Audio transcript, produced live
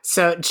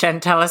So,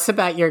 Jen, tell us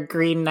about your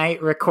Green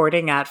Knight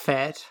recording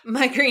outfit.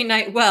 My Green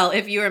Knight. Well,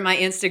 if you are my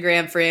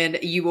Instagram friend,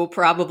 you will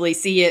probably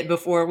see it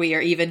before we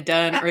are even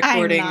done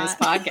recording this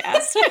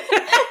podcast.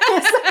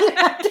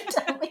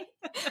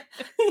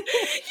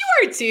 You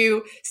are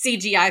too,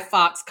 CGI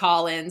Fox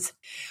Collins.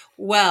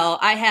 Well,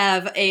 I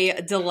have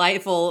a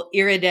delightful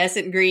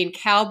iridescent green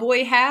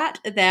cowboy hat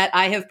that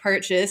I have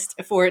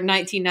purchased for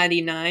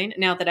 $19.99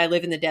 now that I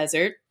live in the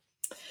desert.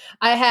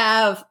 I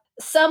have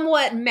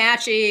somewhat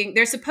matching,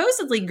 they're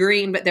supposedly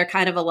green, but they're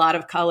kind of a lot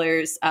of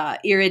colors,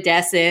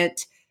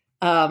 iridescent,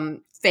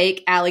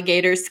 fake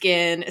alligator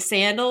skin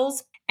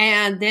sandals.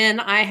 And then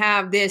I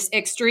have this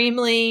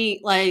extremely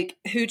like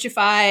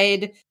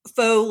hoochified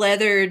faux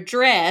leather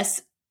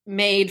dress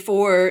made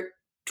for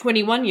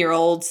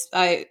 21-year-olds,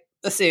 I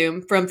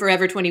assume, from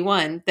Forever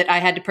 21 that I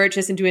had to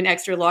purchase into an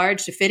extra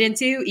large to fit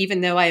into,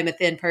 even though I am a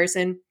thin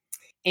person.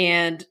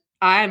 And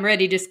I'm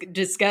ready to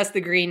discuss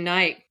the Green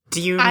Knight.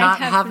 Do you not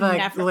have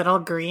a little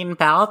green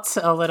belt,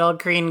 a little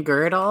green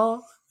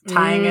girdle,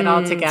 tying it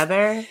all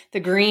together? The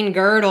green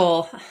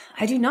girdle.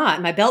 I do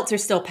not. My belts are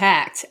still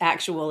packed,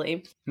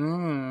 actually.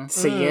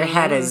 So your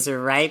head is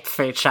ripe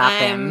for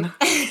chopping.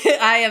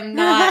 I am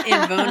not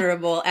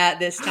invulnerable at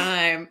this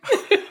time.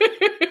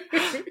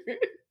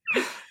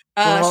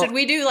 Should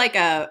we do like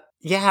a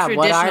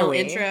traditional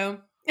intro?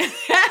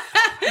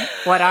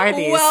 What are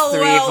these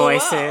three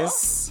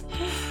voices?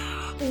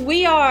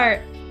 We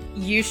are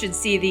You Should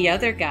See the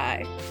Other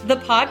Guy, the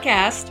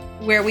podcast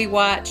where we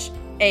watch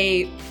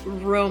a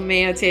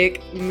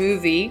romantic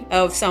movie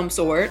of some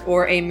sort,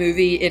 or a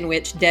movie in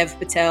which Dev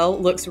Patel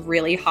looks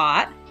really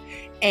hot,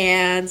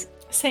 and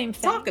same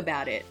thing. Talk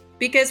about it.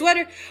 Because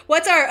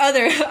what's our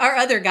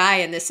other guy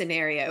in this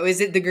scenario?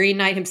 Is it the Green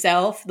Knight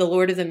himself, the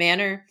Lord of the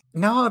Manor?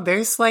 No,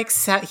 there's like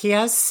he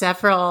has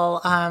several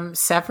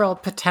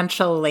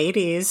potential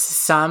ladies.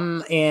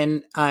 Some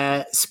in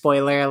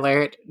spoiler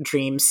alert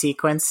dream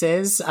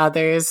sequences,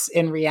 others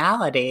in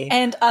reality,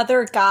 and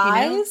other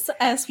guys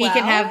as well. He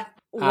can have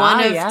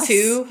one of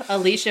two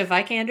Alicia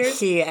Vikanders.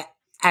 He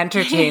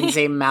entertains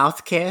a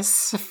mouth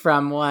kiss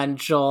from one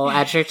Joel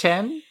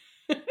Edgerton.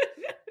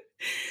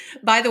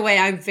 By the way,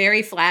 I'm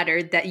very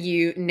flattered that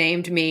you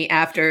named me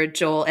after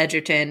Joel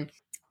Edgerton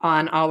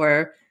on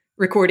our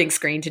recording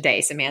screen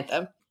today,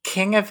 Samantha.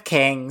 King of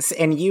Kings,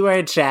 and you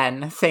are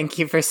Jen. Thank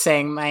you for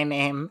saying my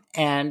name,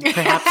 and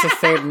perhaps a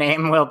third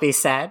name will be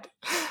said.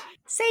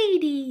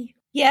 Sadie.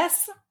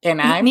 Yes. And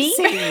I'm Me?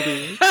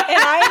 Sadie. And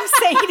I'm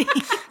Sadie.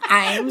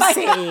 I'm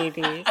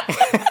Sadie.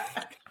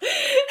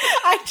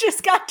 I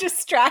just got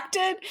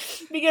distracted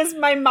because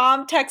my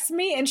mom texted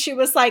me and she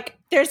was like,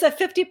 there's a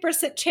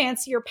 50%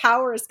 chance your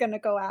power is going to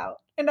go out.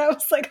 And I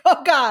was like,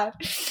 oh God.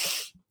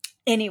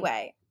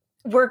 Anyway,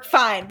 we're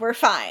fine. We're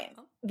fine.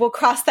 We'll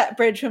cross that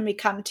bridge when we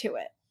come to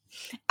it.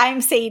 I'm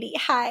Sadie.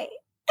 Hi.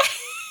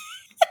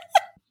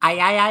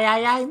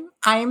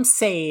 I'm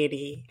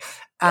Sadie.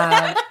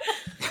 And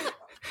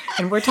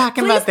we're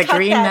talking about the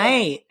Green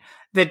Knight.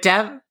 The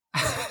Dev...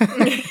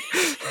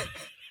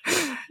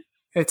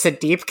 It's a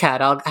deep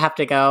cut. I'll have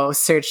to go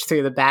search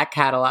through the back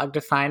catalog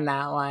to find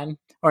that one.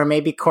 Or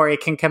maybe Corey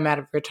can come out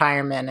of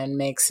retirement and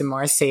make some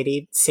more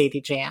Sadie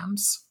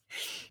jams.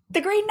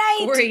 The Green Knight.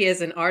 Corey is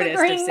an artist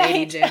of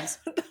Sadie jams.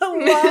 The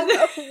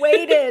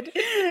long-awaited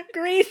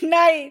Green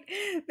Knight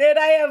that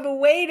I have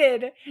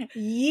waited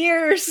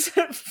years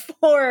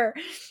for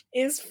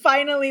is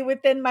finally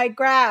within my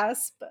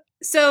grasp.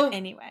 So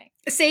anyway,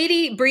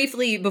 Sadie,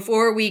 briefly,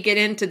 before we get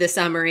into the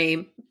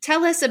summary,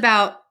 tell us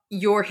about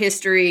your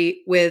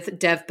history with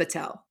Dev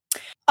Patel.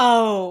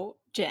 Oh,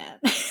 Jen.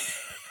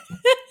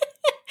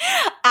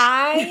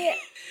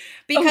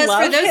 Because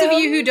for those him. of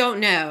you who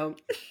don't know,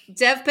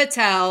 Dev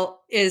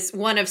Patel is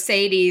one of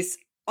Sadie's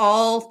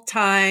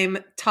all-time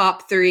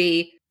top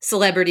 3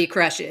 celebrity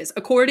crushes,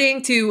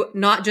 according to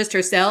not just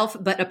herself,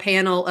 but a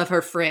panel of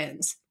her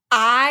friends. Who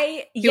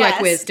I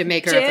quizzed to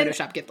make her a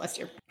Photoshop gift last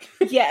year.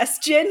 Yes,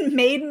 Jen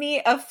made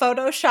me a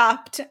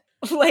Photoshopped,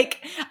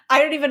 like, I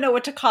don't even know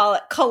what to call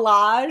it,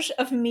 collage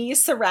of me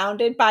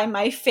surrounded by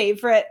my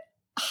favorite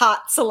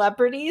hot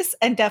celebrities,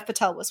 and Dev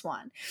Patel was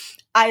one.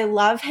 I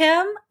love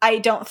him. I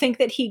don't think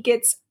that he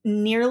gets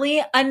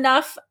nearly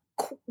enough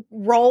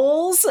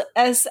roles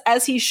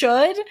as he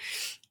should.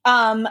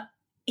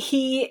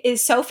 He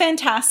is so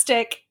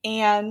fantastic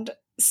and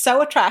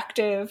so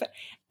attractive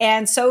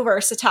and so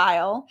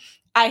versatile.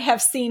 I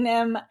have seen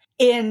him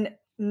in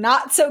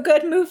not so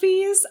good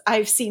movies.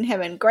 I've seen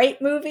him in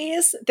great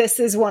movies. This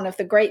is one of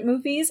the great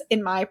movies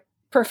in my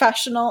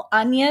professional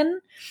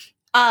onion.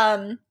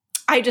 I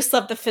just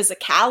love the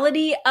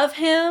physicality of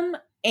him.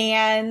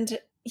 And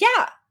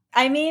yeah,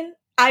 I mean,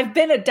 I've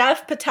been a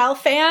Dev Patel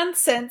fan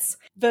since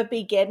the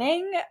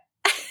beginning.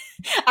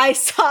 I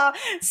saw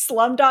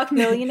Slumdog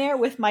Millionaire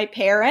with my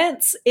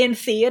parents in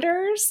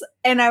theaters,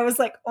 and I was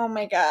like, oh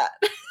my God.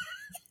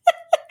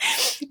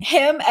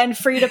 Him and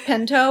Frida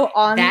Pinto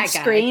on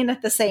screen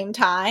at the same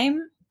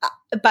time.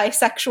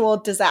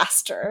 Bisexual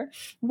disaster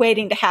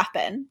waiting to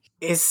happen.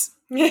 Is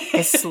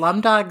Is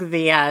Slumdog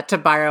the, to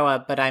borrow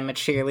a but I'm a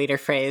cheerleader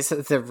phrase,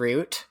 the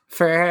root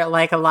for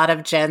like a lot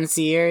of Gen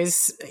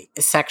Zers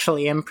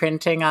sexually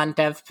imprinting on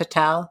Dev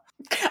Patel?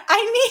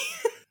 I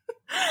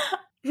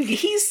mean,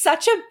 he's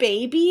such a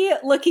baby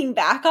looking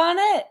back on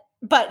it,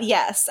 but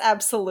yes,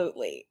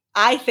 absolutely.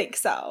 I think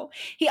so.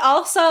 He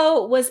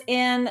also was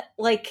in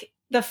like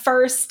the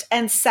first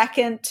and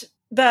second,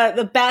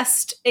 the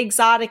Best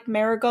Exotic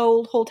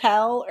Marigold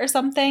Hotel or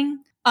something,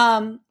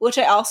 which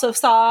I also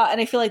saw,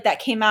 and I feel like that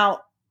came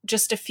out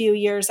just a few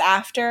years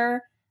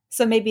after.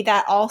 So maybe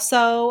that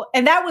also,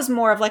 and that was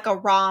more of like a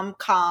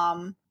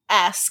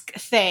rom-com-esque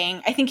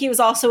thing. I think he was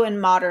also in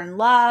Modern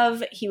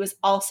Love. He was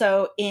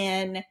also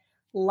in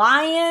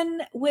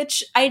Lion,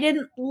 which I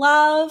didn't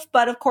love,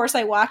 but of course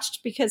I watched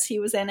because he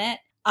was in it.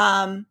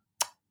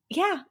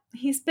 Yeah,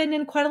 he's been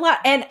in quite a lot.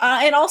 And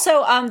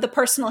also The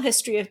Personal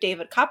History of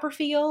David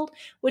Copperfield,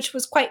 which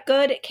was quite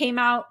good. It came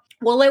out,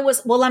 well,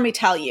 let me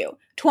tell you,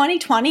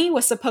 2020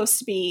 was supposed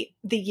to be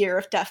the year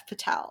of Dev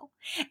Patel.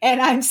 And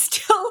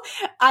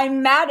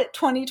I'm mad at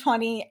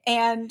 2020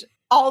 and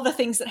all the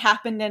things that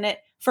happened in it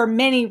for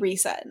many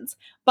reasons.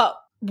 But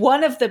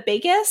one of the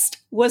biggest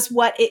was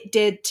what it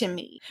did to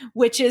me,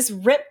 which is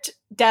ripped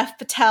Dev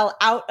Patel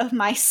out of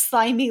my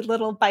slimy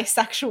little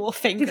bisexual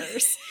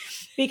fingers.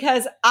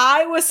 Because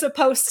I was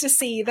supposed to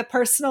see The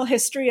Personal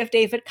History of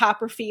David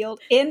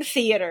Copperfield in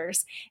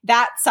theaters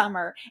that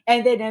summer.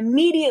 And then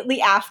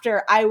immediately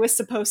after, I was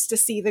supposed to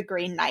see The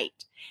Green Knight.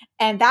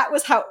 And that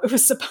was how it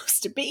was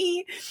supposed to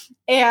be.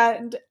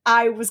 And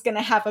I was going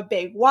to have a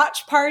big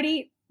watch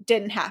party.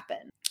 Didn't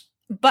happen.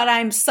 But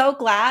I'm so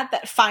glad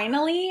that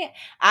finally,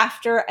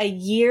 after a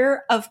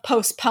year of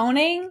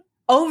postponing,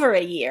 over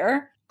a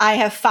year, I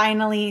have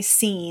finally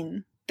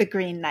seen The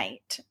Green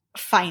Knight.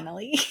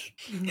 Finally.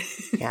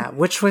 Yeah,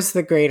 which was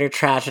the greater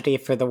tragedy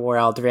for the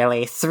world,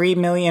 really? 3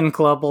 million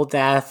global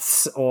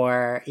deaths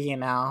or,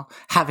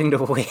 having to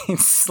wait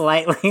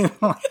slightly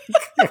longer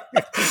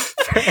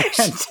for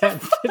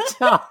Dev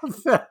Patel.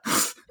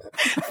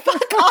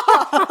 Fuck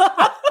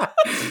off!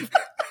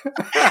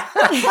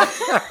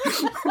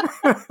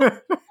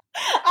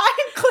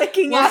 I'm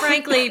clicking Well, out.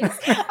 frankly,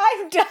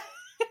 I'm done.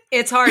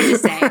 it's hard to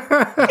say.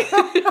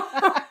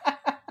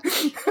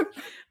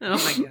 Oh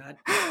my God.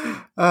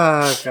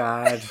 Oh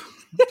God.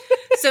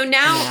 So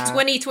now Yeah.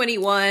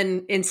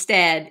 2021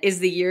 instead is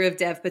the year of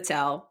Dev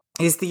Patel.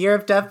 Is the year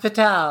of Dev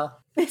Patel.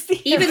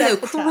 Even though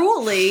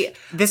cruelly,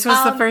 This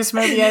was the first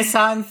movie I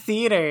saw in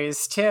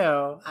theaters,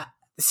 too,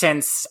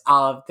 since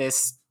all of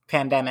this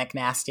pandemic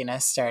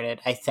nastiness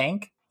started, I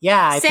think.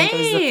 Yeah, I think it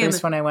was the Same.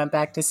 first one I went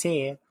back to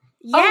see.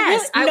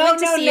 yes, I went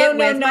to see it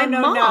with my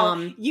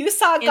mom. No. You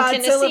saw in Godzilla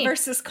Tennessee.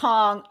 vs.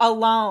 Kong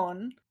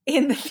alone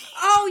in the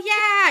Oh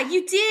yeah,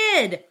 you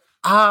did.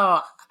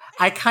 Oh,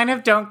 I kind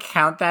of don't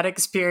count that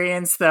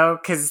experience, though,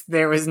 because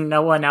there was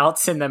no one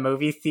else in the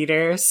movie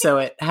theater, so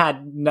it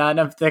had none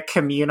of the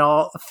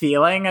communal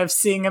feeling of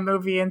seeing a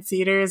movie in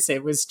theaters.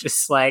 It was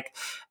just like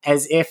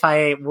as if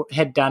I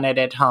had done it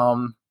at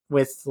home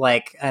with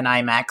like an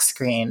IMAX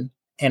screen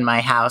in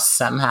my house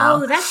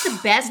somehow. Oh, that's the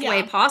best Yeah.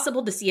 way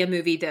possible to see a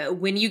movie, though,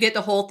 when you get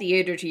the whole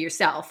theater to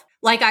yourself.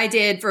 Like I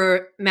did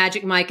for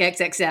Magic Mike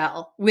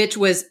XXL, which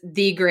was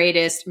the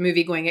greatest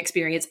movie-going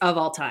experience of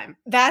all time.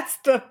 That's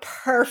the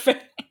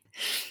perfect.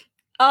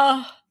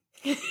 Oh,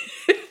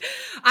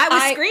 I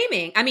was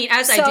screaming. I mean,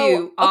 as I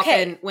do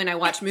often when I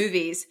watch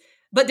movies,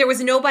 but there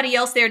was nobody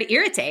else there to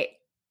irritate.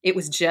 It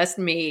was just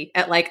me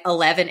at like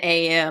 11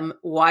 a.m.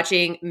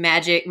 watching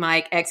Magic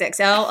Mike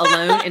XXL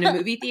alone in a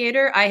movie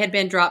theater I had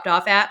been dropped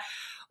off at,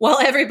 while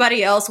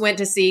everybody else went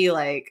to see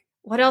like,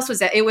 what else was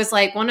that? It was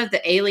like one of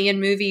the alien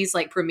movies,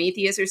 like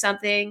Prometheus or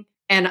something.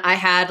 And I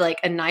had like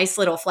a nice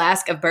little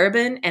flask of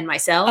bourbon and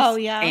myself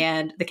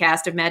and the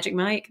cast of Magic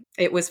Mike.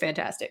 It was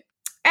fantastic.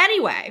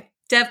 Anyway,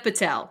 Dev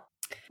Patel.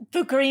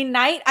 The Green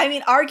Knight. I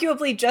mean,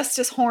 arguably just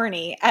as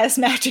horny as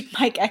Magic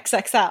Mike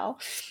XXL.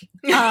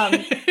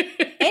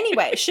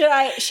 Anyway, should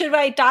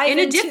I dive in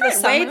a into different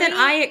the way than summary?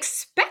 I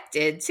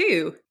expected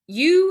too?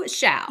 You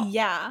shall.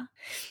 Yeah.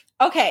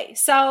 Okay,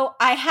 so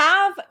I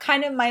have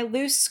kind of my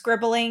loose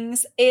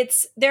scribblings.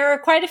 There are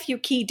quite a few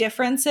key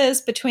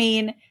differences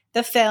between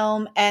the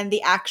film and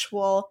the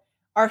actual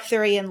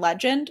Arthurian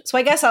legend. So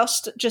I guess I'll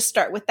just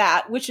start with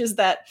that, which is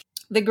that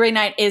The Green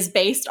Knight is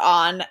based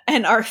on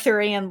an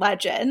Arthurian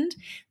legend.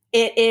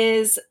 It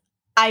is,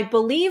 I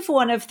believe,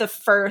 one of the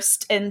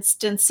first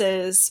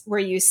instances where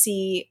you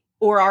see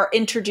or are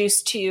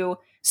introduced to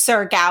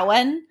Sir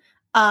Gawain.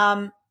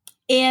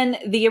 In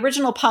the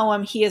original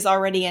poem, he is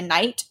already a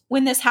knight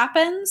when this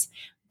happens,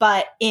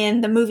 but in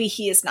the movie,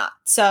 he is not.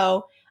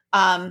 So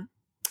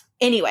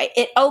anyway,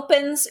 it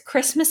opens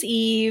Christmas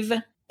Eve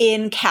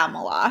in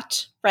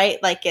Camelot,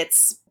 right? Like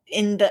it's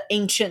in the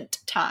ancient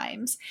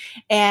times.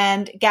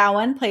 And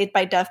Gawain, played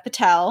by Dev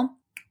Patel,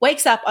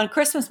 wakes up on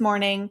Christmas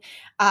morning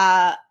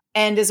and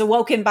is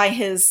awoken by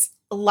his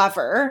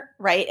lover,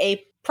 right?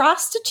 A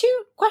prostitute, ?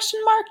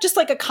 Just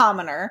like a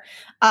commoner.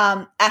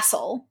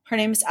 Essel. Her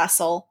name is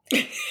Essel,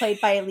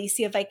 played by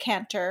Alicia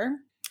Vikander.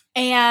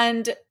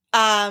 And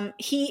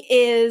He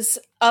is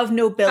of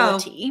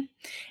nobility.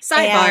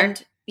 Sidebar.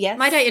 And, yes.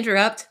 Might I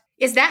interrupt?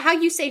 Is that how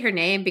you say her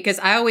name? Because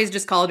I always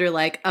just called her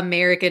like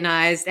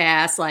Americanized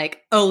ass,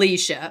 like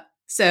Alicia.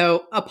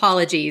 So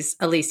apologies,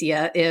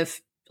 Alicia,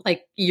 if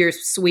like your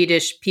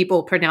Swedish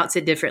people pronounce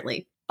it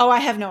differently. Oh, I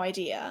have no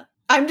idea.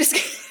 I'm just.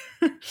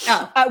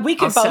 We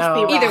could Also,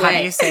 both be Either wrong. way. How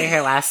do you say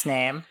her last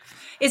name?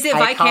 Is it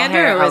I call Vikander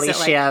her or is it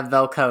Alicia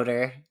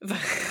Vocoder.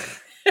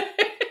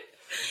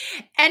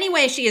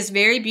 Anyway, she is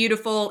very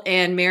beautiful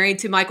and married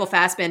to Michael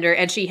Fassbender,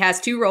 and she has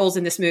 2 roles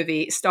in this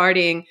movie,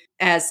 starting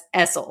as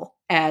Essel,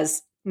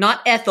 as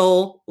not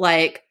Ethel,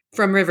 like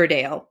from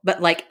Riverdale,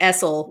 but like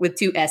Essel with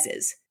 2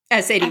 S's,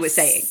 as Sadie was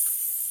saying.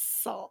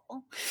 So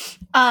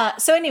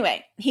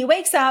anyway, he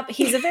wakes up.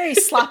 He's a very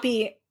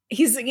sloppy.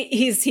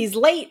 He's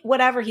late.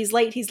 Whatever. He's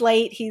late.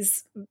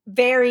 He's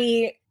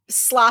very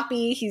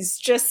sloppy. He's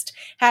just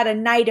had a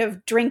night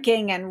of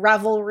drinking and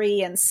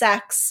revelry and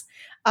sex.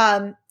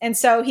 And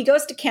so he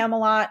goes to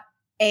Camelot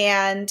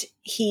and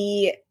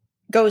he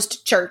goes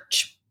to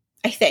church,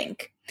 I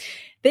think.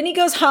 Then he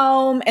goes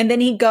home and then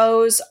he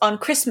goes on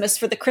Christmas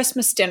for the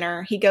Christmas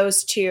dinner. He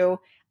goes to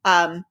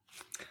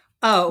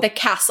the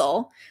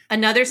castle.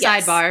 Another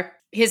sidebar.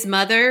 His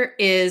mother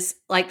is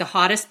like the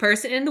hottest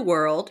person in the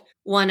world.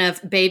 One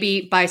of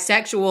baby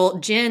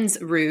bisexual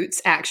Jen's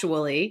roots,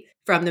 actually,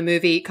 from the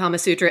movie Kama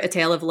Sutra, A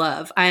Tale of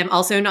Love. I am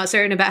also not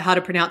certain about how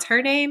to pronounce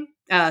her name.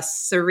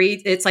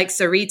 It's like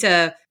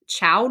Sarita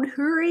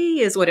Chowdhury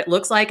is what it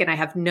looks like, and I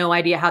have no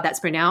idea how that's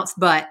pronounced,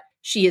 but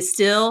she is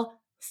still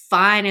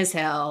fine as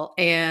hell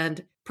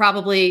and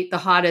probably the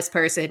hottest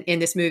person in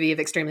this movie of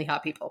extremely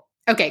hot people.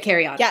 Okay,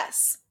 carry on.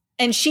 Yes.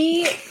 And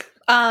she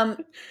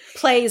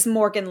plays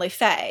Morgan Le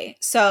Fay.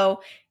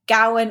 So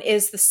Gawain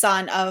is the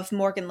son of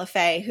Morgan Le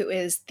Fay, who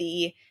is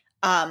the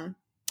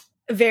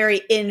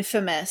very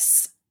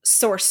infamous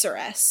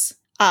sorceress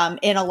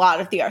in a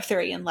lot of the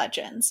Arthurian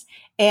legends.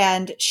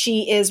 And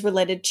she is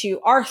related to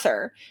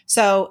Arthur.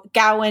 So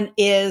Gawain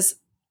is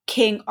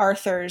King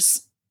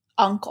Arthur's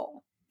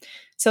uncle.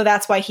 So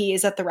that's why he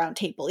is at the round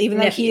table. Even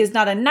though he is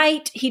not a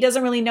knight, he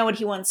doesn't really know what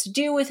he wants to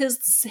do with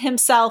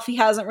himself. He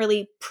hasn't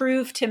really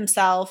proved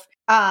himself.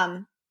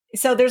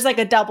 So there's like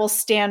a double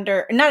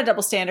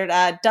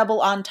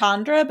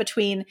entendre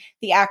between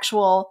the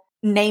actual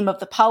name of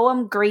the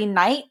poem, Green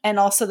Knight, and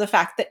also the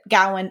fact that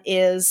Gawain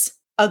is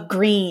a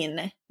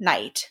green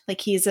knight.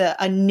 Like he's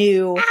a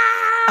new,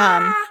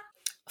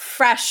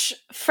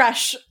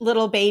 fresh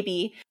little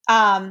baby.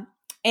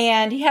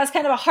 And he has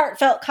kind of a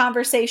heartfelt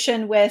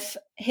conversation with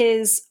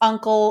his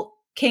uncle,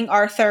 King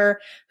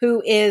Arthur,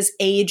 who is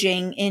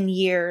aging in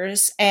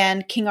years.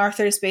 And King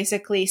Arthur's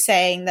basically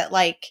saying that,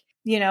 like,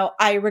 you know,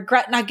 I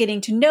regret not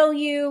getting to know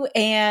you,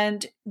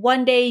 and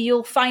one day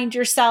you'll find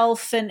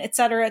yourself, and et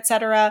cetera, et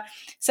cetera.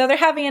 So they're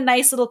having a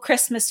nice little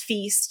Christmas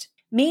feast.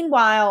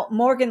 Meanwhile,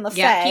 Morgan Le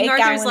Fay, King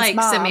Arthur's Gawain's like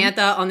mom,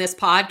 Samantha on this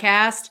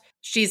podcast.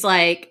 She's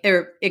like,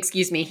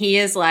 he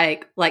is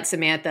like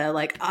Samantha,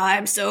 like,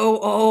 I'm so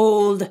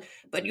old,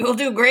 but you'll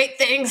do great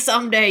things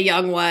someday,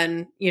 young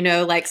one. You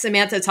know, like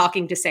Samantha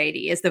talking to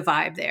Sadie is the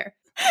vibe there.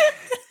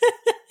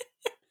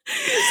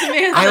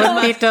 Samantha, I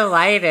would be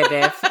delighted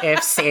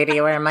if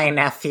Sadie were my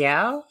nephew.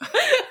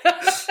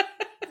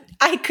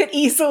 I could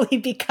easily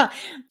become.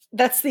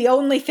 That's the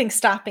only thing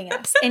stopping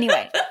us.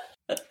 Anyway,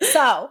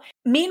 so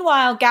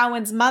meanwhile,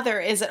 Gawain's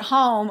mother is at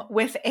home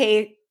with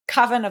a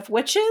coven of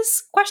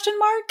witches, ?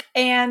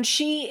 And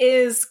she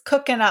is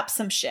cooking up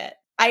some shit.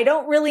 I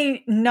don't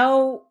really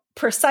know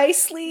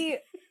precisely.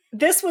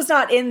 This was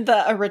not in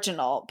the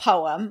original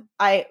poem,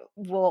 I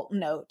will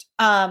note.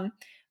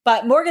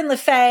 But Morgan Le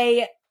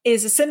Fay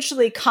is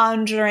essentially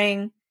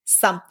conjuring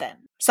something.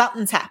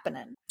 Something's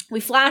happening. We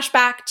flash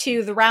back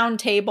to the round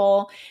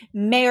table,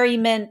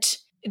 merriment,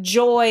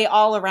 joy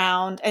all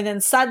around, and then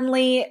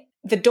suddenly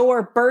the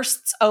door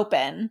bursts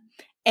open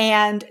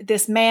and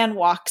this man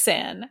walks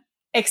in,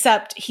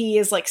 except he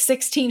is like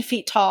 16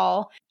 feet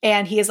tall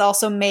and he is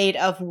also made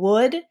of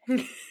wood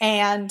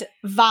and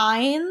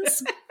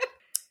vines.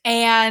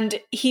 And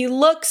he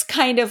looks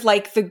kind of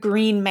like the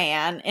Green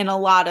Man in a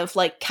lot of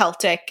like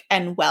Celtic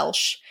and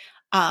Welsh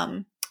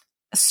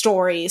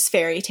stories,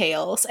 fairy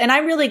tales. And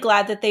I'm really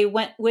glad that they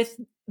went with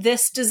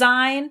this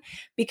design,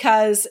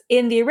 because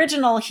in the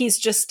original, he's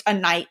just a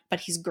knight,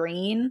 but he's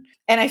green.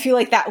 And I feel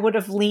like that would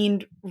have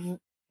leaned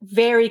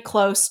very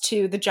close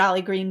to the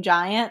Jolly Green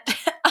Giant.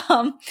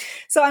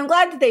 So I'm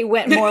glad that they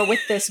went more with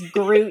this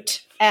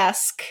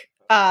Groot-esque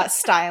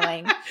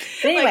styling. But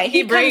anyway, like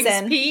he brings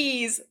comes in.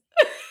 peas.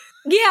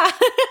 Yeah.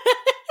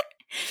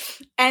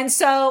 And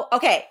so,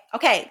 okay,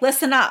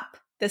 listen up.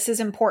 This is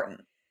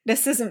important.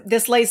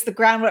 This lays the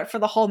groundwork for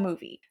the whole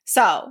movie.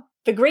 So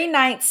the Green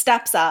Knight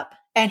steps up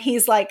and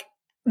he's like,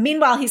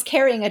 meanwhile, he's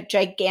carrying a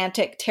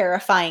gigantic,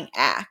 terrifying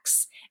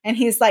axe. And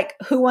he's like,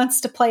 who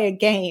wants to play a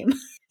game?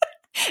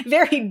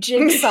 Very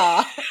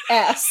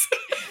Jigsaw-esque.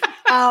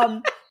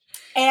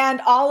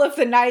 And all of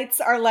the knights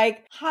are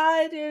like,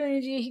 hi,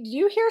 did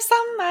you hear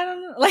something? I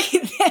don't know.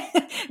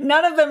 Like,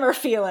 none of them are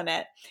feeling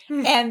it.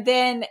 And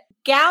then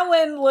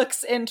Gawain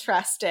looks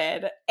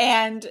interested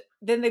and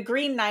then the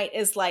Green Knight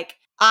is like,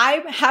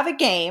 I have a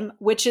game,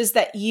 which is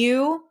that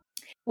you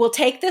will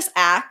take this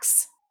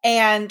axe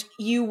and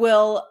you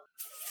will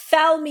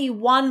fell me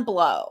one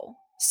blow.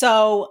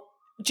 So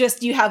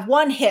just you have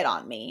one hit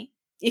on me.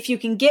 If you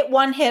can get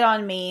one hit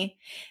on me,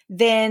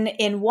 then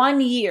in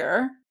 1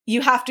 year,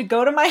 you have to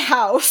go to my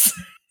house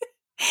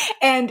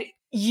and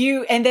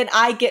then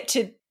I get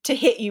to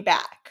hit you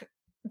back,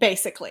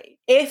 basically.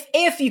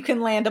 If you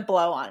can land a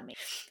blow on me.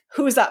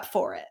 Who's up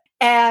for it?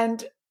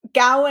 And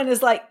Gawain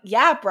is like,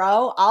 yeah,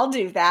 bro, I'll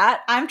do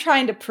that. I'm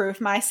trying to prove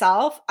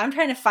myself. I'm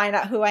trying to find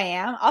out who I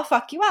am. I'll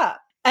fuck you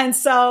up. And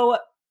so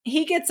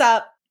he gets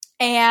up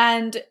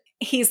and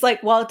he's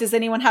like, well, does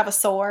anyone have a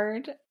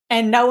sword?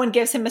 And no one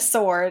gives him a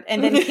sword.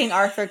 And then King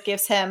Arthur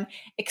gives him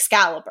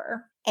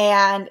Excalibur.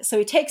 And so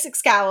he takes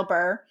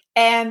Excalibur.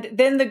 And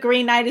then the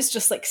Green Knight is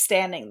just like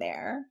standing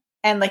there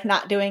and like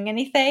not doing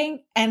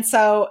anything. And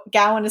so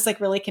Gawain is like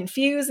really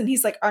confused. And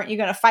he's like, aren't you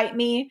going to fight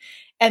me?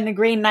 And the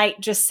Green Knight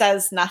just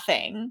says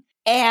nothing.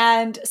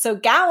 And so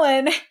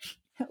Gawain,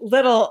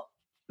 little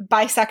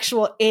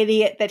bisexual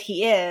idiot that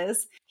he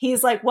is,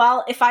 he's like,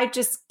 well, if I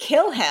just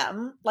kill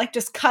him, like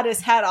just cut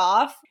his head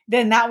off,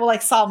 then that will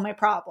like solve my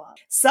problem.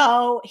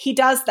 So he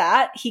does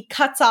that. He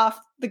cuts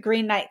off the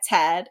Green Knight's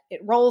head.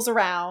 It rolls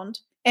around.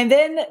 And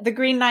then the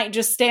Green Knight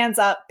just stands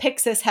up,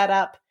 picks his head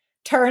up,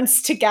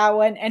 turns to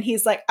Gawain, and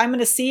he's like, I'm going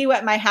to see you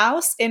at my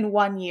house in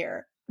 1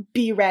 year.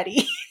 Be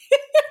ready.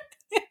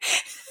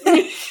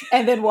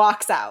 And then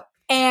walks out.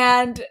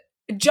 And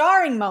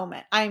jarring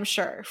moment, I'm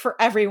sure, for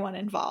everyone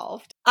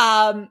involved.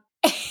 And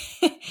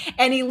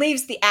he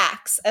leaves the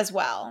axe as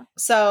well.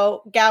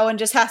 So Gawain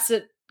just has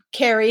to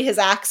carry his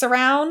axe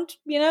around.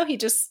 He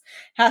just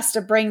has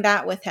to bring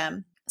that with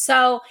him.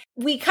 So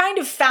we kind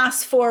of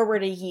fast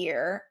forward a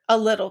year a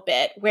little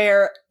bit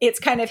where it's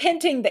kind of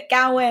hinting that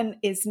Gawain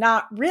is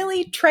not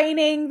really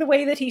training the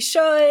way that he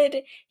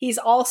should. He's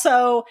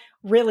also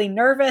really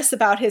nervous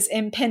about his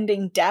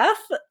impending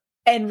death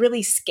and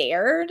really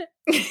scared.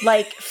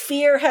 Like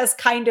fear has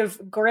kind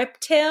of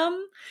gripped him.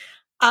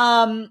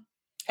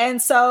 And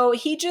so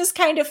he just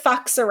kind of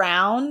fucks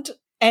around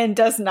and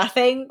does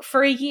nothing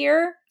for a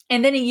year.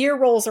 And then a year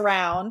rolls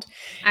around.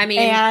 I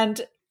mean,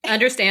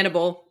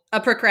 understandable. A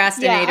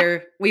procrastinator.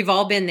 Yeah. We've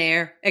all been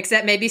there,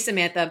 except maybe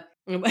Samantha.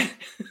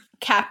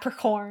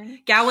 Capricorn.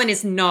 Gawain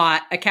is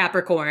not a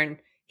Capricorn.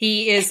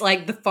 He is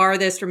like the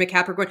farthest from a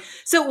Capricorn.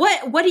 So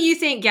what do you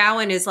think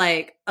Gawain is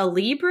like? A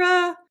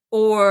Libra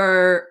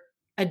or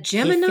a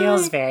Gemini? He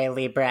feels very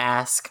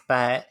Libra-esque,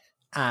 but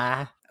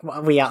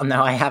we all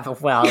know I have a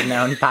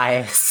well-known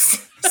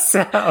bias.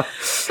 So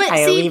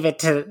I leave it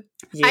to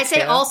you. I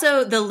say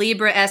also the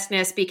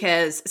Libra-esqueness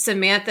because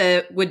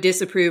Samantha would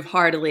disapprove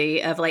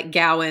heartily of like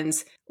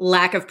Gawain's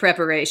lack of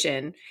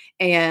preparation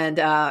and,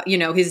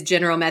 his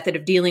general method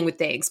of dealing with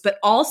things. But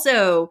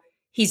also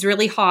he's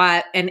really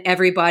hot and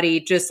everybody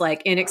just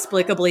like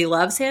inexplicably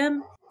loves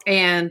him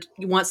and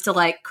wants to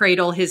like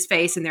cradle his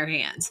face in their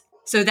hands.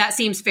 So that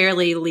seems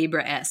fairly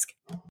Libra-esque.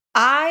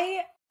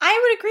 I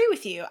would agree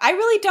with you. I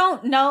really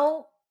don't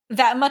know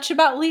that much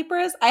about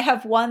Libras. I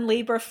have one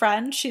Libra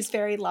friend. She's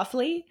very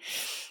lovely.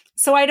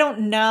 So I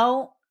don't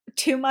know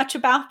too much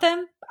about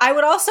them. I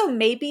would also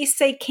maybe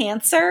say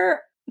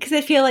Cancer because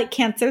I feel like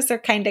Cancers are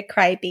kind of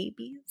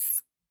crybabies.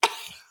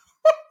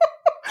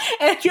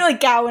 And I feel like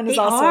Gawain is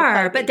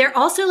also but they're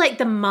also like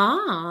the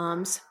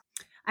moms.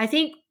 I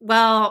think,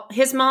 well,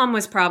 his mom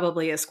was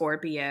probably a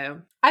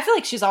Scorpio. I feel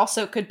like she's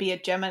also could be a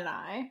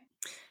Gemini.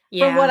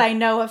 Yeah. From what I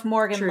know of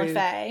Morgan Le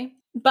Fay.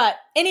 But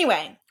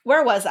anyway,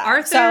 where was I?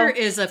 Arthur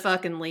is a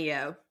fucking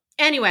Leo.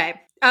 Anyway,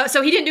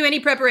 so he didn't do any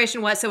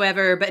preparation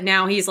whatsoever, but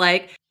now he's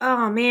like,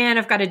 oh man,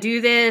 I've got to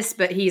do this.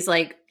 But he's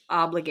like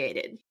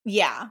obligated.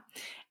 Yeah.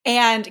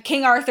 And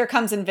King Arthur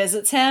comes and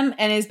visits him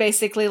and is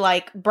basically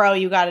like, bro,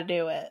 you got to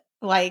do it.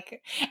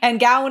 Like, and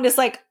Gawain is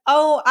like,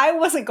 oh, I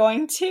wasn't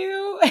going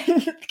to.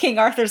 And King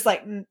Arthur's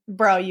like,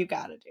 bro, you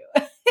got to do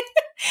it.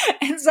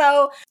 And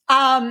so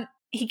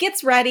he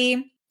gets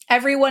ready.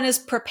 Everyone is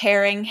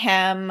preparing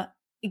him,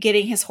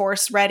 getting his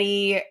horse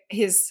ready,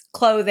 his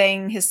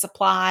clothing, his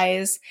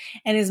supplies.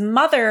 And his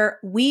mother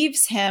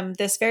weaves him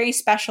this very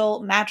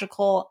special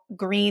magical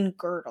green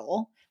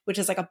girdle, which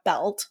is like a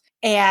belt.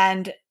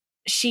 And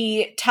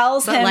she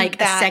tells him like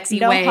that a sexy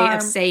no way harm,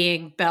 of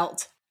saying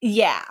belt.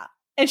 Yeah.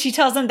 And she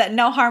tells him that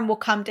no harm will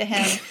come to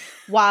him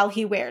while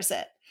he wears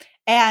it.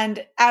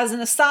 And as an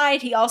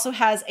aside, he also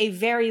has a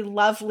very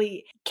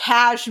lovely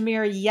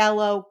cashmere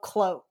yellow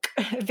cloak,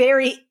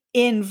 very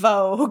in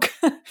vogue.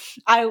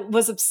 I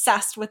was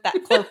obsessed with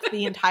that cloak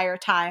the entire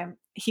time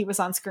he was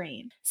on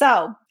screen.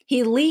 So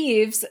he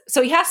leaves.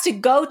 So he has to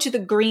go to the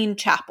Green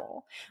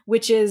Chapel,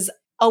 which is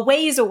a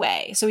ways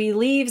away. So he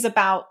leaves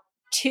about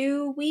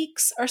 2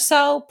 weeks or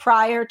so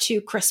prior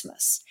to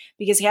Christmas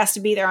because he has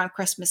to be there on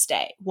Christmas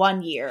Day,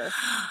 1 year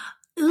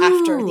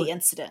after the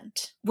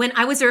incident. When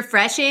I was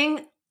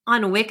refreshing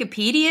on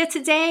Wikipedia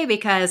today,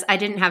 because I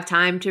didn't have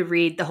time to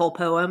read the whole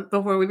poem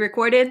before we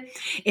recorded,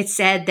 it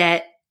said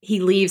that he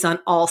leaves on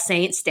All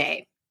Saints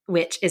Day,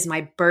 which is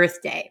my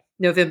birthday,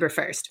 November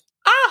 1st.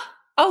 Ah,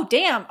 Oh,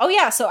 damn. Oh,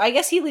 yeah. So I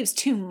guess he leaves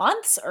 2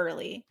 months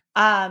early.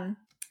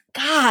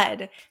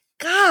 God,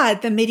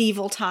 the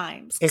medieval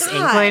times. Is God.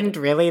 England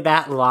really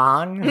that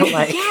long?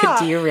 Like, Yeah.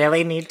 do you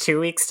really need 2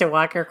 weeks to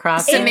walk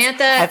across it?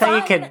 Samantha, I thought you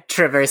fun. could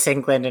traverse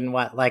England in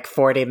what, like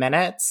 40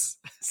 minutes?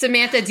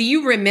 Samantha, do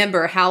you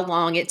remember how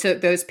long it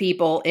took those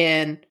people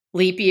in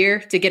leap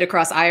year to get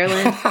across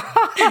Ireland?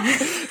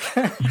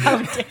 How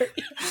dare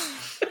you?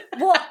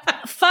 Well,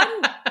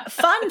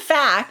 fun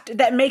fact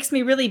that makes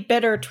me really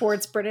bitter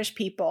towards British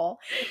people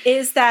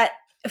is that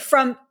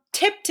from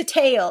tip to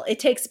tail, it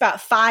takes about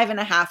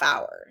 5.5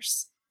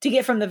 hours to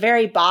get from the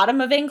very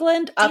bottom of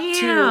England up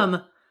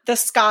to the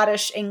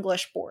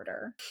Scottish-English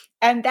border.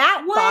 And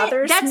that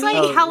bothers That's me.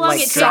 like how long like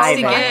it takes to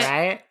driving, get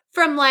right?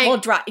 from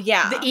like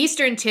yeah. the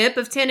eastern tip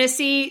of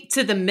Tennessee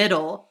to the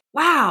middle.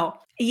 Wow.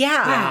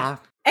 Yeah. Yeah.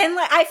 And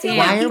like, I feel Damn,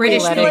 like Why are people we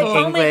British would be letting like,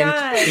 oh my England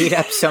God. eat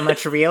up so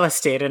much real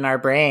estate in our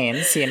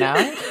brains, you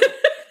know?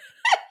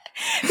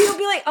 People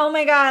be like, oh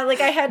my God,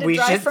 like I had to We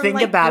drive should from think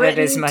like about it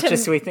as Britain much to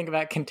as we think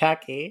about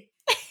Kentucky.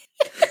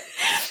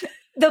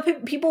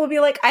 people would be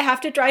like, I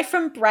have to drive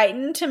from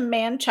Brighton to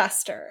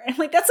Manchester. And I'm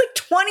like, that's like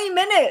 20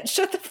 minutes.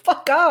 Shut the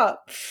fuck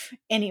up.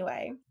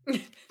 Anyway,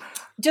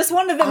 just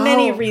one of the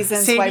many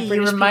reasons why Sadie,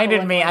 British you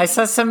reminded people me. annoy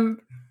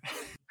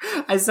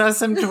I saw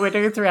some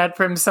Twitter thread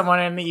from someone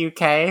in the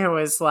UK who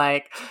was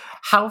like,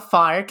 how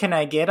far can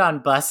I get on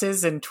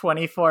buses in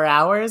 24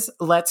 hours?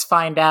 Let's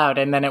find out.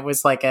 And then it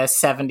was like a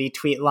 70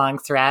 tweet long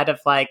thread of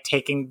like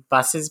taking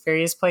buses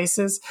various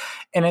places.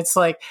 And it's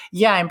like,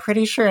 yeah, I'm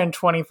pretty sure in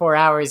 24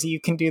 hours you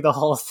can do the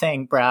whole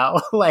thing, bro.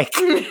 Like,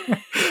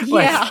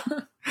 Yeah.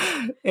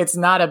 it's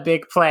not a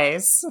big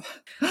place.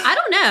 I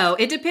don't know.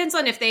 It depends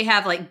on if they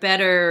have like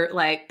better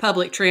like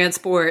public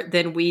transport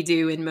than we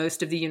do in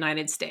most of the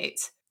United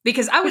States.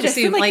 Because I would Which I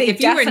feel assume like like they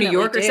if you were in New definitely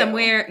York or do.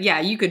 somewhere,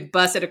 yeah, you could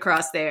bus it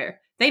across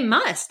there. They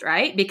must,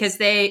 right? Because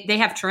they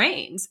have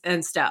trains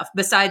and stuff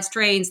besides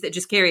trains that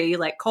just carry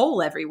like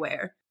coal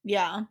everywhere.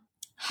 Yeah.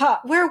 Huh,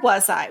 where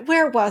was I?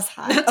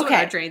 That's what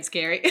our trains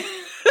carry.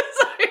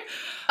 Sorry.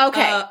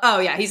 Okay.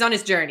 Oh yeah, he's on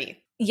his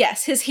journey.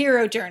 Yes, his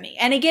hero journey.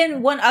 And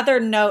again, one other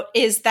note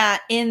is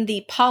that in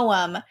the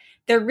poem,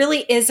 there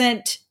really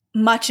isn't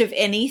much of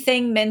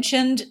anything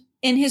mentioned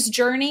in his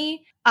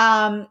journey.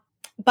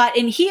 But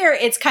in here,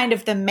 it's kind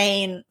of the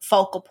main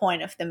focal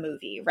point of the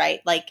movie,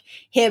 right? Like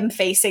him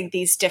facing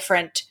these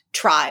different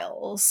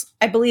trials.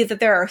 I believe that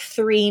there are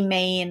 3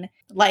 main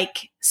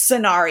like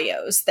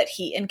scenarios that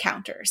he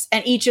encounters,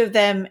 and each of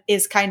them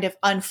is kind of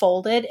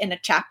unfolded in a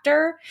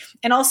chapter.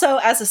 And also,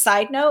 as a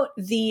side note,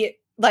 the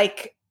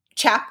like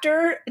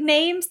chapter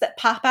names that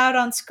pop out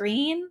on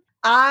screen,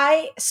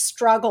 I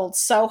struggled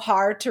so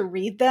hard to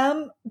read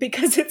them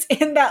because it's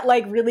in that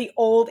like really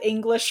old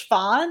English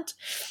font,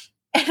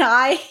 and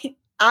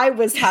I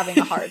was having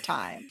a hard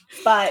time.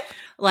 But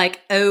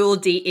Like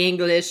oldie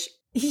English.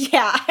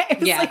 yeah,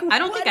 Yeah, I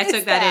don't think I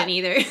took that in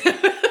either.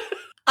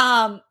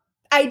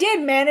 I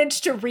did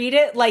manage to read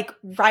it like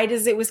right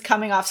as it was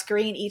coming off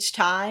screen each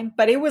time,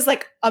 but it was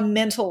like a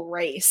mental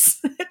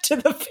race to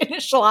the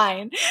finish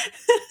line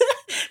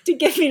to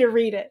get me to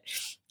read it.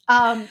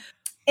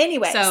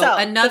 Anyway, so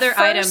another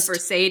item for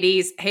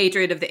Sadie's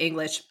hatred of the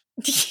English.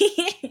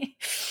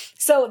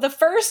 So the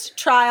first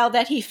trial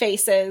that he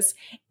faces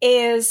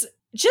is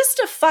just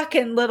a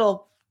fucking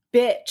little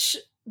bitch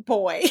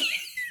boy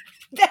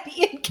that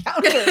he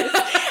encounters,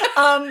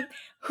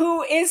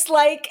 who is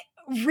like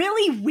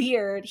really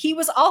weird. He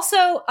was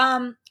also,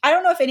 I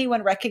don't know if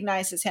anyone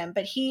recognizes him,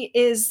 but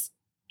he's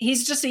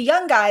just a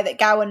young guy that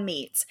Gawain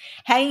meets,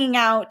 hanging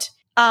out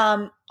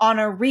on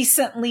a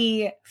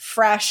recently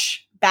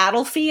fresh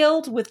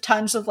battlefield with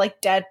tons of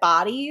like dead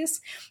bodies.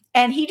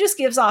 And he just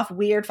gives off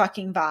weird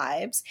fucking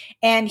vibes.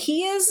 And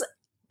he is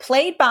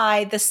played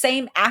by the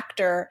same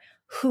actor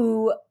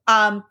who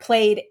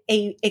played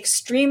a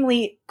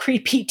extremely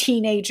creepy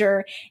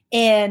teenager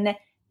in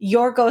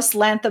Yorgos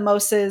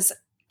Lanthimos's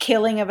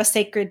Killing of a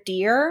Sacred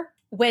Deer,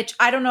 which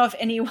I don't know if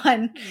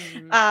anyone,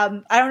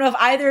 I don't know if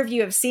either of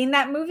you have seen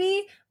that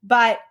movie,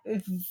 but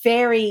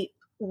very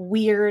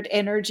weird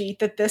energy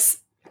that this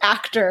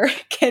actor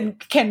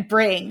can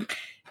bring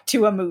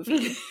to a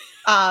movie.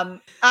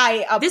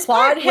 I applaud This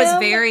part him. was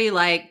very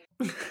like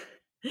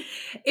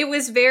it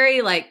was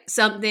very like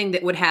something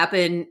that would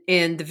happen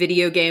in the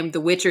video game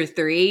The Witcher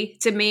 3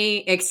 to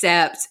me,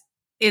 except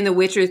in The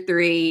Witcher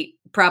 3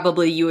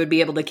 probably you would be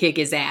able to kick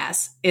his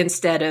ass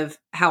instead of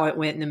how it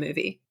went in the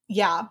movie.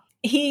 Yeah.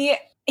 He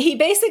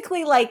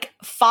basically like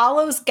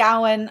follows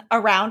Gawain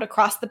around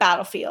across the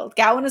battlefield.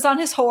 Gawain is on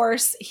his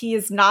horse. He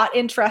is not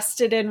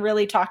interested in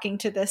really talking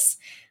to this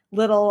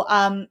little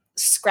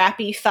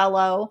scrappy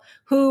fellow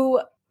who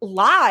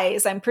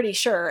lies, I'm pretty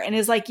sure, and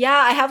is like, yeah,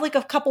 I have like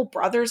a couple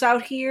brothers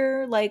out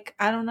here. Like,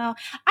 I don't know.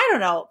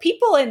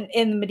 People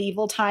in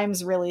medieval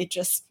times really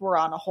just were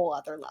on a whole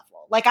other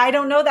level. Like, I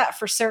don't know that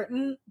for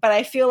certain, but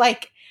I feel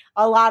like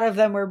a lot of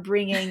them were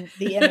bringing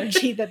the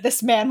energy that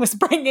this man was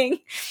bringing,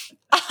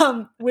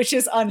 which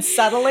is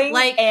unsettling.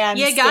 Like, and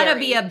you gotta scary.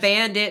 be a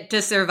bandit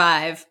to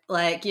survive.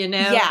 Like,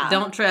 Yeah.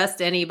 don't trust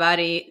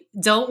anybody.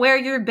 Don't wear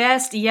your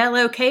best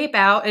yellow cape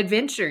out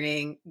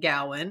adventuring,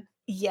 Gowan.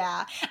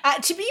 Yeah.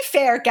 To be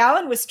fair,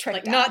 Gowan was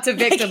tricked out. Not to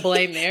victim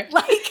blame there.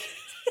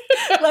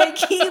 Like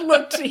he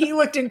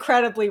looked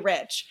incredibly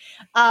rich.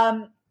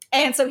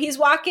 And so he's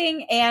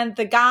walking, and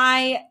the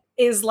guy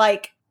is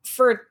like,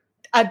 for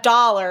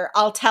 $1,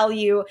 I'll tell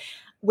you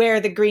where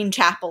the Green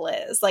Chapel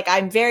is. Like,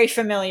 I'm very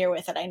familiar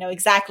with it. I know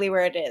exactly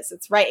where it is.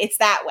 It's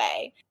that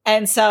way.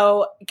 And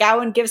so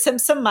Gowan gives him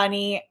some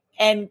money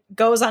and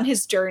goes on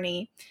his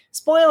journey.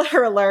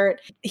 Spoiler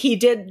alert, he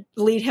did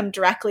lead him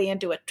directly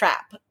into a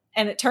trap.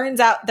 And it turns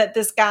out that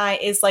this guy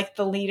is like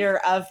the leader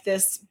of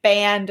this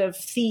band of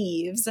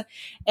thieves,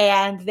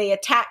 and they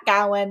attack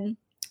Gowan.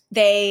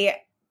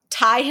 They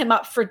tie him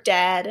up for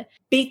dead,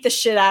 beat the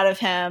shit out of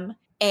him,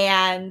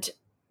 and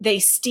they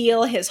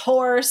steal his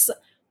horse,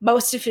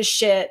 most of his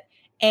shit,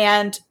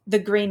 and the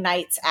Green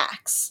Knight's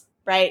axe,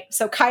 right?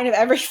 So kind of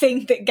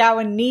everything that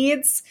Gowan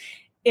needs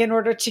in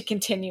order to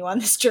continue on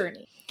this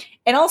journey.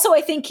 And also,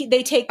 I think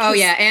they take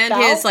and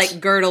belt. his like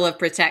girdle of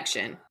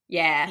protection.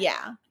 Yeah.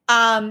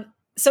 Yeah.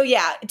 So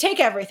yeah, take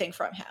everything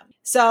from him.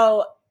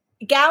 So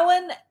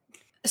Gowan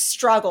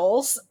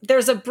struggles.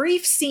 There's a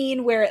brief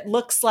scene where it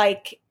looks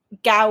like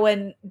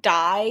Gowan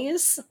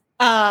dies.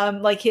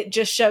 Like, it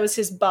just shows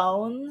his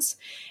bones.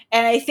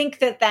 And I think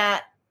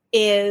that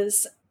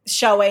is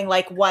showing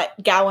like what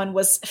Gowan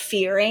was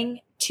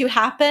fearing to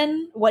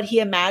happen, what he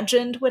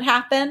imagined would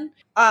happen.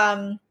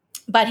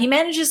 But he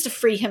manages to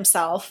free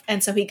himself.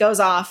 And so he goes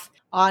off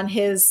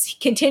he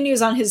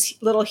continues on his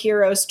little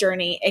hero's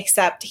journey,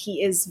 except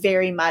he is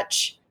very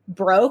much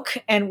broke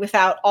and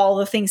without all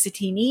the things that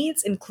he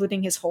needs,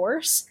 including his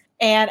horse.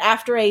 And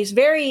after a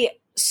very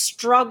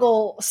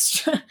struggling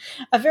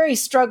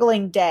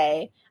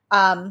day,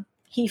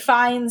 he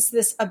finds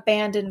this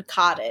abandoned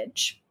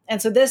cottage.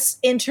 And so this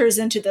enters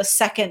into the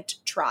second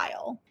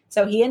trial.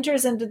 So he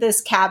enters into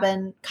this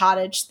cabin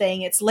cottage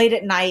thing. It's late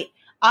at night,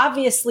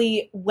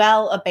 obviously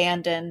well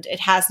abandoned.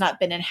 It has not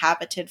been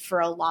inhabited for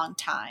a long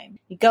time.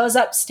 He goes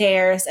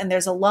upstairs, and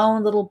there's a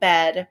lone little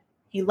bed.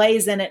 He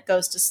lays in it,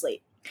 goes to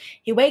sleep.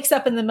 He wakes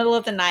up in the middle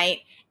of the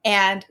night,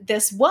 and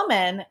this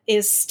woman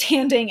is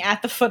standing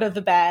at the foot of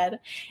the bed,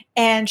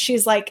 and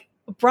she's like,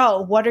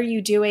 "Bro, what are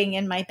you doing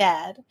in my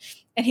bed?"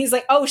 And he's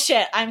like, "Oh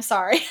shit, I'm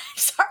sorry.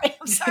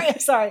 I'm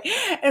sorry.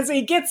 And so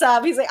he gets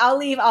up, he's like, I'll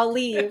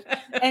leave.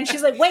 And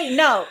she's like, "Wait,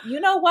 no, you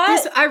know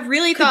what?" I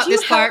really thought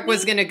this part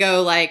was going to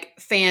go like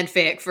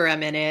fanfic for a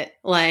minute.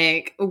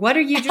 Like, what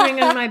are you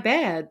doing on my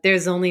bed?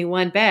 There's only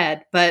one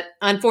bed. But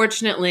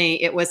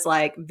unfortunately, it was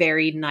like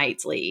very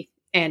knightly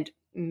and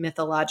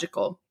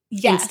mythological.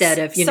 Yes. Instead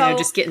of,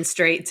 just getting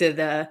straight to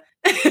the...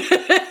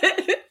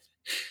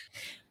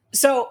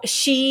 So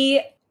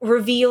she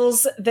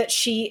reveals that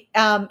she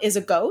is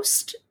a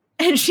ghost,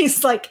 and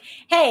she's like,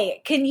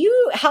 "Hey, can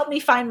you help me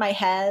find my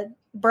head,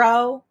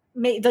 bro?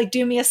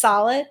 Do me a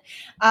solid."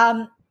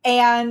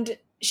 And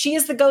she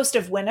is the ghost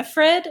of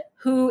Winifred,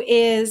 who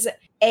is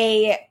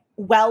a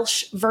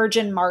Welsh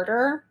virgin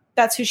martyr.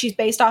 That's who she's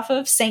based off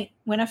of, Saint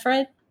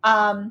Winifred.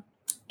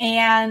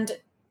 And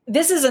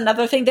this is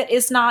another thing that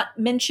is not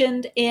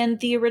mentioned in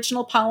the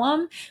original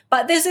poem,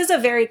 but this is a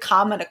very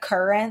common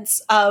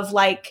occurrence of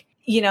like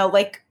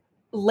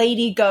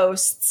lady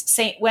ghosts.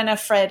 Saint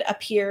Winifred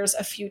appears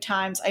a few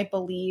times, I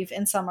believe,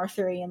 in some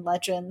Arthurian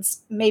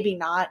legends. Maybe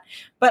not.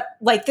 But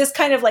like this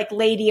kind of like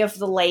Lady of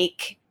the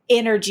Lake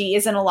energy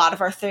is in a lot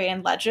of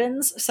Arthurian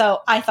legends.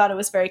 So I thought it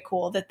was very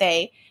cool that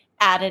they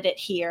added it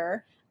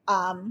here.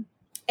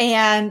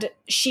 And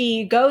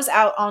she goes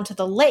out onto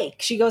the lake.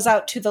 She goes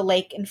out to the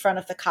lake in front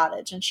of the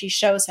cottage, and she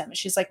shows him. And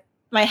she's like,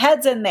 "My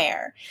head's in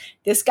there.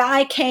 This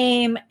guy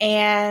came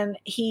and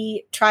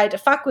he tried to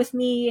fuck with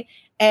me,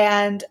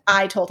 and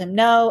I told him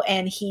no,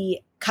 and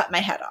he cut my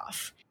head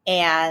off.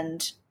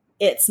 And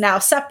it's now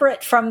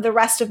separate from the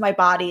rest of my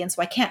body, and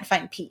so I can't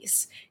find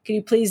peace. Could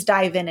you please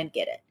dive in and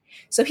get it?"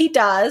 So he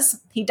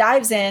does. He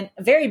dives in.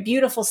 A very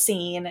beautiful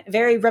scene,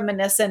 very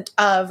reminiscent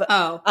of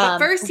but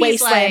first he's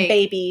Wasteland like...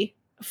 Baby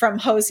from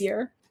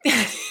Hosier.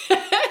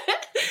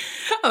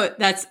 Oh,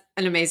 that's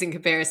an amazing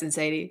comparison,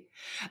 Sadie.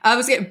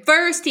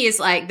 First, he is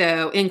like,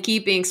 though, in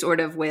keeping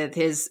sort of with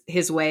his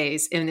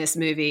ways in this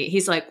movie,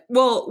 he's like,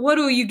 "Well, what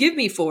will you give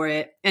me for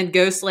it?" And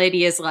Ghost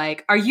Lady is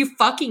like, "Are you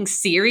fucking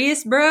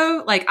serious,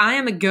 bro? Like, I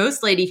am a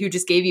ghost lady who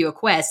just gave you a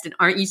quest, and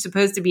aren't you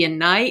supposed to be a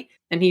knight?"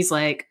 And he's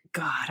like,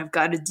 "God, I've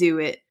got to do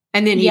it."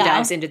 And then he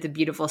dives into the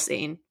beautiful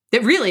scene.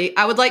 That really,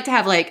 I would like to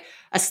have like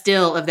a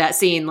still of that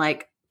scene,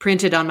 like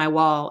printed on my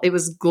wall. It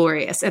was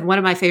glorious and one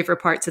of my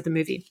favorite parts of the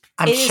movie.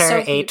 I'm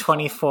sure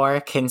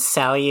A24 can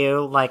sell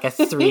you like a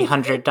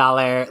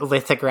 $300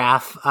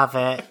 lithograph of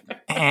it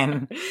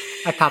in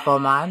a couple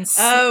months.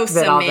 Oh,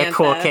 that all the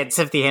cool kids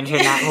of the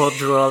internet will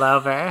drool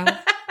over.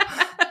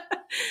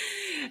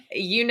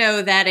 You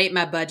know that ain't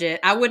my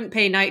budget. I wouldn't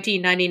pay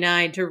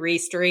 $19.99 to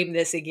restream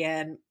this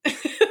again.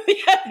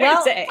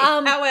 Well, say.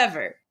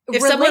 However,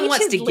 if someone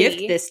wants to relatedly-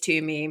 gift this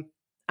to me,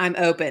 I'm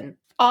open.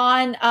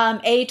 On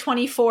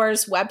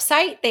A24's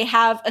website, they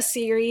have a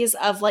series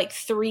of like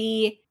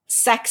 3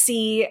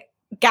 sexy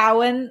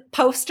Gowan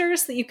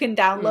posters that you can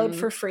download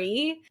for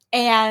free.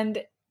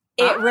 And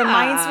it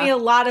reminds me a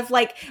lot of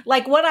like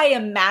what I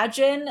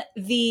imagine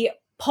the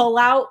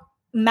pull-out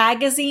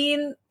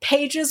magazine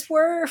pages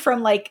were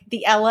from like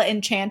the Ella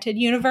Enchanted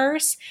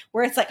universe,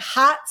 where it's like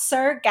Hot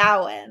Sir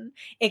Gowan,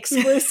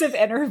 exclusive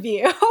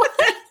interview.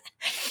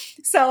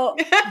 So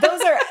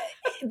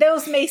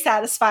those may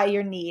satisfy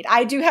your need.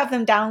 I do have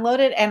them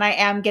downloaded and I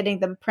am getting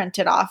them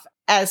printed off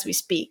as we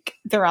speak.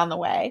 They're on the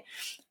way.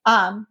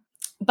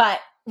 But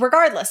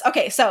regardless,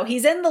 okay, so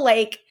he's in the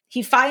lake.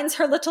 He finds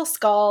her little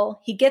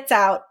skull. He gets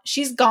out.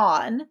 She's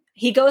gone.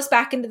 He goes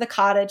back into the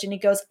cottage and he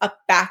goes up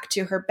back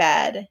to her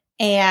bed.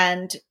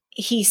 And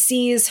he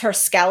sees her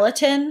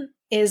skeleton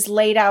is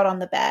laid out on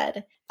the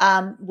bed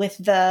with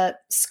the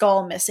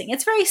skull missing.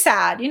 It's very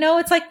sad. You know,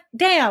 it's like,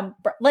 damn,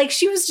 like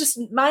she was just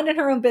minding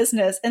her own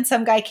business and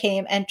some guy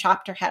came and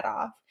chopped her head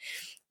off.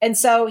 And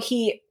so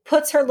he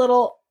puts her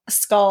little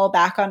skull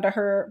back onto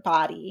her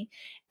body.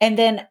 And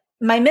then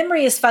my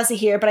memory is fuzzy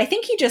here, but I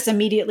think he just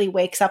immediately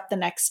wakes up the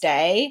next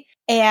day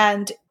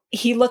and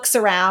he looks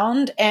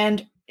around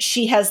and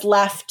she has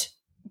left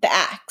the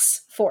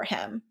axe for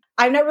him.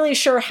 I'm not really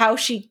sure how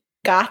she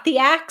got the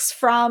axe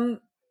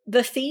from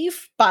the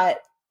thief, but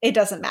it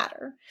doesn't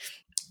matter.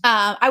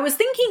 I was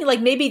thinking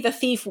like maybe the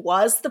thief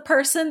was the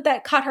person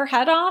that cut her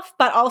head off,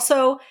 but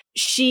also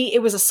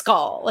it was a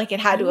skull. Like it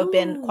had to have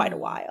been quite a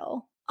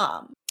while.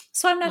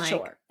 So I'm not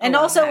sure. And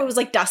also it was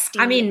like dusty.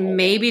 I mean,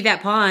 maybe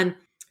that pond,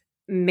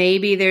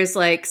 maybe there's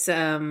like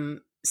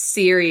some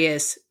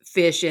serious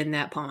fish in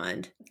that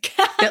pond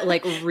that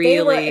like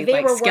really they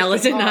like were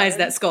skeletonized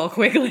that skull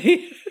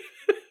quickly.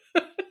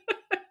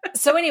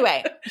 So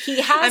anyway, he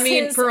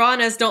has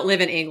piranhas don't live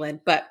in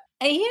England, but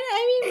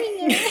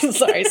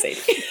sorry,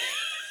 Sadie.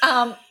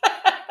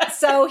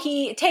 So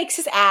he takes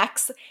his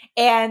axe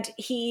and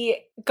he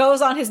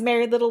goes on his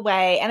merry little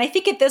way. And I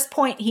think at this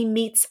point he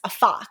meets a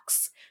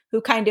fox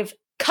who kind of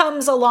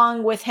comes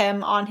along with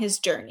him on his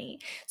journey.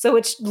 So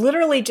it's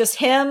literally just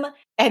him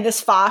and this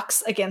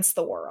fox against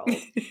the world.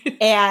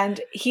 And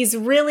he's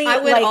really I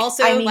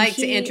would like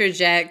to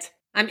interject.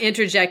 I'm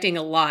interjecting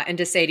a lot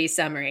into Sadie's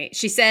summary.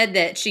 She said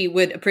that she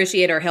would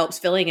appreciate our helps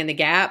filling in the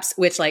gaps,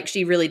 which like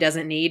she really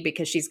doesn't need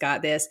because she's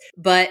got this.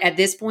 But at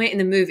this point in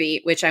the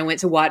movie, which I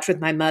went to watch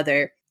with my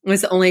mother,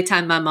 was the only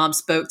time my mom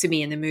spoke to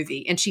me in the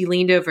movie. And she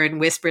leaned over and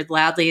whispered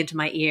loudly into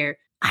my ear,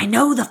 "I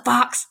know the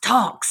fox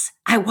talks.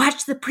 I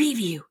watched the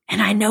preview and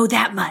I know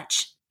that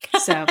much."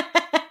 So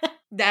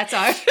that's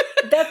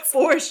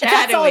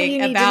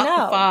foreshadowing about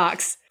the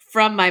fox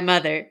from my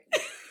mother.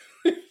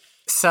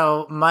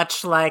 So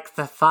much like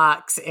the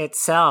fox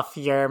itself,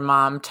 your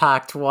mom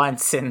talked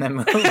once in the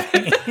movie.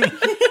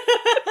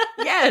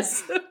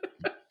 Yes.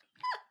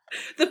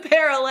 The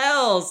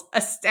parallels,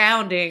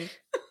 astounding.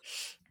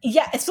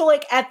 Yeah, so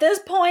like at this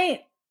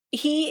point,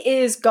 he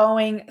is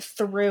going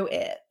through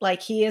it.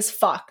 Like he is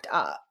fucked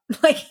up.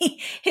 Like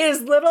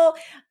his little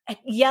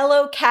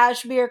yellow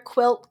cashmere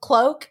quilt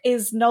cloak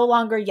is no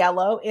longer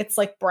yellow. It's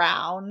like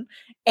brown.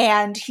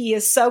 And he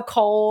is so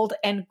cold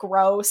and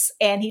gross.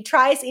 And he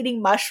tries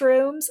eating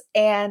mushrooms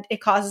and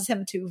it causes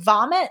him to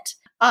vomit.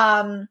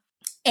 And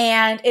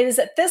it is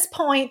at this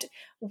point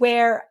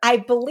where I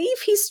believe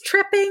he's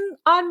tripping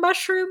on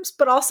mushrooms,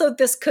 but also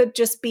this could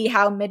just be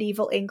how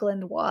medieval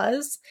England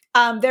was.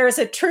 There is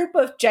a troop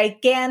of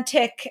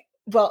gigantic,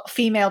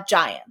 female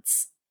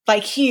giants,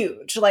 like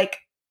huge, like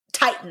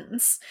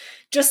titans,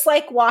 just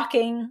like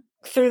walking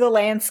through the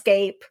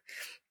landscape.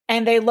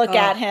 And they look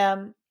at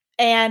him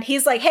and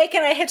he's like, "Hey,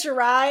 can I hitch a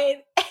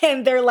ride?"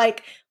 And they're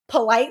like,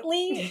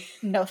 politely,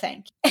 "No,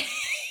 thank you."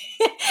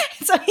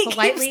 So he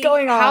keeps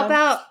going on. How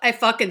about I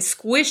fucking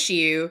squish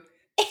you?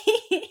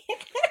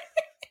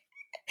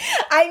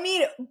 I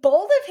mean,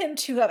 bold of him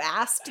to have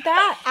asked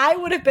that. I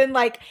would have been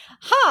like,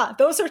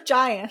 those are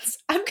giants.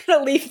 I'm going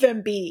to leave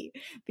them be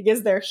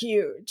because they're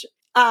huge.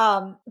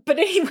 But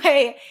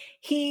anyway,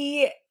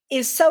 he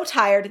is so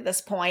tired at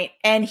this point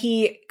and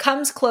he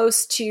comes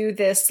close to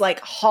this like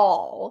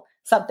hall,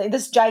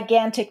 this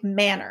gigantic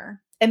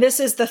manor. And this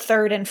is the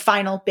third and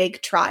final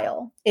big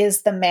trial,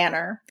 is the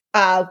manor,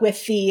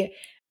 with the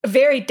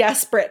very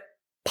desperate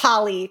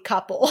poly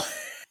couple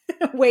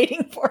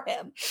waiting for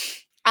him.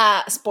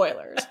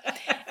 Spoilers.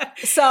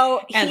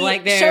 So he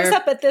shows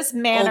up at this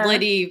manor.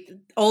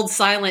 Old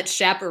silent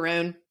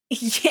chaperone.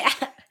 Yeah.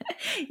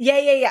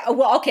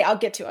 Well, okay, I'll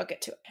get to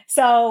it.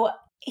 So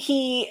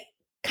he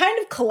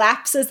kind of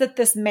collapses at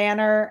this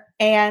manor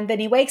and then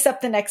he wakes up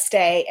the next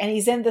day and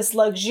he's in this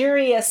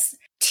luxurious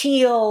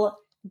teal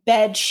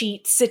bed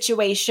sheet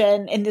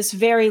situation in this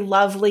very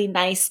lovely,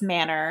 nice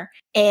manor.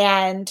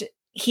 And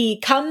he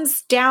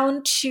comes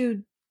down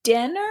to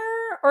dinner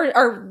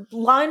or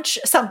lunch,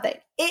 something.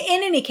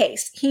 In any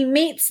case, he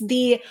meets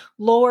the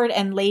Lord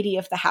and Lady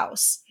of the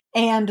house.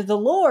 And the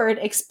Lord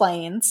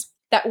explains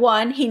that,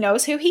 one, he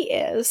knows who he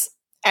is.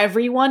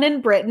 Everyone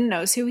in Britain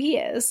knows who he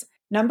is.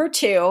 Number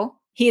 2,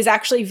 he is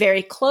actually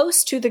very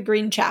close to the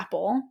Green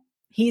Chapel.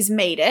 He's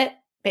made it,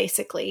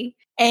 basically.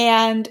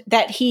 And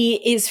that he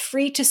is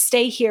free to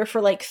stay here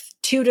for like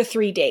 2 to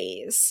 3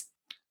 days.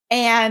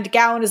 And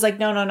Gowan is like,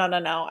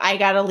 no. I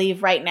gotta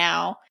leave right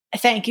now.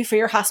 Thank you for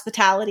your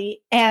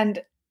hospitality.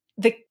 And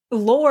the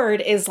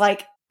Lord is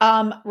like,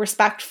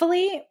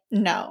 respectfully,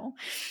 no.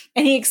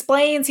 And he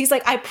explains, he's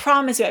like, I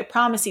promise you,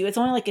 it's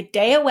only like a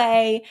day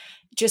away.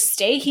 Just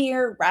stay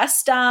here,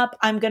 rest up.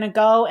 I'm going to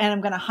go and I'm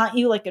going to hunt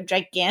you like a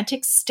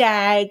gigantic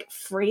stag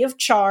free of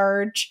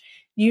charge.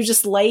 You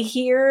just lay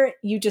here,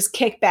 you just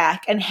kick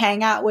back and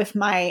hang out with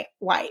my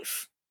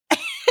wife.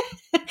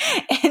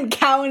 And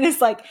Gowan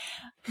is like,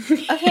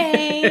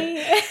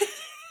 okay.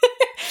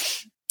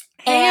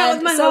 Hang out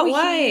with my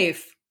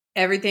wife.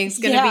 Everything's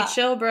going to be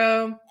chill,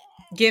 bro.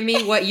 Give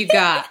me what you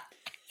got.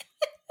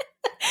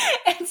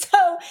 And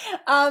so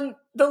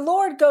the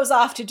Lord goes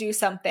off to do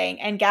something,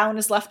 and Gowan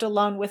is left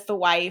alone with the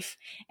wife.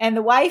 And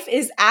the wife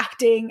is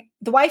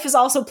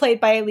also played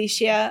by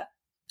Alicia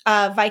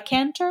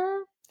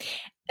Vikander,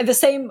 the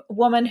same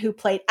woman who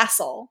played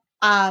Essel.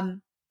 I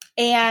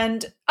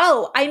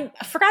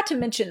forgot to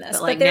mention this,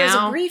 but there's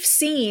a brief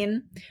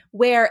scene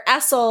where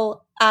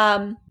Essel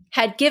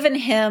had given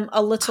him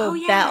a little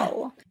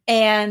bell,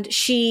 and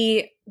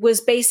she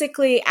was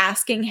basically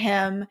asking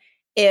him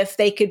if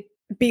they could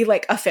be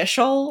like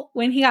official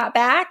when he got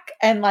back,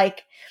 and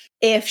like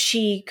if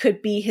she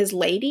could be his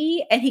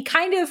lady. And he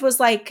kind of was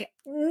like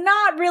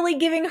not really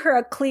giving her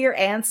a clear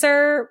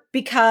answer,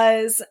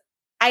 because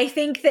I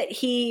think that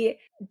he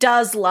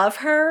does love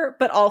her,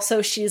 but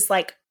also she's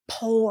like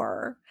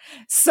poor.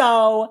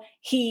 So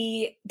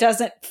he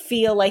doesn't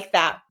feel like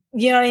that.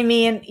 You know what I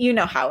mean? You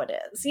know how it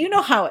is. You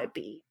know how it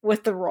be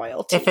with the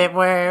royalty. If it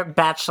were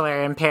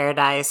Bachelor in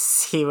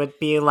Paradise, he would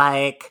be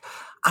like,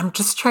 I'm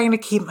just trying to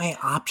keep my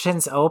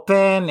options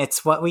open.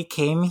 It's what we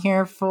came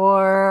here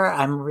for.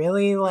 I'm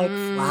really like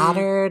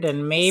flattered,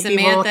 and maybe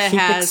Samantha we'll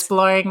keep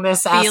exploring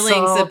this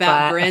feelings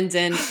about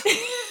Brendan.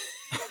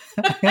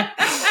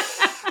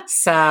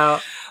 So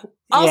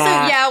also,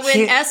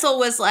 when Essel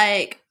was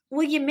like,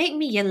 will you make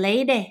me your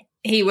lady?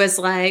 He was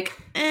like,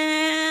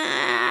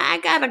 I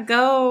gotta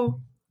go.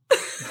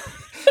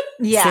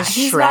 Yeah,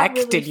 Shrek.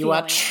 Really Did you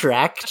watch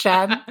Shrek,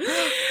 Jen?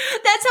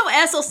 That's how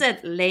Essel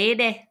said,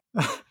 lady.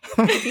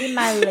 Be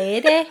my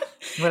lady.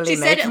 Will you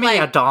make me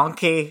a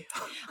donkey?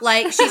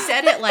 Like, she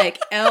said it like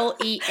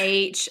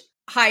LEH-DAY,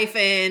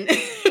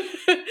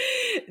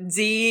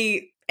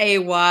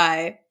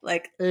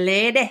 like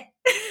lady.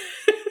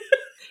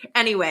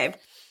 Anyway,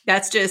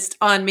 that's just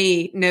on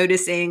me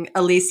noticing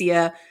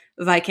Alicia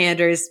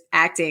Vikander's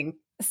acting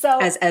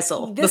as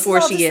Essel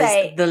before she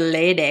is the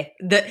lady.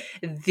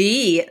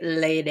 The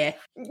lady.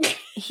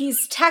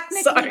 He's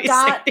technically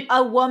got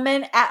a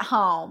woman at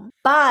home,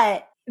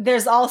 but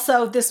there's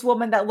also this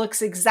woman that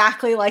looks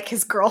exactly like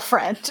his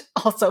girlfriend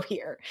also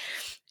here.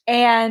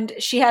 And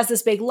she has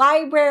this big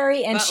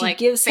library, and she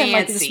gives him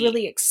like this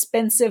really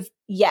expensive,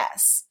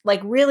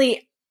 like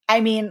really,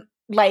 I mean,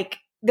 like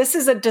this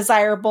is a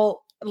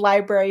desirable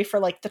library for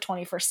like the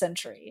 21st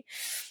century.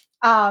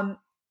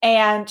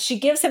 And she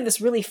gives him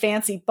this really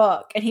fancy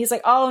book, and he's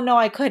like, oh no,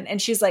 I couldn't.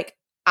 And she's like,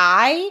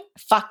 I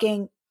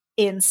fucking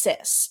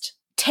insist.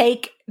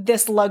 Take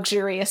this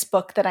luxurious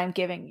book that I'm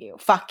giving you.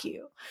 Fuck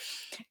you.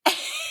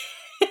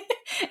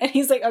 And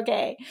he's like,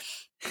 okay.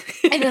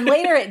 And then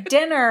later at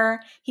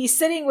dinner, he's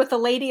sitting with the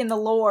lady and the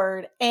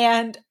Lord.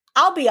 And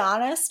I'll be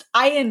honest,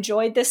 I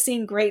enjoyed this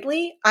scene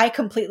greatly. I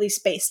completely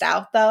spaced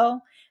out though,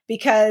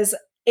 because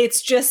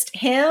it's just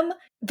him,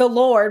 the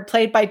Lord,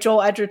 played by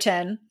Joel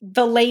Edgerton,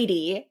 the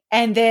lady,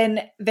 and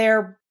then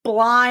their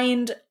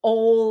blind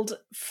old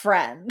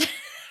friend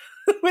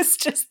who was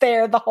just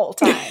there the whole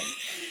time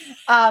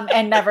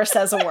and never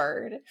says a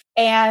word.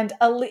 And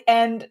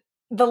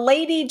the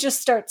lady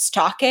just starts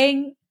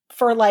talking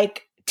for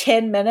like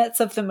 10 minutes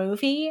of the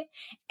movie,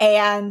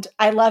 and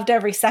I loved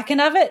every second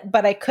of it,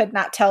 but I could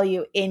not tell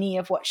you any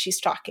of what she's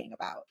talking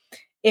about.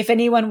 If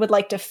anyone would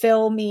like to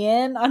fill me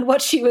in on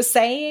what she was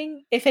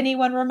saying, if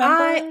anyone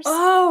remembers.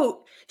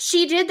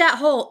 She did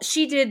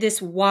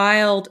this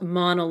wild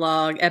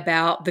monologue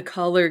about the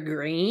color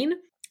green,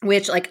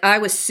 which like I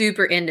was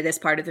super into this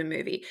part of the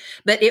movie,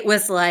 but it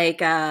was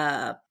like,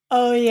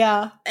 oh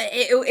yeah.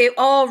 It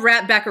all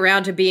wrapped back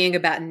around to being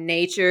about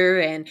nature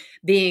and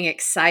being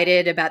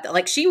excited about that.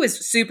 Like she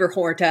was super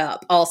horned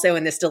up also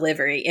in this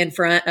delivery in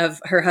front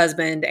of her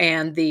husband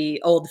and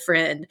the old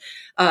friend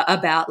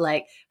about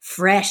like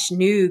fresh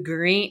new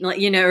green, like,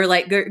 you know, or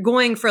like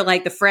going for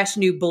like the fresh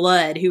new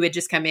blood who had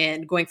just come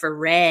in, going for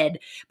red,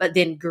 but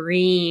then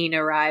green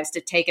arrives to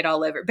take it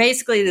all over.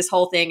 Basically this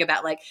whole thing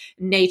about like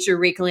nature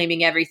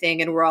reclaiming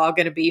everything and we're all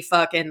going to be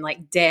fucking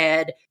like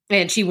dead.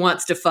 And she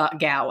wants to fuck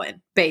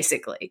Gowan,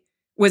 basically,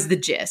 was the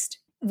gist.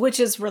 Which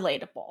is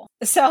relatable.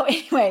 So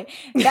anyway,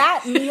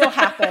 that meal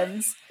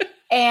happens.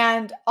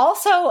 And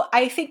also,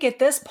 I think at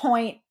this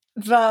point,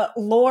 the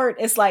Lord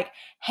is like,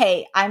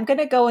 hey, I'm going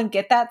to go and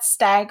get that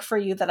stag for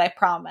you that I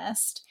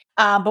promised.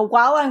 But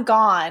while I'm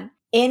gone,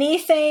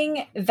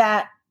 anything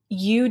that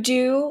you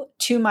do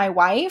to my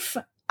wife,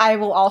 I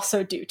will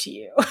also do to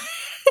you.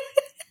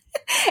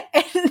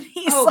 And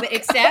he's but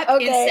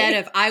instead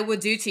of I will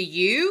do to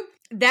you,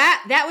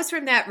 that was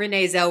from that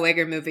Renee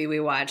Zellweger movie we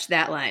watched,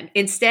 that line.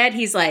 Instead,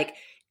 he's like,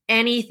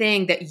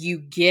 anything that you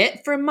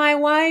get from my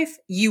wife,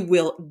 you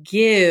will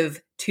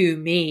give to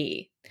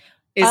me.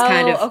 Is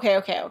kind of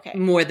okay.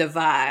 more the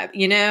vibe,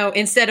 you know?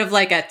 Instead of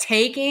like a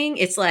taking,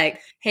 it's like,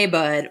 hey,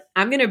 bud,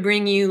 I'm going to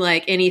bring you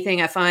like anything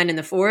I find in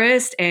the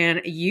forest,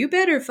 and you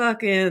better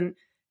fucking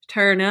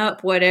turn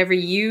up whatever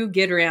you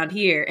get around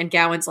here. And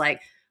Gowan's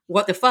like,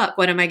 what the fuck?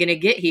 What am I going to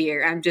get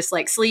here? I'm just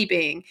like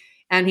sleeping.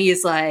 And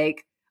he's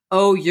like,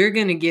 oh, you're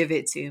going to give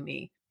it to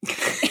me.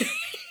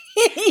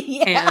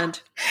 Yeah.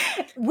 And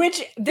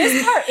which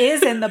this part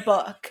is in the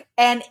book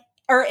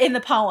or in the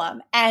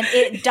poem, and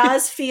it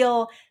does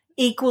feel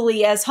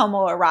equally as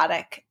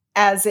homoerotic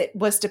as it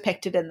was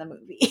depicted in the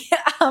movie.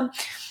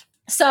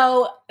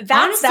 So that's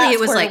honestly, it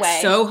was like away.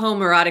 So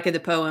homoerotic in the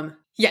poem.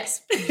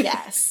 Yes.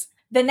 Yes.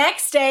 The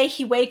next day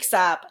he wakes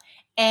up,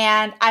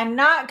 and I'm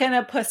not going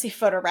to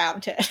pussyfoot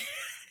around it.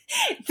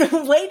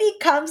 The lady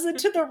comes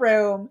into the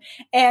room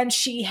and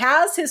she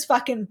has his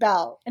fucking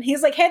belt. And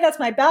he's like, hey, that's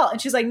my belt.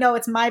 And she's like, no,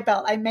 it's my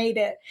belt. I made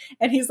it.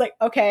 And he's like,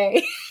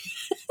 okay.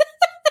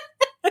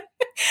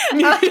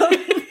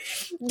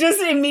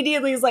 Just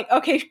immediately is like,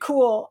 okay,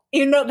 cool.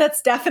 You know,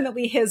 that's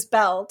definitely his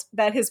belt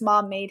that his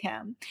mom made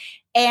him.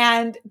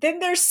 And then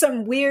there's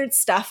some weird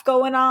stuff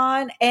going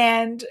on.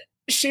 And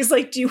she's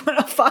like, do you want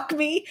to fuck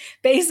me?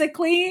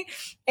 Basically.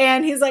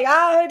 And he's like,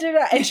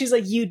 and she's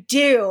like, you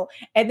do.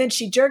 And then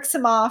she jerks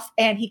him off,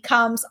 and he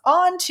comes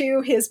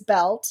onto his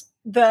belt,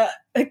 the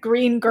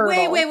green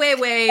girdle.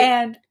 Wait.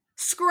 And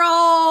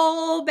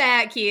scroll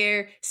back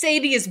here.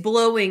 Sadie is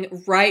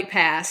blowing right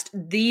past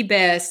the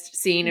best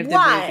scene of the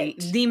movie,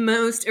 the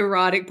most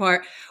erotic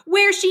part,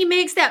 where she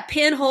makes that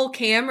pinhole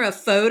camera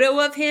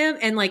photo of him,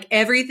 and like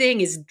everything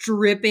is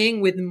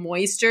dripping with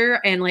moisture,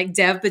 and like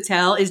Dev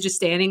Patel is just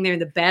standing there in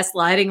the best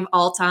lighting of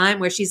all time,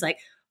 where she's like,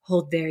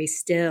 hold very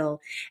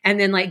still, and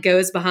then like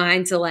goes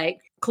behind to like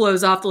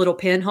close off the little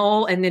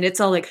pinhole, and then it's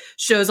all like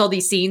shows all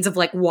these scenes of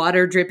like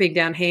water dripping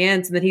down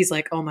hands, and then he's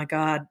like, oh my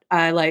god,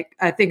 I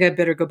think I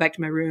better go back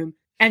to my room.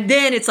 And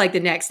then it's like the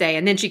next day,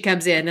 and then she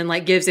comes in and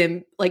like gives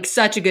him like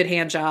such a good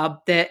hand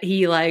job that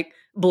he like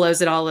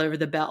blows it all over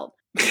the belt.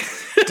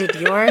 Did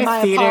your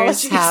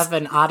theaters have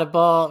an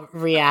audible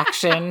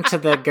reaction to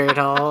the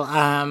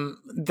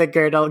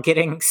girdle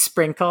getting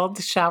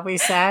sprinkled, shall we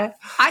say?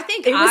 I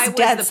think I was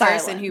the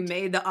person who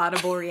made the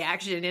audible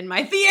reaction in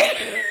my theater.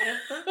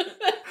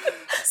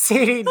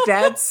 Sadie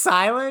dead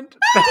silent?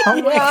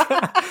 Oh my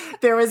God.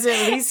 There was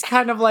at least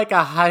kind of like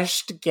a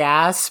hushed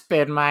gasp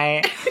in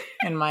my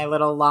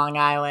little Long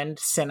Island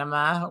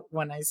cinema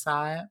when I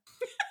saw it.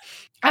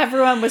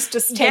 Everyone was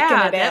just taking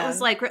it in. That was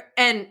like,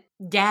 and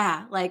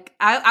yeah, like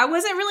I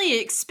wasn't really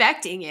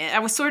expecting it. I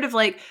was sort of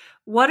like,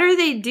 what are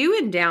they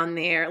doing down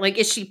there? Like,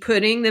 is she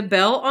putting the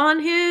belt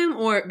on him,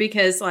 or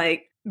because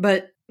like,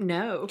 but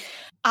no.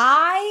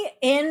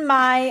 In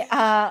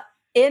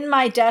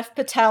my Dev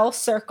Patel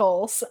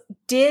circles,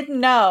 did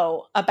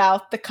know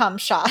about the cum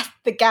shot,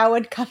 the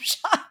Gowan cum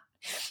shot,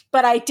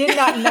 but I did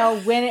not know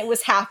when it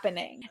was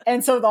happening.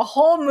 And so the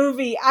whole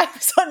movie, I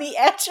was on the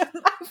edge of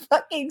my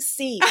fucking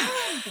seat,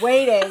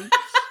 waiting.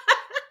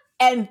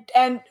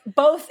 And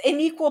both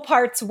in equal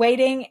parts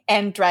waiting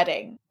and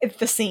dreading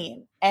the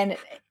scene. And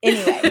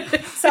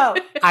anyway, so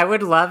I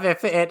would love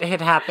if it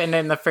had happened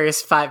in the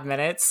first 5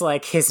 minutes,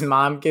 like his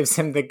mom gives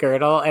him the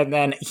girdle and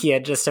then he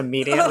had just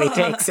immediately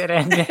takes it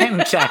and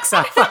jacks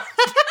off.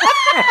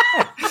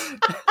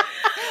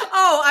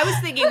 Oh, I was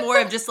thinking more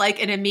of just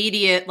like an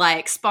immediate,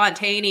 like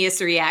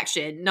spontaneous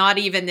reaction, not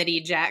even that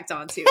he jacked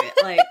onto it.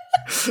 Like,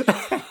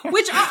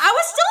 which I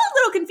was still a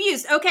little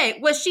confused. Okay,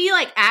 was she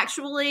like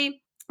actually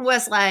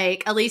was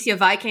like Alicia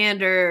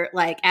Vikander,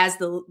 like as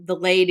the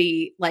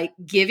lady, like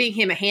giving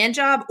him a hand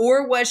job,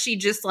 or was she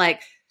just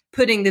like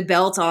putting the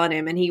belt on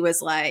him and he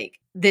was like,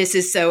 this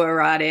is so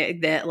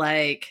erotic that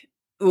like,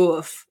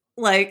 oof.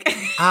 Like,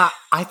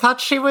 I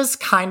thought she was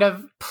kind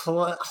of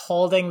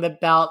holding the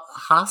belt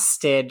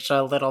hostage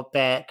a little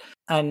bit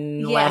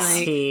unless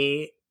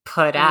he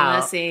put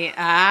out.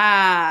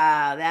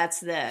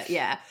 That's the,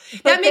 yeah.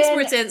 That makes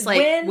more sense,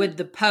 like with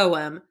the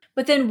poem.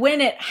 But then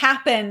when it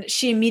happened,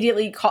 she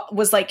immediately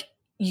was like,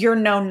 you're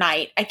no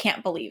knight. I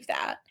can't believe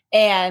that.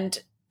 And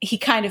he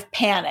kind of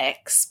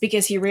panics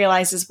because he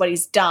realizes what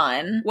he's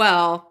done.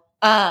 Well,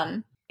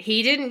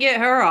 he didn't get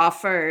her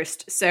off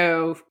first,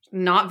 so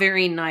not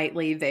very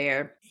knightly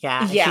there.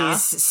 Yeah,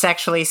 he's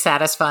sexually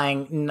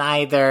satisfying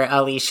neither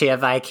Alicia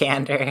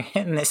Vikander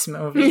in this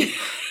movie.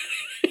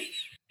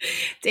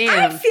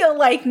 Damn. I feel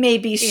like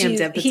maybe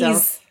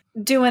he's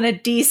doing a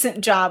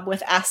decent job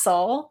with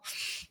Essel,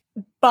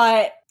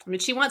 but I mean,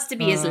 she wants to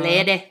be his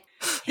lady.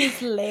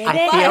 His lady.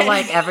 I feel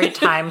like every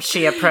time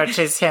she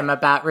approaches him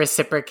about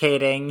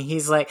reciprocating,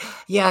 he's like,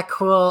 yeah,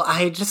 cool.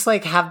 I just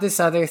like have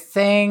this other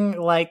thing.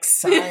 Like,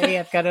 sorry,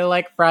 I've got to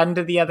like run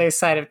to the other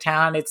side of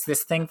town. It's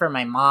this thing for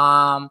my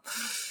mom.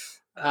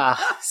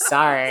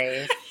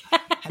 Sorry.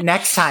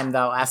 Next time,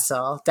 though,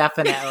 Essel,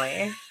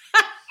 definitely.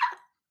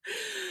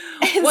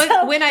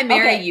 When I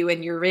marry you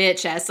and you're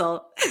rich,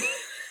 Essel.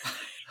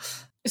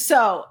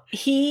 So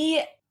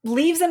he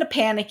leaves in a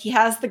panic. He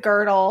has the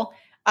girdle.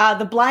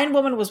 The blind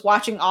woman was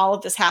watching all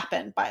of this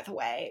happen, by the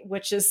way,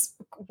 which is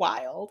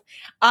wild.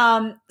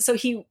 So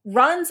he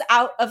runs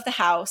out of the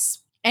house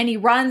and he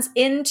runs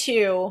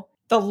into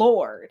the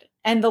Lord.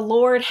 And the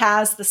Lord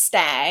has the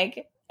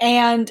stag.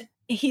 And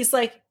he's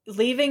like,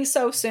 leaving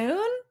so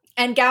soon?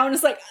 And Gawain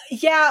is like,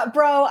 yeah,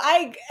 bro,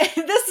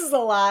 this is a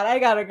lot. I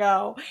gotta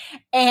go.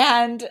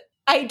 And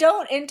I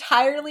don't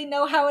entirely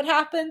know how it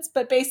happens,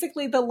 but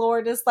basically the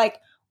Lord is like,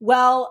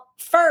 well,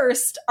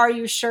 first, are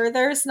you sure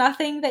there's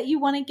nothing that you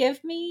want to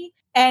give me?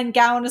 And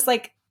Gawain is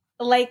like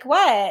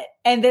what?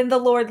 And then the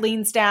Lord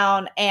leans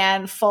down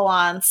and full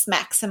on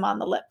smacks him on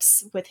the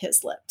lips with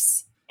his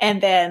lips.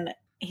 And then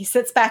he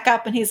sits back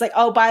up and he's like,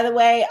 oh, by the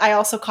way, I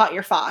also caught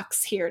your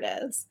fox. Here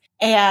it is.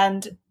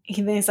 And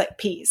then he's like,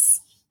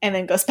 peace. And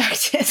then goes back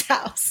to his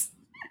house.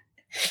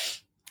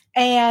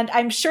 And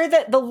I'm sure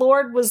that the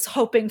Lord was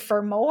hoping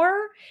for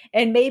more.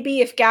 And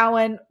maybe if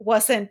Gawain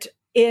wasn't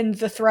in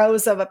the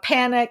throes of a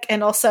panic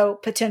and also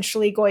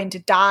potentially going to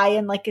die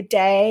in like a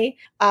day,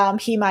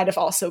 he might have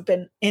also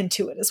been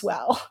into it as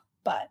well.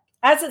 But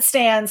as it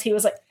stands, he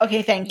was like,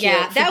 okay, thank you.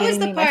 Yeah, that was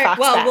the part.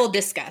 Well, back.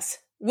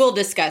 We'll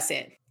discuss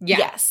it. Yeah.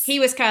 Yes. He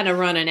was kind of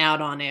running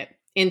out on it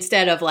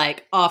instead of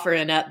like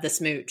offering up the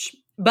smooch.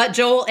 But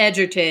Joel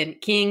Edgerton,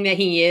 king that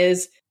he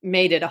is,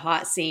 made it a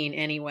hot scene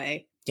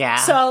anyway. Yeah.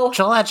 So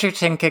Joel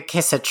Edgerton could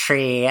kiss a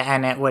tree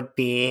and it would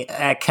be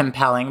a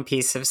compelling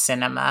piece of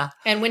cinema.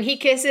 And when he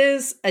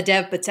kisses a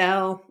Dev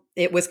Patel,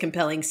 it was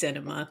compelling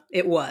cinema.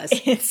 It was.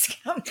 It's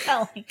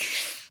compelling.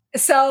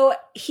 So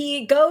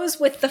he goes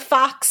with the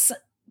fox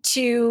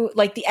to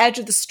like the edge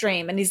of the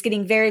stream and he's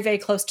getting very, very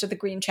close to the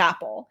Green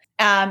Chapel.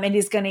 And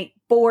he's going to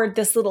board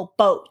this little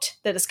boat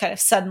that has kind of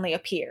suddenly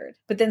appeared.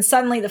 But then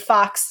suddenly the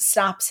fox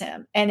stops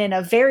him. And in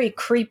a very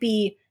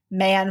creepy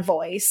man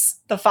voice,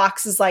 the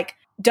fox is like,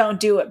 don't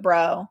do it,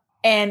 bro.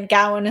 And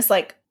Gawain is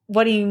like,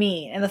 what do you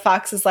mean? And the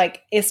fox is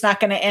like, it's not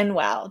going to end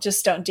well.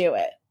 Just don't do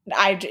it.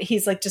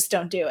 He's like, just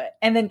don't do it.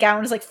 And then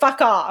Gawain is like,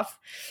 fuck off.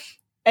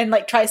 And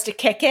like tries to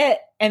kick it.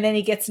 And then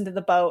he gets into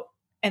the boat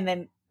and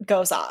then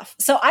goes off.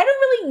 So I don't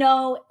really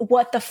know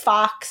what the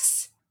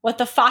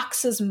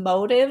fox's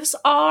motives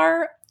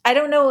are. I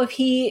don't know if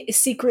he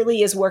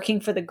secretly is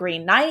working for the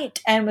Green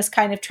Knight and was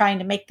kind of trying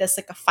to make this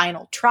like a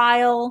final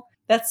trial.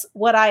 That's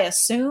what I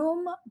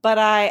assume, but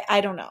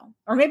I don't know.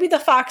 Or maybe the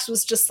fox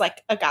was just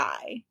like a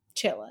guy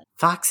chilling.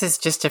 Fox is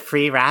just a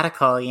free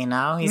radical, you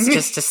know? He's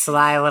just a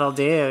sly little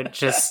dude,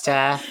 just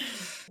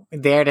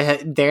there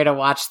to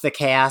watch the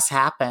chaos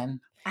happen.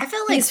 I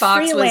feel like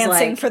Fox was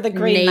like for the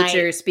Green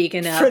nature Knight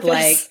speaking up,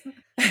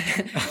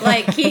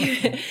 like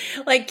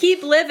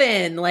keep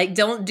living, like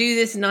don't do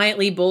this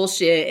nightly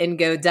bullshit and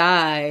go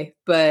die.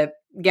 But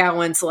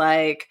Gawain's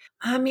like,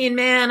 I mean,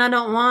 man, I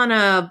don't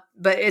wanna,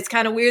 but it's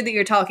kind of weird that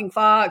you're talking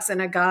Fox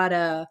and I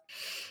gotta.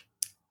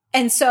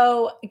 And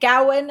so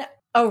Gawain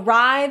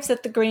arrives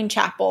at the Green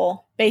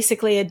Chapel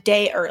basically a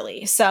day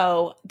early,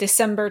 so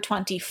December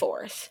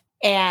 24th.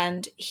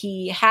 And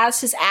he has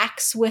his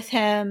axe with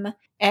him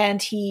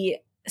and he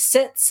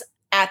sits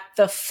at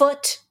the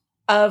foot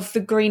of the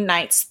Green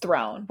Knight's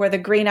throne where the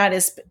Green Knight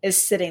is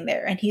sitting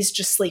there and he's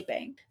just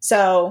sleeping.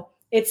 So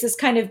it's this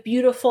kind of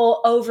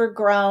beautiful,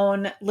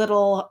 overgrown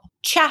little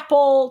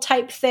chapel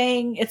type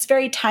thing. It's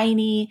very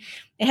tiny.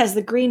 It has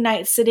the Green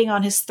Knight sitting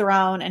on his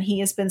throne and he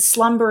has been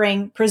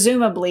slumbering,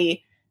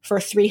 presumably, for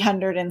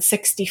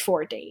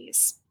 364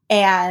 days.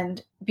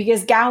 And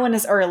because Gawain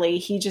is early,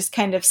 he just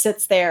kind of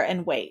sits there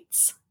and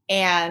waits.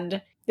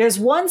 And there's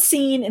one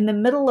scene in the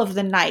middle of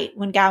the night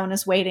when Gawain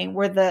is waiting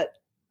where the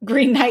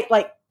Green Knight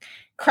like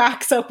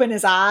cracks open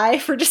his eye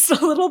for just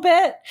a little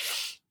bit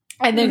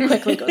and then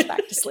quickly goes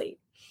back to sleep.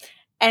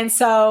 And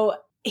so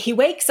he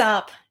wakes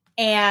up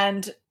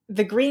and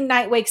the Green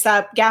Knight wakes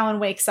up, Gawain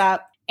wakes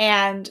up,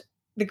 and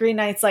the Green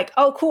Knight's like,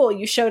 oh, cool,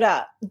 you showed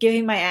up. Give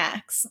me my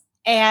axe.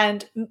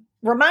 And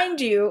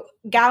remind you,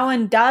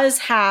 Gawain does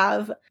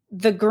have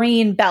the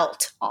green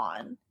belt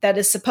on that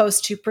is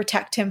supposed to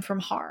protect him from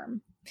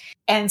harm.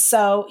 And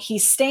so he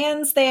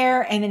stands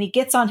there and then he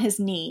gets on his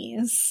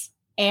knees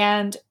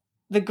and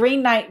the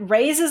Green Knight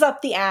raises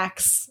up the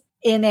axe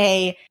in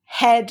a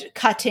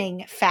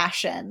head-cutting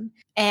fashion.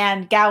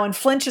 And Gawain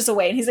flinches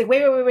away and he's like,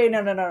 wait, no,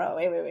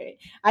 wait.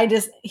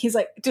 He's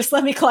like, just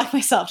let me collect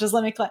myself. Just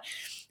let me collect.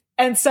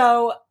 And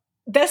so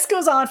this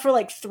goes on for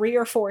like 3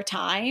 or 4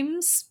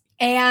 times.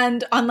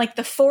 And on like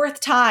the 4th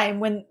time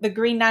when the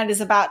Green Knight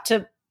is about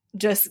to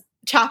just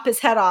chop his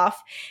head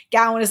off,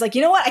 Gawain is like,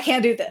 you know what? I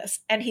can't do this.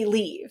 And he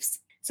leaves.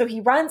 So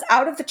he runs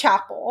out of the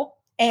chapel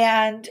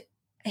and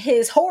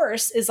his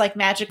horse is like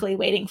magically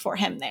waiting for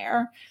him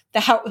there.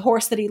 The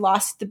horse that he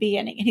lost at the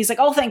beginning. And he's like,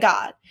 oh, thank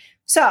God.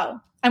 So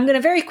I'm going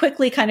to very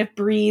quickly kind of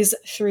breeze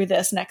through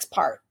this next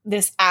part,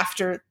 this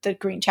after the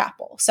Green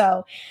Chapel.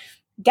 So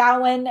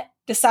Gawain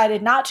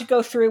decided not to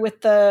go through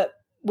with the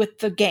with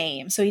the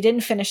game. So he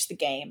didn't finish the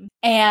game.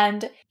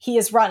 And he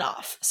is run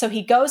off. So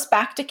he goes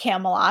back to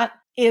Camelot,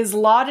 is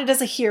lauded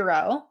as a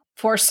hero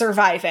for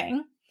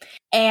surviving.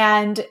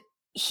 And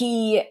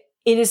it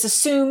is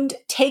assumed,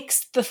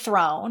 takes the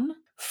throne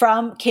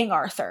from King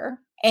Arthur.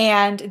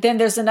 And then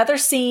there's another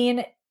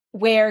scene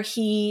where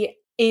he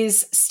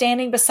is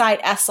standing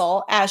beside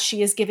Essel as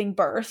she is giving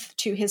birth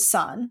to his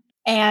son.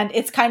 And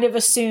it's kind of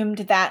assumed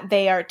that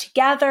they are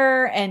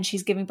together and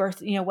she's giving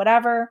birth,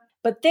 whatever.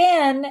 But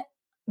then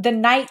the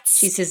knights...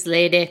 She's his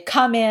lady.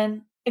 ...come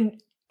in and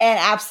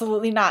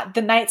absolutely not.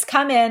 The knights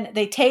come in,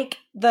 they take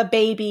the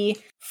baby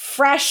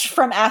fresh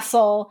from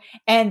Essel,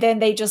 and then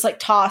they just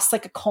toss a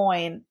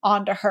coin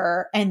onto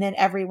her, and then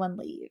everyone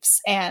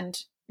leaves. And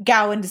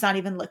Gawain does not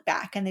even look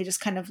back, and they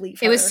just kind of leave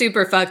her. It was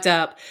super fucked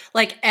up.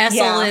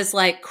 Essel is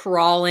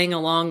crawling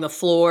along the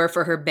floor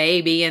for her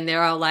baby, and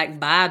they're all like,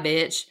 bye,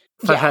 bitch.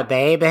 For her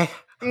baby.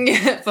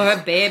 For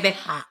her baby.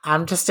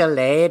 I'm just a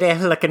lady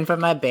looking for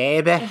my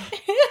baby.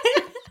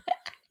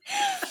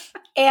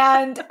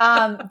 And he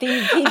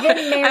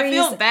then marries. I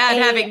feel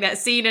bad having that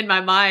scene in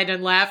my mind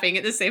and laughing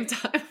at the same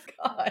time.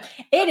 God.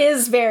 It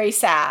is very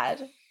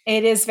sad.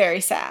 It is very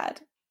sad.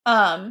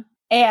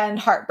 And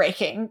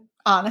heartbreaking,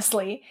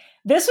 honestly.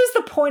 This was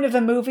the point of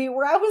the movie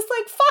where I was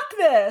like, fuck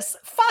this.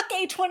 Fuck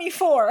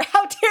A24.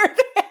 How dare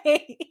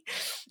they?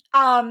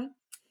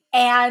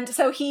 And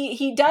so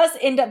he does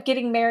end up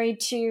getting married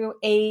to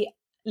a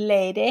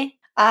lady,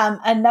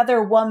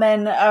 another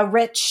woman, a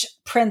rich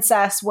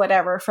princess,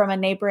 whatever, from a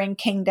neighboring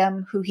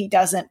kingdom who he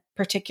doesn't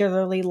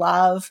particularly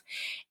love.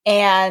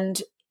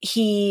 And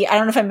I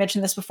don't know if I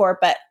mentioned this before,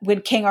 but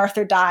when King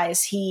Arthur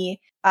dies,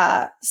 he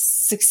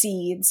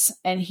succeeds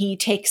and he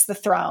takes the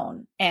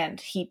throne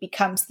and he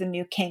becomes the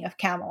new king of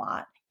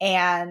Camelot.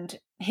 And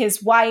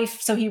his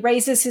wife, so he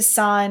raises his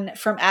son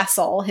from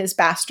Essel, his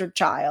bastard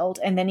child,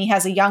 and then he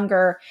has a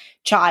younger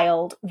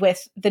child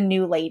with the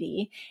new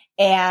lady.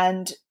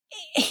 And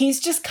he's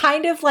just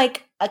kind of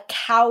like a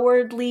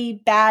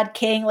cowardly bad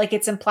king.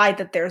 It's implied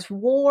that there's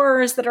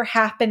wars that are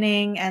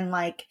happening, and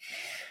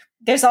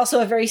there's also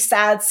a very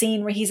sad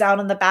scene where he's out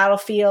on the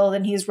battlefield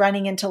and he's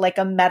running into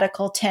a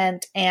medical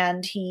tent,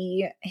 and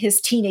his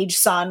teenage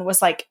son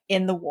was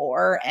in the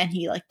war, and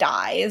he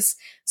dies.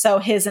 So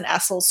his and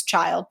Essel's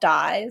child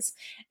dies.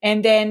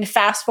 And then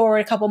fast forward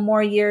a couple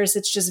more years,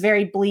 it's just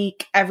very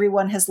bleak.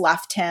 Everyone has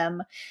left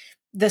him.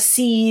 The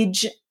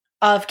siege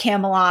of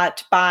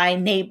Camelot by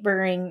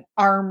neighboring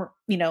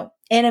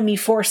enemy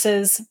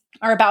forces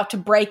are about to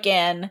break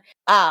in.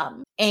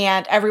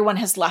 And everyone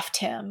has left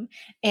him,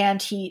 and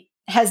he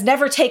has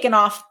never taken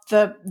off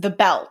the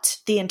belt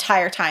the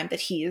entire time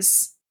that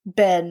he's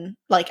been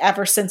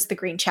ever since the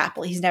Green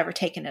Chapel. He's never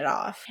taken it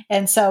off.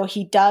 And so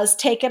he does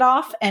take it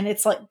off, and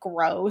it's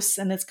gross,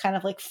 and it's kind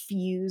of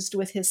fused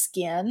with his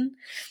skin.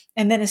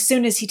 And then as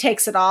soon as he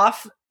takes it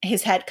off,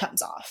 his head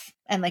comes off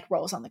and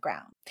rolls on the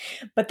ground.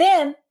 But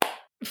then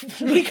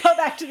we go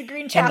back to the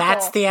Green Chapel. And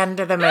that's the end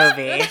of the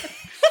movie.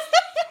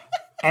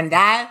 And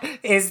that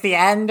is the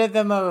end of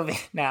the movie.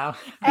 No.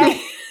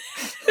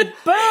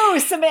 Boo,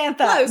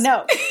 Samantha. Close.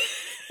 No.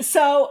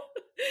 So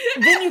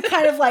then you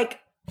kind of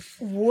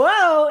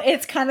whoa,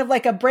 it's kind of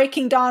like a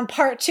Breaking Dawn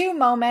Part 2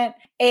 moment.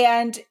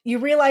 And you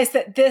realize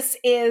that this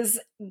is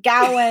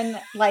Gawain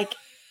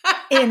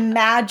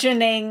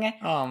imagining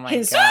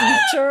his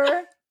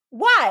future.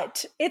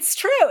 What? It's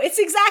true. It's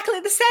exactly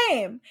the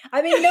same.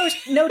 I mean, no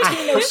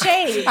tea, no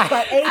shade,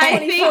 but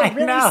A24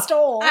 really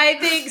stole. I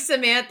think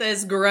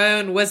Samantha's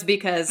groan was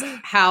because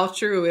how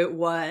true it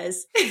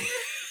was.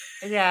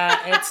 Yeah,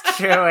 it's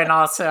true. And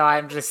also,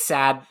 I'm just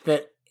sad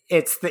that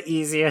it's the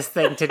easiest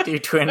thing to do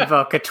to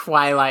invoke a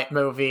Twilight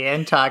movie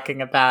and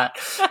talking about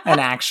an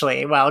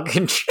actually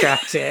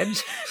well-constructed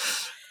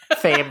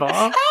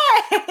fable.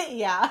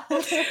 Yeah.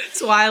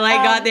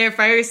 Twilight got there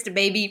first,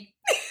 baby.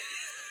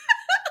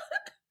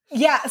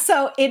 Yeah,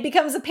 so it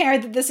becomes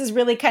apparent that this is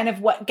really kind of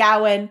what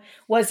Gawain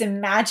was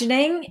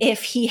imagining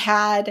if he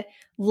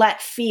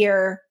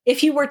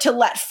were to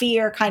let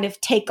fear kind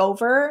of take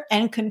over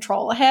and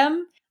control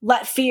him,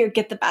 let fear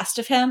get the best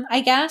of him,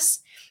 I guess.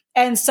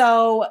 And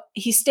so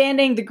he's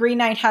standing, the Green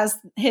Knight has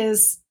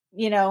his,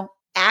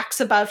 axe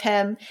above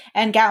him,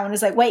 and Gawain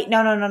is like, wait,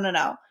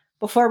 no.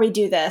 Before we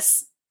do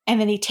this.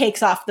 And then he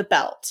takes off the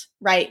belt,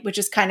 right? Which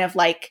is kind of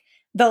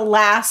the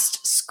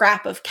last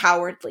scrap of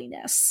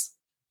cowardliness.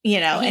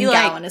 And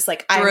Gawain is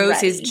I'm throws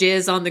ready. his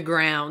jizz on the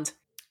ground.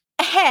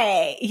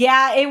 Hey,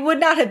 yeah, it would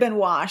not have been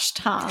washed,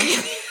 huh?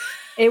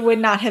 It would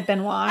not have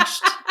been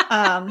washed.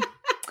 Did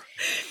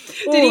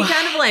he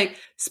kind of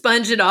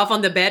sponge it off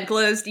on the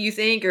bedclothes, do you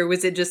think? Or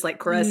was it just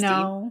crusty?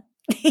 No.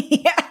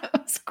 Yeah, it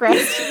was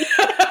crusty.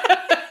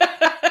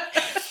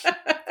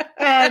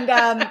 And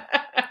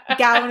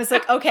Gawain is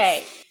like,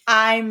 okay,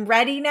 I'm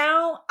ready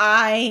now.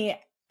 I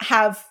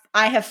have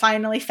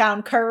finally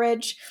found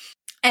courage.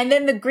 And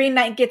then the Green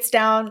Knight gets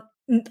down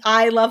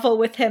eye level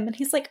with him, and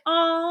he's like,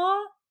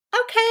 aw,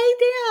 okay,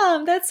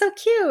 damn, that's so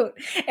cute.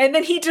 And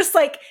then he just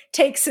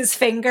takes his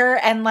finger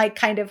and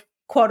kind of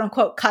quote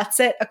unquote cuts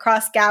it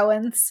across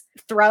Gawain's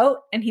throat.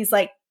 And he's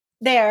like,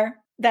 there,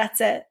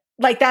 That's it.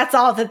 Like, that's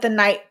all that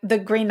the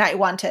Green Knight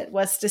wanted,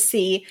 was to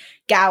see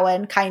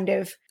Gawain kind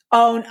of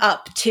own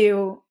up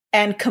to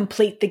and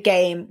complete the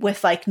game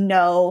with like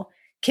no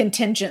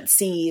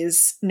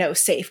contingencies, no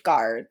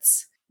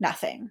safeguards,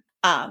 nothing.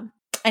 And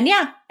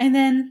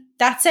then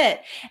that's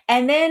it.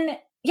 And then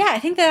I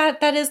think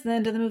that is the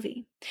end of the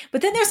movie.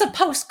 But then there's a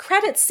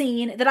post-credit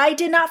scene that I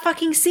did not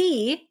fucking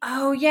see.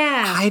 Oh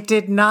yeah. I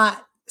did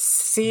not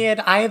see it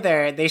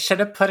either. They should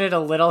have put it a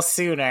little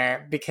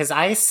sooner, because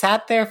I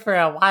sat there for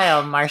a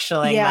while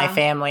marshaling my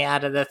family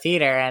out of the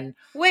theater, and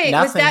wait,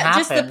 was that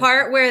just the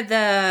part where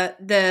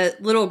the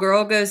little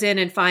girl goes in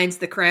and finds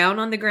the crown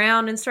on the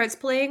ground and starts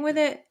playing with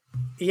it?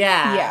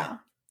 Yeah.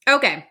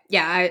 Okay.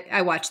 Yeah,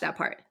 I watched that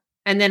part.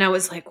 And then I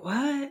was like,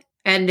 what?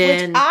 And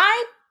then which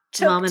I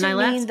took Mom and to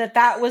I mean left.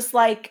 that was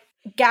like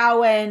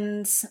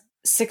Gawain's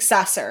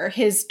successor,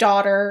 his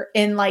daughter,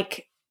 in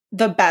like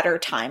the better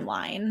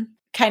timeline.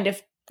 Kind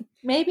of,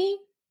 maybe?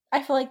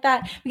 I feel like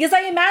that. Because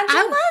I imagine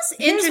I was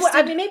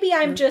interested. Maybe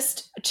I'm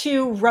just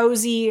too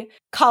rosy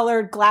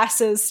colored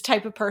glasses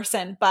type of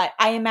person, but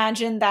I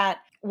imagine that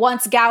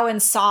once Gawain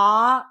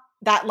saw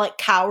that like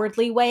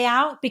cowardly way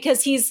out,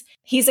 because he's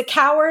a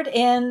coward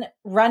in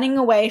running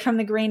away from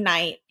the Green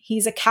Knight.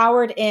 He's a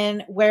coward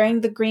in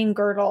wearing the green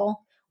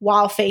girdle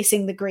while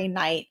facing the Green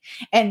Knight.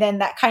 And then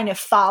that kind of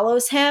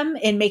follows him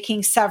in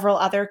making several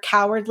other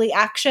cowardly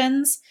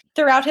actions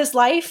throughout his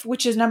life,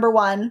 which is number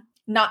one,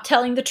 not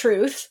telling the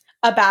truth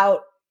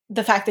about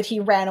the fact that he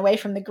ran away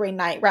from the Green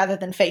Knight rather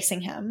than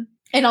facing him.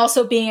 And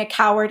also being a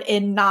coward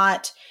in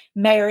not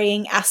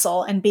marrying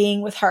Essel and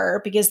being with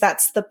her, because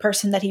that's the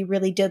person that he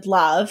really did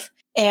love,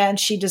 and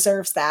she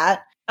deserves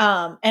that.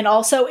 And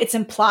also it's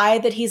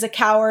implied that he's a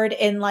coward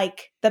in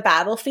like the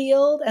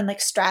battlefield and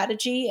like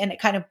strategy, and it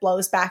kind of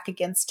blows back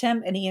against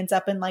him, and he ends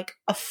up in like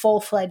a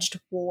full-fledged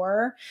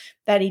war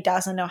that he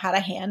doesn't know how to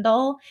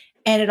handle.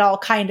 And it all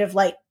kind of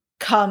like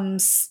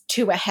comes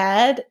to a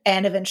head,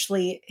 and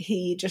eventually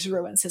he just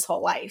ruins his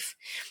whole life.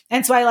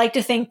 And so I like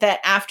to think that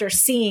after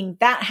seeing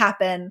that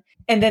happen,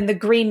 and then the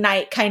Green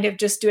Knight kind of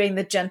just doing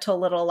the gentle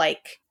little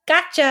like,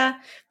 gotcha,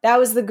 that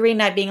was the Green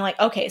Knight being like,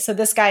 okay, so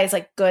this guy is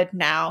like good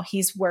now.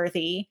 He's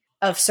worthy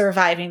of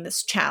surviving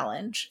this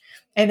challenge.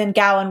 And then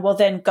Gawain will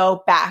then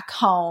go back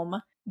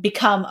home,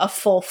 become a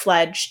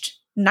full-fledged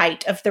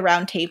Knight of the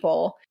Round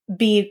Table,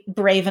 be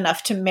brave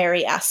enough to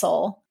marry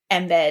Essel,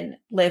 and then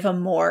live a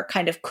more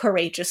kind of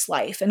courageous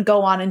life and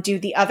go on and do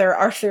the other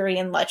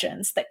Arthurian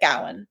legends that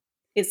Gawain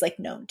is like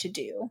known to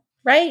do.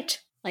 Right?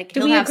 Like,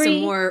 he'll have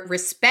some more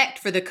respect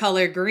for the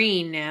color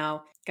green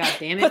now. God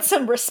damn it. Put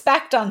some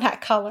respect on that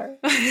color.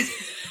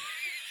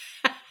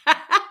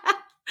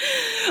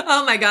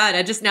 Oh my God.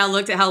 I just now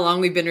looked at how long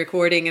we've been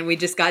recording, and we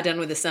just got done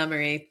with a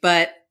summary.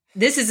 But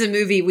this is a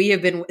movie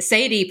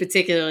Sadie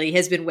particularly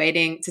has been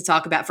waiting to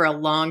talk about for a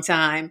long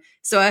time.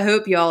 So I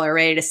hope y'all are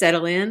ready to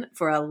settle in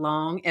for a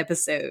long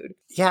episode.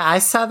 Yeah, I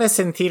saw this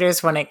in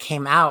theaters when it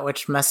came out,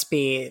 which was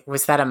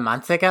that a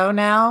month ago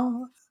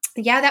now?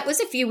 Yeah, that was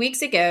a few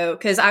weeks ago,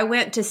 because I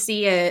went to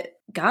see it,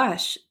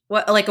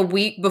 like a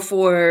week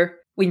before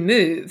we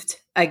moved,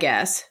 I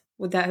guess.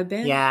 Would that have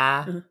been?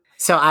 Yeah. Mm-hmm.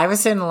 So I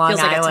was in Long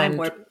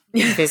Island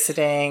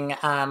visiting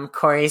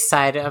Corey's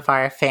side of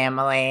our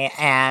family,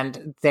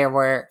 and there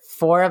were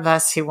 4 of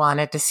us who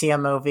wanted to see a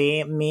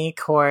movie. Me,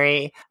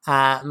 Corey,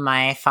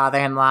 my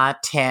father-in-law,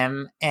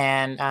 Tim,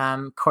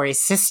 and Corey's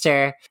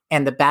sister.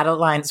 And the battle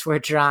lines were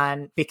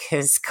drawn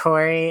because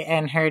Corey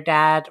and her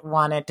dad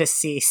wanted to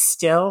see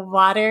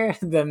Stillwater,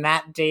 the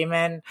Matt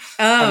Damon,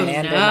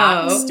 Amanda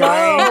Knox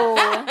story.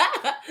 No.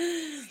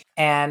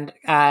 And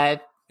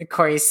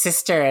Corey's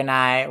sister and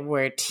I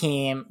were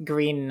team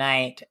Green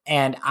Knight,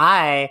 and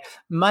I,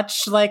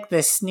 much like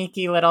the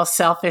sneaky little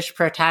selfish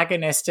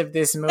protagonist of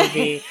this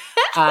movie,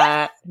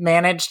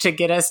 managed to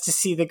get us to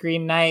see the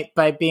Green Knight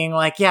by being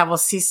like, yeah, we'll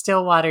see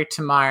Stillwater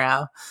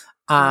tomorrow.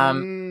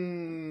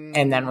 And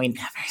then we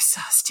never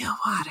saw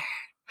Stillwater.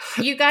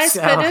 You guys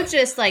could have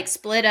just like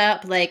split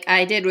up like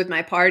I did with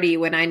my party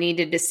when I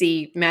needed to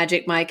see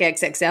Magic Mike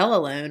XXL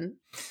alone.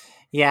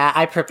 Yeah,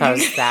 I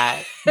proposed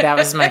that. That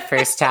was my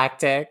first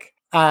tactic.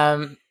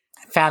 Found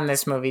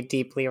this movie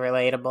deeply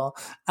relatable.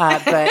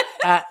 But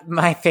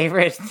my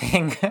favorite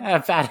thing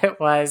about it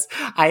was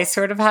I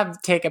sort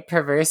of take a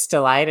perverse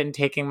delight in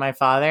taking my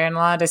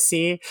father-in-law to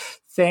see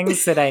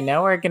things that I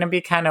know are going to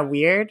be kind of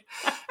weird.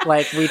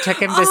 Like, we took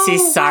him to see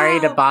Sorry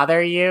to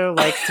Bother You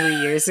like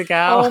 3 years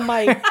ago. Oh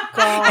my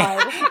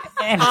God.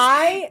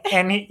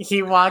 and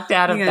he walked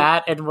out of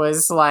that and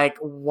was like,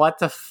 what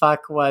the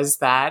fuck was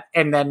that?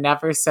 And then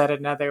never said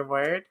another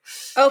word.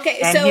 Okay,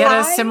 and he had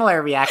a similar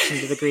reaction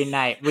to the Green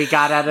Knight. We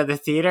got out of the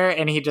theater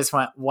and he just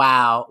went,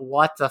 wow,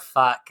 what the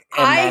fuck?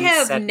 And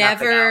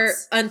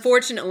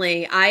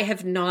unfortunately, I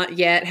have not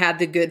yet had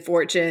the good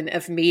fortune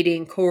of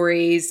meeting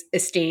Corey's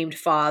esteemed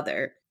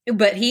father.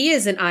 But he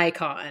is an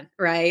icon,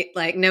 right?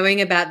 Like,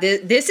 knowing about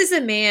this is a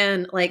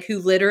man like who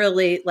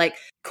literally, like,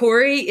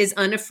 Corey is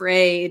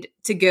unafraid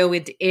to go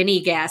into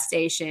any gas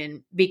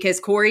station because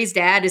Corey's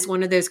dad is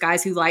one of those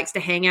guys who likes to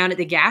hang out at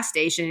the gas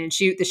station and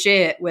shoot the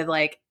shit with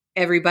like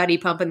everybody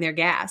pumping their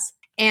gas.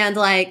 And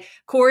like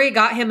Corey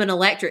got him an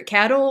electric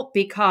kettle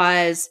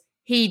because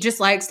he just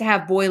likes to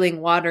have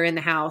boiling water in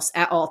the house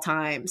at all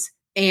times.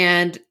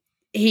 And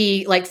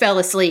he like fell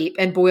asleep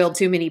and boiled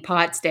too many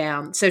pots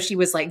down. So she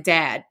was like,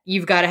 Dad,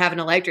 you've got to have an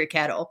electric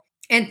kettle.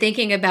 And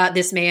thinking about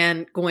this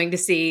man going to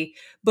see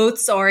both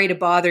Sorry to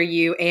Bother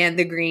You and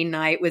The Green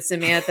Knight with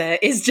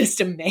Samantha is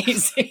just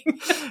amazing.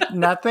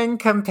 Nothing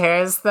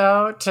compares,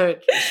 though, to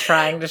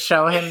trying to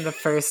show him the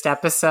first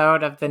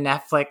episode of the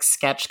Netflix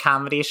sketch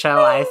comedy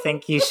show, I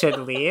Think You Should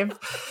Leave,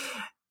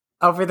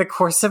 over the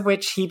course of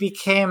which he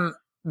became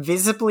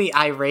visibly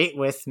irate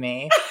with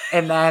me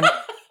and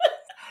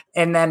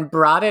then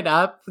brought it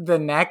up the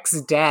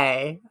next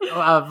day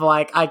of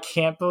like, I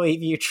can't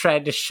believe you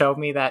tried to show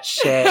me that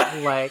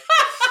shit. Like,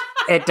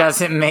 it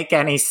doesn't make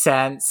any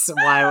sense.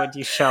 Why would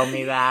you show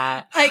me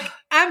that? Like,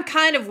 I'm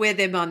kind of with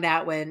him on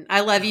that one.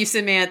 I love you,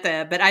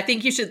 Samantha, but I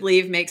Think You Should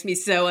Leave makes me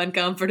so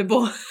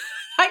uncomfortable.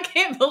 I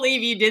can't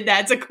believe you did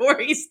that to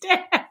Corey's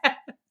dad.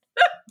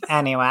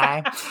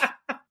 Anyway.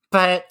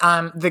 But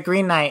The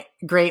Green Knight,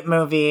 great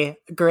movie,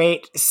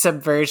 great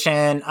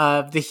subversion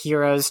of the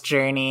hero's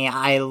journey.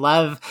 I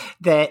love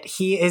that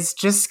he is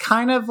just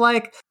kind of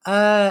like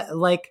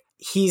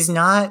he's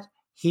not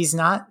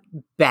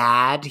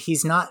bad,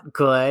 he's not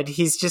good.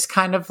 He's just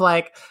kind of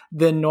like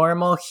the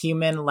normal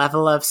human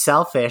level of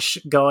selfish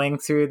going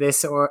through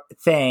this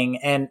thing.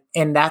 And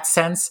in that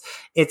sense,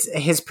 it's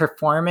his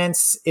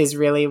performance is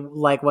really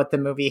like what the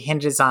movie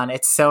hinges on.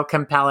 It's so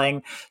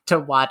compelling to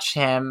watch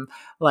him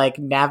like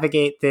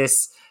navigate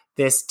this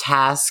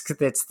task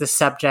that's the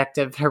subject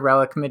of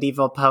heroic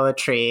medieval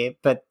poetry,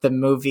 but the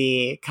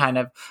movie kind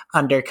of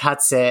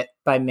undercuts it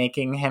by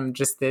making him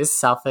just this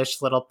selfish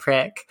little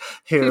prick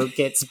who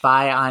gets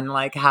by on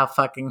like how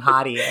fucking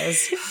hot he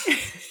is.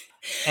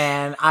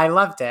 And I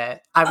loved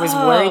it. I was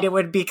worried it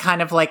would be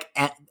kind of like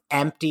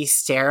empty,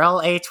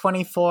 sterile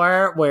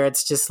A24, where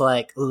it's just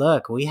like,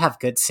 look, we have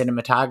good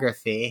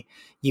cinematography.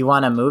 You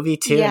want a movie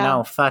too? Yeah.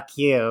 No, fuck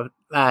you.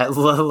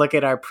 Look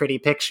at our pretty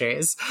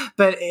pictures.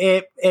 But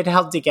it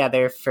held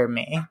together for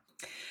me.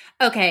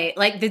 Okay,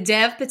 like the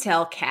Dev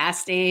Patel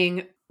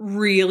casting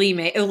really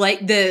made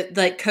like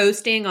the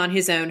coasting on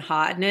his own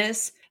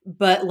hotness,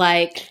 but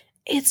like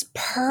it's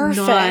perfect.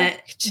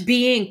 Not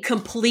being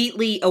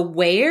completely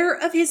aware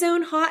of his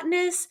own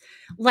hotness,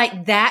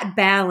 like that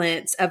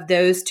balance of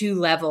those two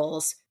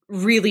levels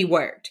really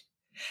worked.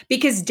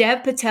 Because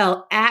Dev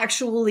Patel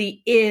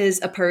actually is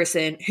a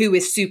person who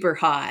is super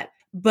hot,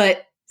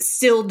 but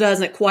still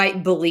doesn't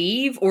quite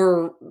believe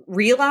or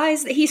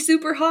realize that he's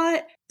super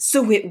hot.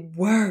 So it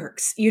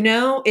works, you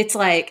know? It's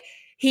like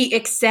he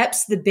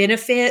accepts the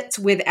benefits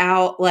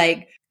without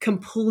like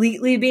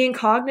completely being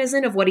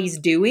cognizant of what he's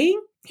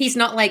doing. He's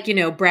not like, you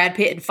know, Brad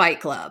Pitt in Fight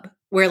Club,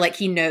 where like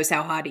he knows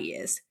how hot he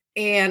is.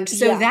 And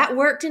so that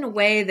worked in a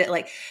way that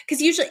like, because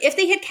usually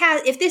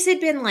if this had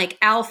been like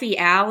Alfie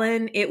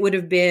Allen, it would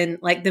have been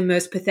like the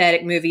most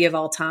pathetic movie of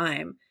all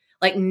time.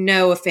 Like,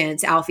 no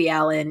offense, Alfie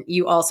Allen.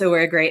 You also are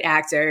a great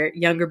actor,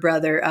 younger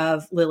brother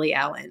of Lily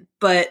Allen.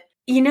 But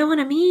you know what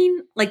I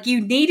mean? Like,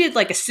 you needed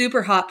like a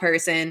super hot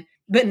person,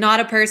 but not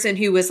a person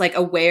who was like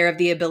aware of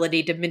the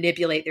ability to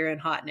manipulate their own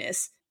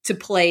hotness to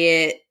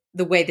play it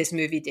the way this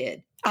movie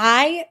did.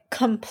 I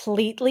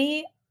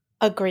completely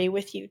agree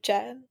with you,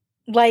 Jen.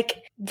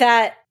 Like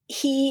that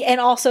and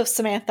also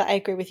Samantha, I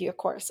agree with you, of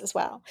course, as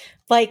well.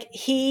 Like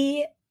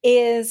he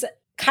is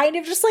kind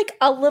of just like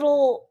a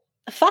little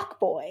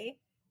fuckboy,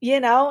 you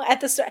know,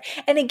 at the start.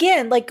 And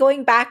again, like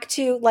going back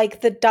to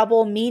like the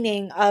double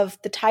meaning of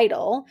the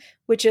title,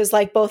 which is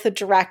like both a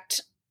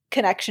direct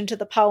connection to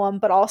the poem,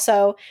 but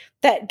also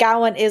that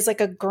Gawain is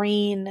like a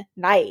green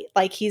knight.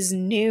 Like he's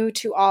new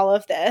to all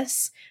of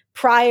this.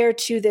 Prior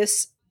to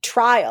this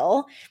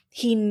trial,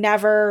 he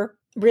never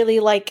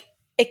really like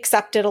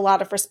accepted a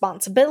lot of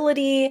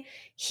responsibility.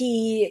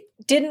 He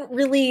didn't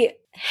really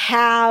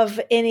have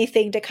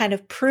anything to kind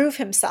of prove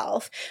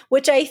himself,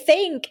 which I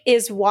think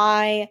is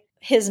why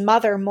his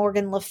mother,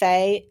 Morgan Le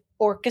Fay,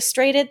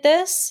 orchestrated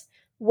this,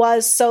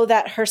 was so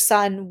that her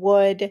son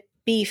would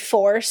be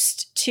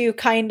forced to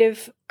kind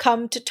of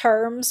come to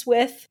terms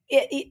with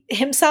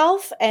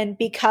himself and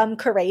become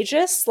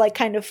courageous, like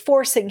kind of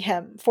forcing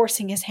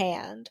his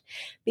hand.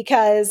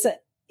 Because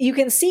you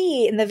can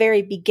see in the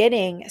very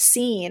beginning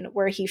scene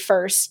where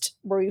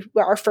we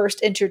are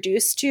first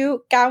introduced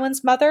to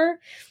Gawain's mother,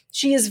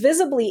 she is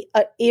visibly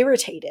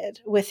irritated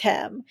with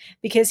him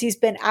because he's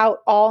been out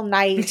all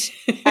night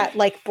at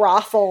like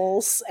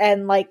brothels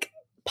and like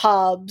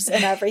pubs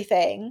and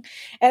everything.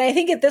 And I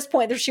think at this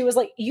point she was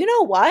like, you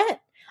know what?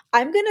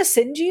 I'm going to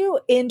send you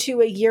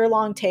into a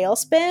year-long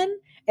tailspin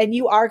and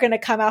you are going to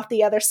come out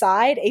the other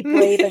side a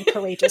brave and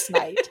courageous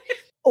knight.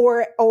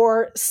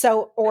 Or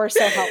so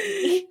help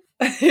me.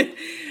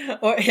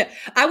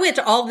 I went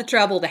to all the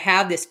trouble to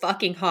have this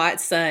fucking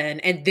hot son,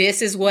 and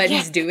this is what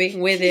he's doing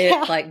with it.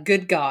 Like,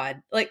 good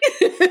God. Like,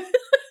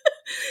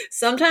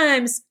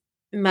 sometimes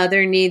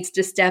mother needs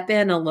to step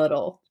in a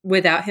little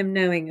without him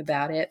knowing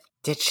about it.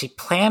 Did she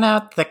plan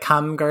out the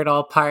cum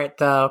girdle part,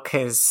 though?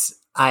 Because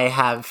I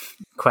have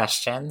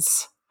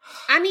questions.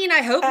 I mean,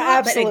 I hope not.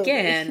 Absolutely. But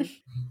again,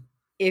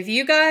 if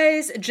you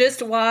guys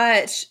just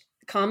watch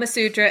Kama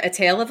Sutra, A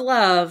Tale of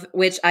Love,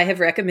 which I have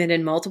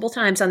recommended multiple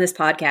times on this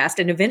podcast,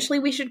 and eventually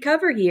we should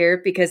cover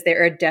here because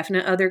there are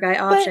definite other guy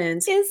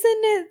options. But isn't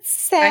it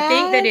sad? I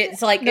think that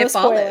it's like no it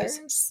follows.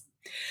 spoilers.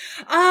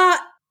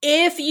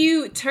 If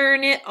you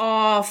turn it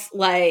off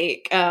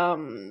like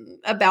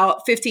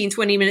about 15,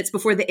 20 minutes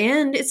before the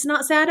end, it's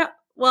not sad.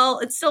 Well,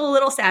 it's still a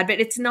little sad, but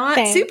it's not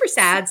super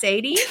sad,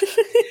 Sadie.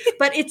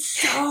 But it's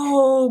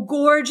so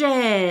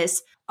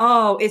gorgeous.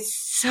 Oh, it's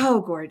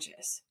so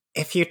gorgeous.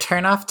 If you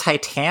turn off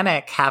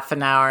Titanic half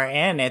an hour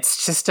in,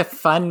 it's just a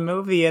fun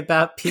movie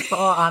about people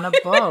on a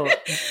boat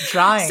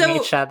drawing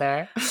each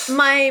other.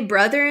 My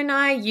brother and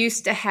I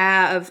used to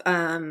have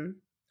on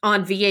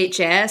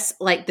VHS,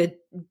 like the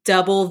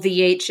double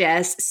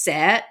VHS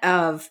set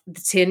of the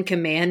 10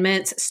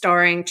 Commandments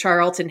starring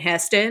Charlton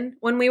Heston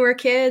when we were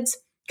kids,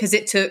 because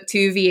it took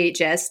 2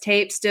 VHS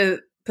tapes to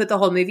put the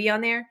whole movie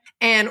on there.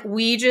 And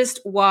we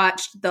just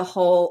watched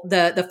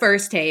the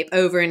first tape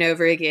over and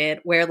over again,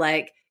 where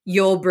like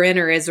Yul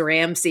Brynner as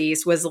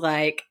Ramses was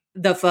like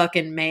the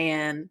fucking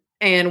man.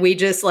 And we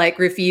just like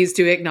refused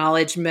to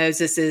acknowledge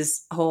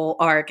Moses's whole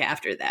arc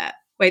after that.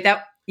 Wait,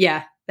 that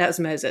was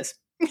Moses.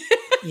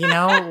 You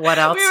know what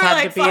else we were had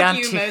like, to be on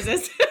you,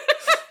 Moses.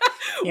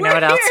 You know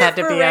what else had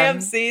to be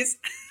Ramses.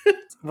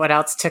 What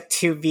else took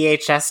 2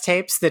 VHS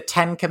tapes? The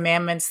 10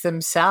 Commandments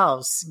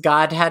themselves.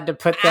 God had to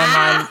put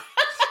them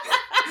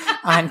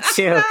on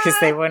 2 because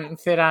they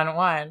wouldn't fit on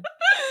 1.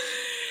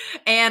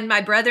 And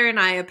my brother and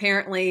I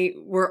apparently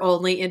were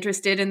only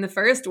interested in the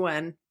first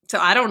one. So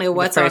I don't know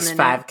what's the on first the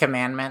 5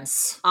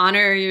 commandments.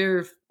 Honor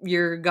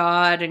your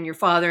God and your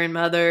father and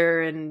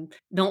mother, and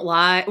don't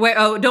lie.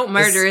 Don't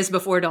murder is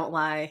before don't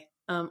lie.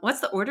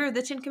 What's the order of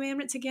the 10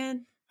 Commandments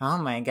again? Oh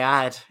my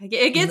God.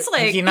 It gets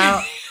like... You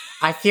know,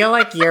 I feel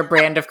like your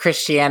brand of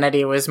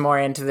Christianity was more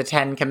into the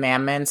 10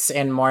 Commandments,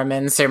 and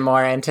Mormons are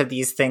more into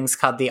these things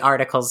called the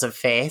Articles of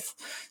Faith.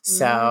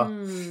 So,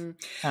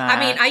 I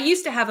mean, I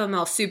used to have them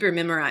all super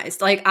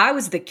memorized. Like, I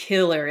was the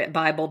killer at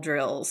Bible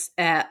drills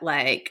at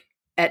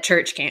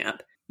church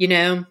camp, you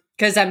know,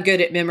 because I'm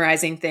good at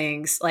memorizing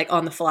things like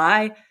on the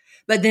fly,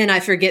 but then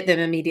I forget them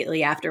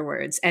immediately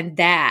afterwards. And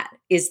that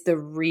is the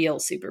real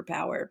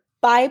superpower.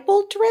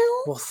 Bible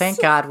drills? Well,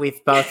 thank God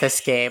we've both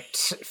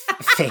escaped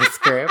faith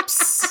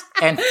groups.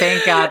 And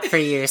thank God for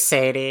you,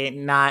 Sadie,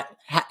 not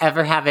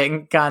ever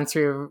having gone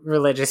through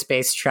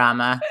religious-based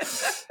trauma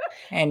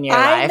in your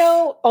life. I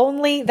know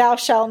only thou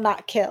shalt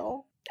not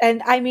kill.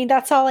 And I mean,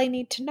 that's all I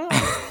need to know,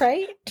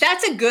 right?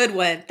 That's a good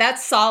one.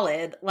 That's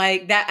solid.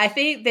 Like that. I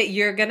think that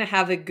you're going to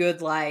have a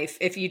good life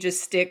if you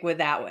just stick with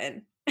that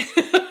one.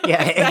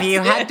 Yeah, if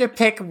you had to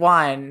pick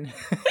one,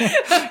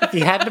 if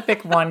you had to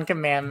pick one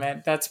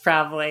commandment, that's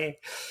probably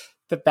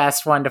the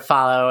best one to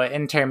follow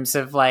in terms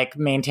of like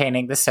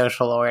maintaining the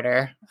social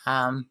order.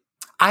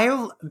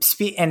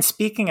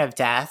 Speaking of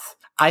death,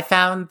 I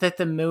found that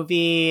the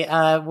movie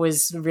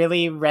was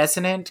really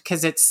resonant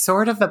because it's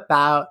sort of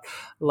about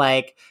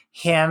like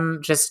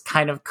him just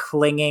kind of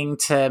clinging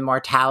to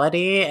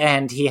mortality,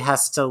 and he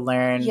has to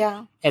learn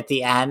at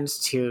the end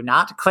to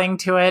not cling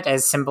to it,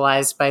 as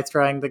symbolized by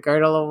throwing the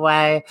girdle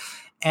away.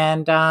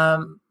 And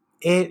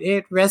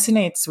it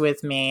resonates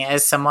with me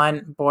as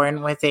someone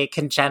born with a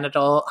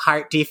congenital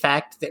heart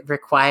defect that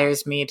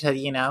requires me to,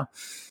 you know,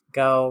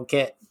 go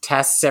get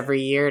tests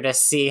every year to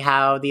see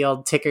how the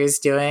old ticker's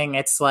doing.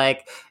 It's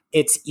like,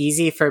 it's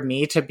easy for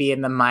me to be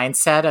in the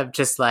mindset of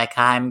just like,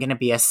 I'm going to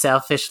be a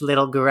selfish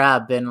little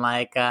grub and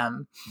like,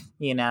 have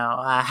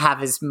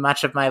as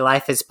much of my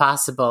life as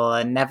possible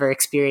and never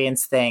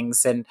experience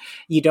things. And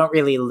you don't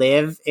really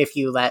live if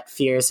you let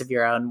fears of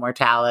your own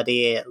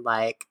mortality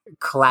like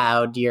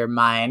cloud your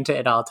mind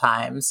at all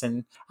times.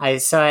 And I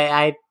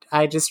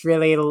just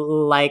really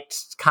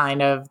liked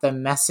kind of the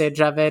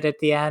message of it at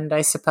the end,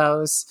 I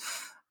suppose.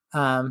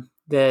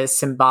 The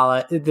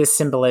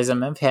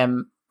symbolism of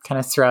him kind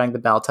of throwing the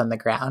belt on the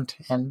ground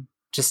and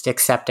just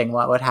accepting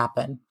what would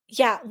happen.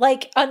 Yeah,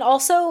 like, and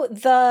also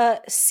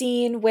the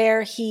scene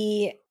where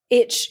he's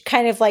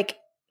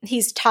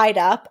tied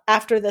up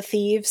after the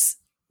thieves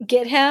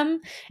get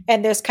him,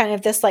 and there's kind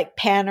of this like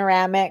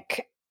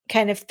panoramic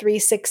kind of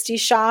 360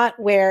 shot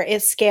where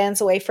it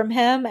scans away from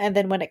him, and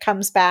then when it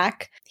comes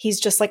back,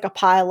 he's just like a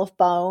pile of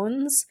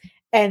bones,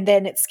 and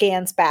then it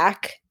scans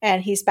back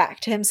and he's back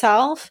to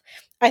himself.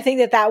 I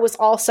think that was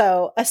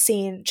also a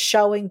scene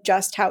showing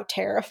just how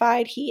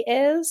terrified he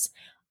is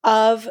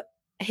of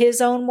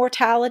his own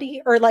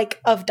mortality, or like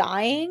of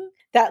dying.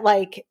 That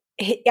like,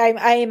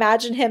 I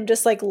imagine him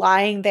just like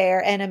lying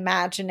there and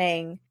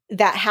imagining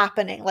that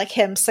happening, like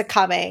him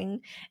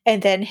succumbing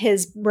and then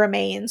his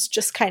remains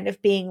just kind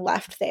of being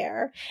left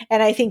there.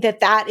 And I think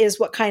that is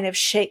what kind of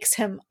shakes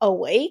him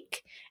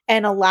awake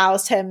and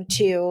allows him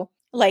to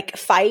like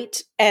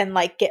fight and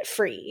like get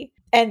free.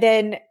 And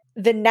then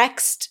the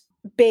next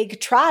big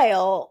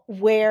trial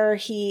where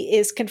he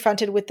is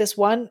confronted with this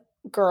one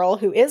girl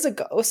who is a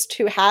ghost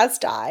who has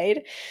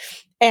died,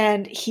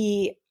 and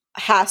he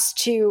has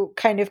to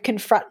kind of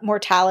confront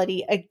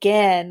mortality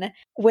again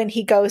when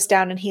he goes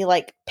down and he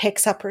like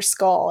picks up her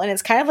skull. And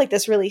it's kind of like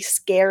this really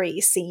scary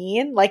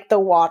scene. Like the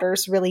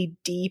water's really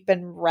deep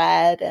and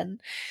red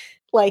and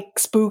like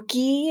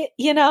spooky,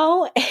 you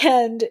know?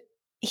 And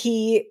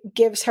he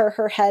gives her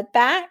her head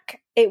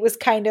back. It was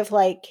kind of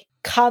like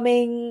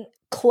coming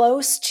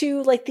close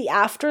to like the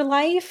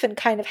afterlife and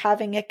kind of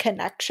having a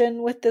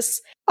connection with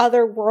this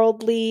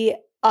otherworldly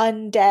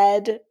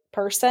undead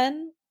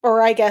person,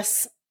 or I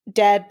guess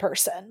dead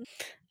person.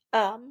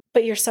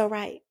 But you're so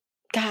right.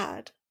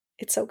 God,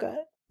 it's so good.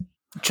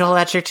 Joel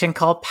Edgerton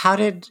Culp, how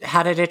did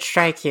it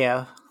strike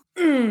you?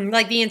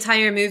 Like the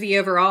entire movie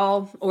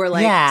overall, or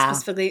like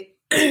specifically?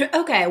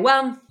 Okay,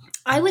 well,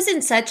 I was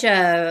in such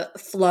a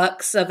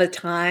flux of a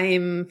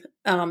time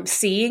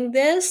seeing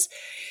this,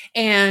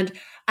 and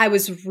I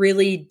was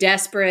really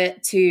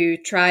desperate to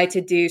try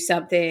to do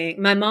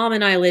something. My mom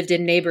and I lived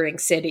in neighboring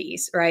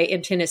cities, right,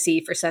 in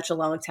Tennessee for such a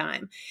long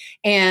time.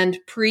 And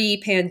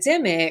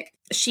pre-pandemic,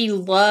 she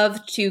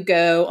loved to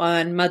go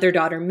on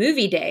mother-daughter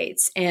movie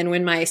dates. And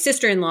when my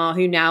sister-in-law,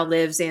 who now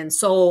lives in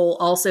Seoul,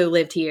 also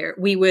lived here,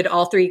 we would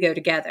all three go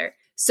together.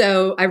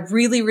 So I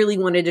really, really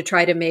wanted to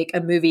try to make a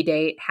movie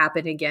date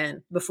happen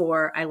again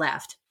before I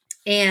left.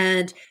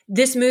 And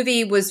this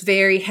movie was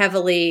very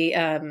heavily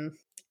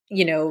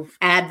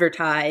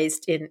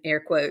advertised in air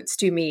quotes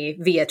to me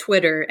via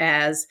Twitter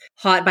as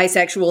hot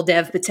bisexual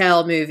Dev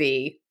Patel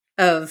movie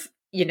of,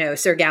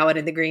 Sir Gawain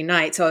and the Green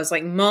Knight. So I was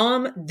like,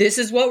 Mom, this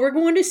is what we're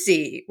going to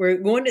see. We're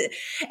going to,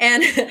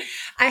 and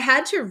I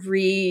had to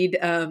read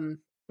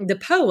the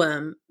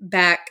poem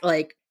back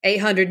like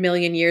 800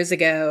 million years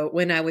ago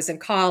when I was in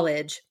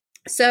college.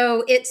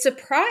 So it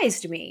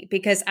surprised me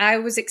because I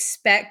was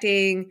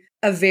expecting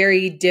a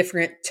very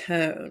different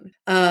tone.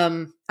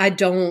 I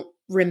don't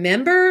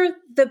remember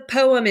the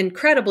poem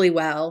incredibly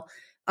well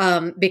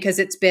because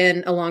it's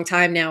been a long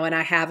time now and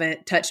I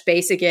haven't touched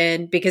base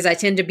again because I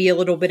tend to be a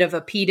little bit of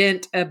a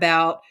pedant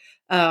about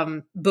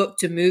book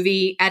to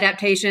movie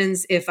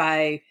adaptations if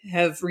I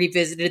have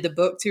revisited the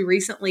book too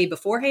recently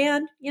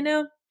beforehand,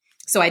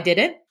 So I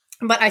didn't.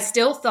 But I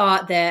still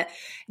thought that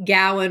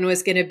Gawain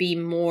was going to be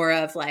more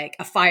of like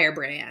a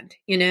firebrand,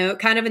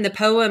 kind of in the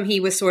poem. He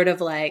was sort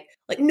of like,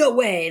 no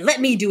way, let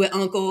me do it,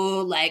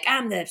 uncle. Like,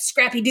 I'm the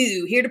scrappy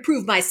do here to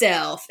prove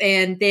myself.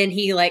 And then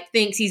he like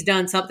thinks he's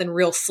done something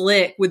real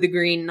slick with the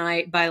Green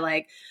Knight by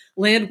like,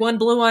 land one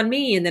blow on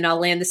me and then I'll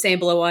land the same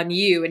blow on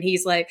you. And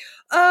he's like,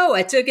 oh,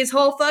 I took his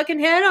whole fucking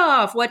head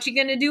off. What you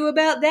gonna do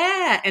about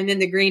that? And then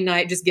the Green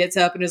Knight just gets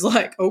up and is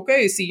like,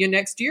 okay, see you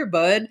next year,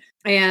 bud.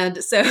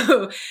 And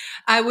so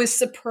I was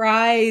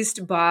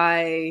surprised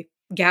by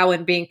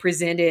Gawain being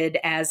presented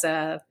as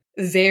a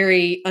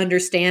very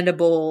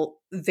understandable,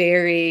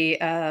 very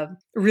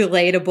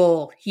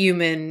relatable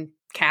human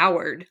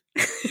coward.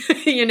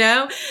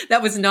 That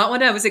was not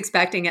what I was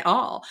expecting at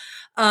all.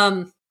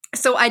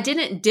 So I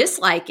didn't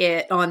dislike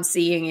it on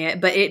seeing it,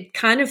 but it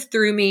kind of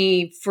threw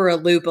me for a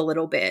loop a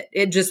little bit.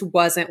 It just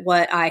wasn't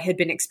what I had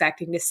been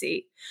expecting to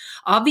see.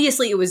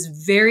 Obviously, it was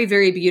very,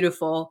 very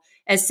beautiful.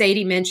 As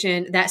Sadie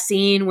mentioned, that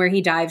scene where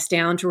he dives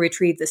down to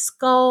retrieve the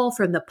skull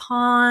from the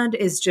pond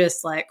is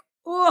just like,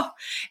 oh,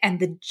 and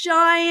the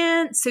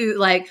giants who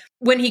like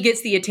when he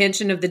gets the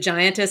attention of the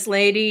giantess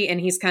lady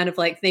and he's kind of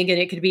like thinking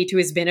it could be to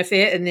his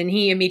benefit. And then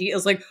he immediately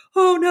is like,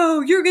 oh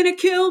no, you're going to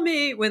kill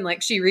me. When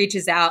like she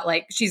reaches out,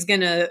 like she's going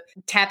to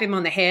tap him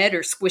on the head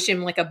or squish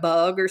him like a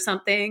bug or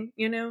something,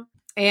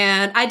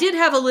 And I did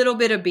have a little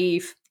bit of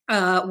beef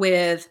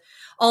with,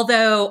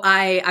 although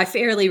I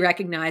fairly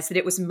recognize that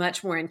it was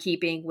much more in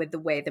keeping with the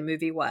way the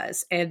movie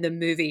was and the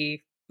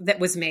movie that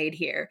was made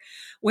here,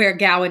 where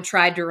Gawain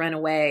tried to run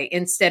away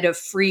instead of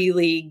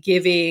freely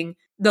giving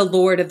the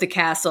lord of the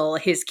castle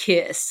his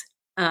kiss.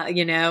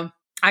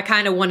 I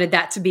kind of wanted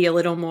that to be a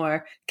little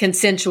more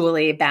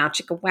consensually about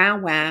chicka wow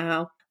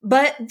wow.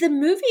 But the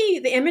movie,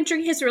 the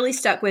imagery has really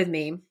stuck with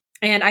me.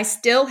 And I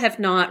still have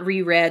not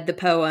reread the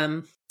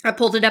poem. I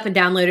pulled it up and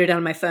downloaded it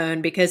on my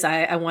phone because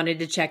I wanted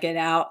to check it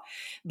out.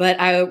 But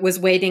I was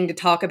waiting to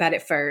talk about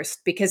it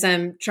first because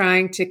I'm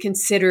trying to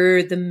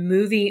consider the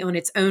movie on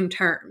its own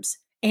terms.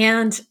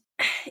 And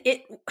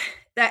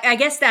I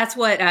guess that's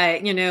what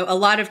a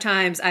lot of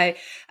times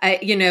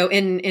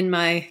in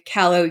my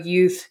callow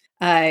youth,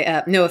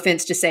 no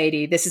offense to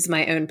Sadie, this is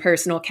my own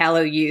personal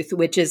callow youth,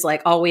 which is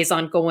like always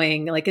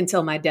ongoing, like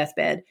until my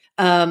deathbed.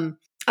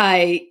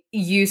 I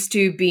used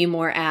to be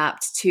more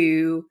apt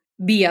to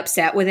be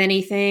upset with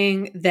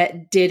anything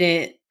that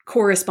didn't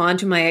correspond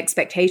to my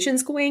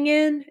expectations going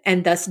in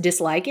and thus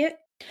dislike it.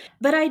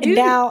 But I do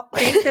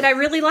think that I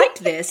really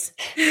liked this.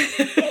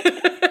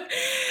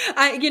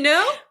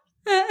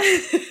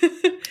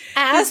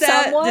 As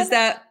someone does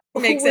that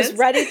make who sense? Was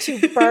ready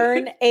to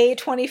burn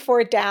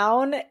A24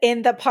 down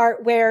in the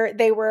part where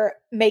they were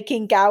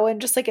making Gawain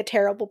just like a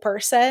terrible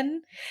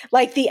person,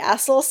 like the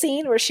Essel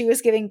scene where she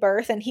was giving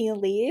birth and he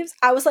leaves.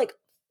 I was like,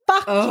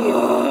 fuck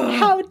you.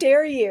 How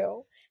dare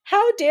you?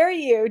 How dare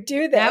you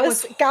do this? That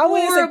was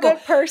Gawain is a horrible.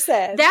 good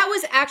person. That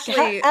was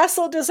actually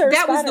Essel deserves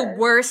that was better. the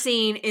worst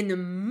scene in the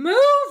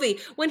movie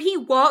when he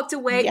walked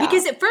away. Yeah.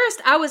 Because at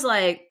first I was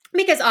like,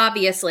 because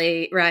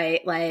obviously,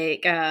 right,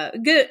 like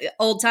good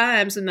old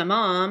times with my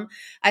mom,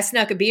 I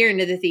snuck a beer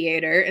into the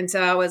theater, and so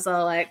I was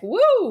all like,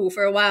 "Woo!"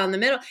 for a while in the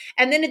middle,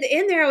 and then at the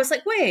end there, I was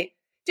like, "Wait,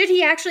 did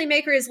he actually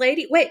make her his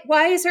lady? Wait,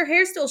 why is her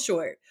hair still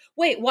short?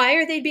 Wait, why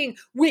are they being?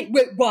 Wait,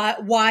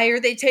 why are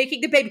they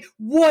taking the baby?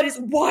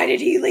 Why did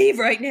he leave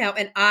right now?"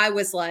 And I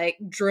was like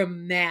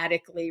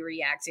dramatically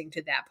reacting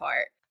to that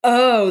part.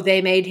 Oh,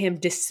 they made him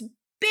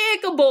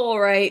despicable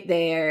right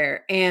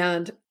there,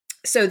 and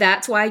so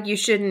that's why you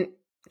shouldn't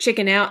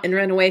chicken out and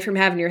run away from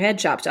having your head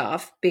chopped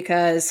off,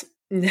 because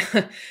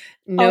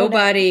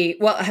nobody,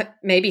 well,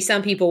 maybe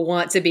some people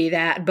want to be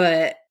that,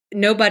 but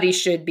nobody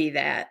should be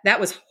that. That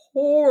was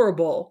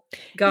horrible.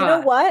 God. You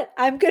know what?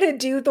 I'm going to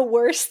do the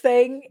worst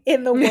thing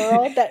in the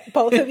world that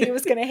both of you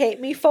is going to hate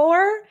me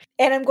for.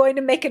 And I'm going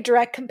to make a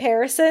direct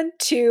comparison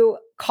to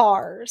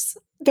Cars,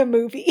 the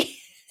movie.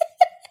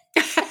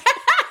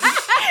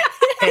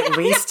 At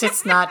least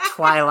it's not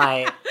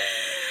Twilight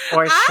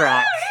or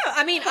Shrek.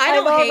 I mean, I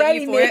don't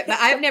hate you for it, but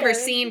I've never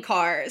seen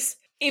Cars.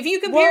 If you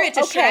compare it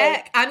to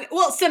Shrek,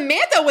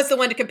 Samantha was the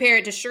one to compare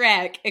it to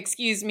Shrek.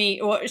 Excuse me.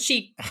 Well,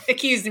 she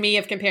accused me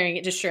of comparing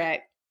it to Shrek.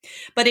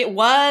 But it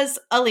was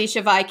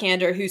Alicia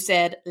Vikander who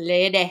said,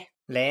 "Lady."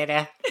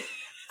 Lady.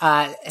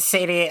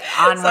 Sadie,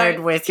 onward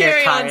with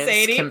your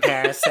Cars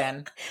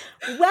comparison.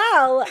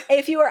 Well,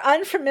 if you are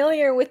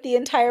unfamiliar with the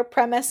entire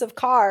premise of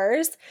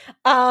Cars,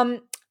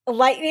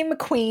 Lightning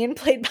McQueen,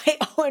 played by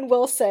Owen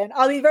Wilson.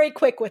 I'll be very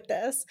quick with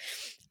this.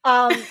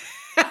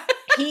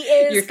 He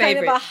is kind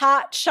of a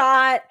hot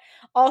shot,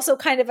 also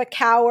kind of a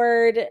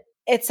coward,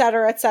 et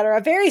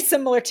cetera, very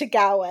similar to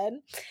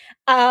Gawain.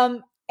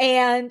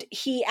 And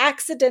he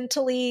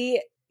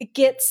accidentally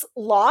gets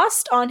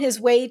lost on his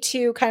way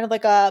to kind of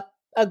like a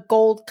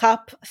gold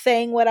cup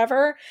thing,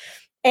 whatever.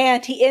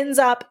 And he ends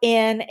up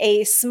in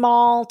a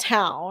small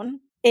town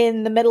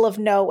in the middle of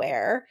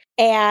nowhere.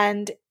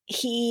 And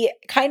he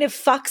kind of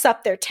fucks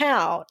up their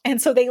town. And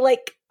so they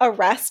like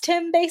arrest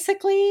him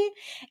basically.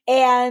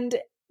 And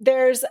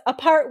there's a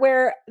part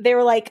where they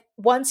were like,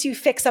 once you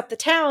fix up the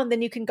town,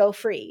 then you can go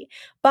free.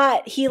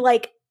 But he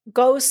like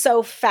goes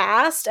so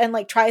fast and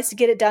like tries to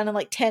get it done in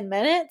like 10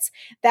 minutes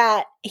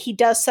that he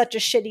does such a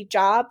shitty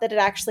job that it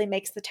actually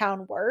makes the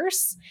town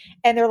worse.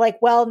 And they're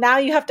like, well, now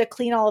you have to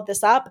clean all of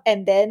this up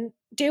and then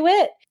do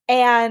it.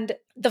 And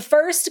the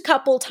first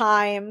couple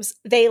times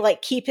they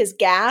like keep his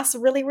gas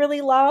really,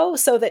 really low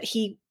so that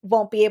he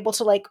won't be able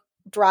to like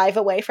drive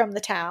away from the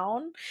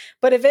town.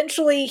 But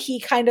eventually he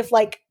kind of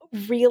like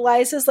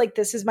realizes like,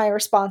 this is my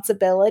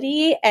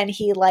responsibility. And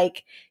he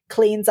like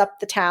cleans up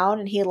the town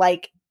and he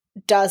like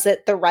does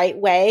it the right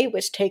way,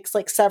 which takes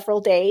like several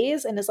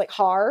days and is like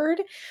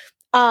hard.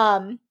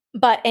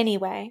 But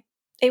anyway,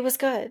 it was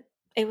good.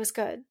 It was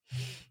good.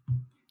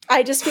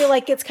 I just feel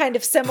like it's kind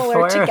of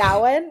similar to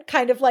Gawain,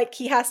 kind of like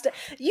he has to,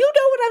 you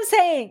know what I'm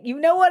saying. You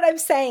know what I'm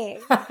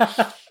saying.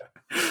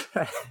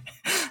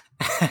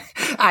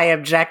 I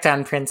object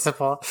on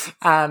principle.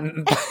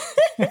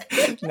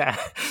 No,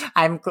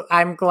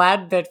 I'm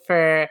glad that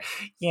for,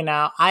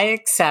 I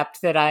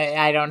accept that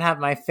I don't have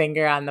my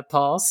finger on the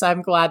pulse.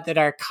 I'm glad that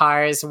our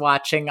Cars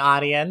watching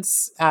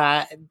audience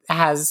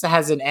has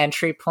an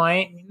entry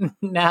point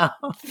now.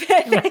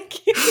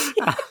 Thank you.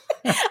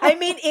 I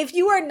mean, if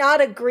you are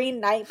not a Green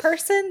Knight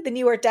person, then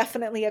you are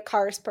definitely a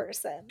Cars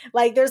person.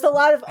 Like, there's a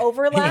lot of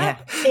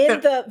overlap. Yeah.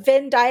 In the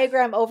Venn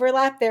diagram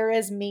overlap, there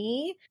is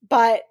me,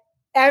 but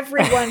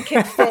everyone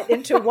can fit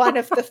into one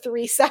of the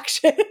three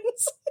sections.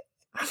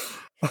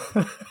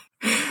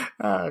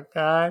 Oh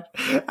God.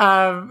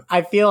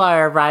 I feel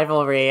our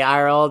rivalry,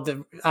 our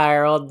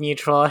old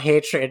mutual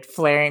hatred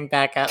flaring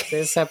back up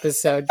this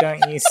episode,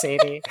 don't you,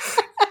 Sadie?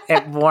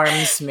 It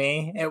warms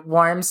me. It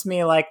warms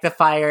me like the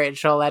fire at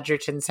Joel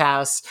Edgerton's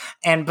house.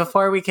 And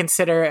before we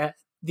consider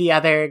the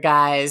other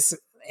guys,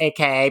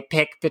 aka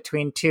pick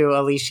between two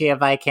Alicia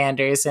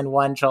Vikanders and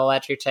one Joel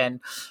Edgerton,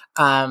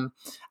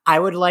 I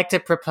would like to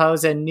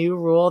propose a new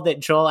rule that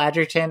Joel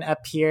Edgerton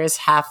appears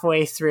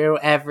halfway through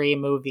every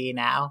movie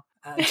now.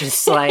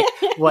 Just like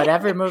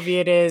whatever movie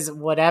it is,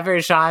 whatever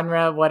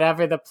genre,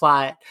 whatever the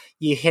plot,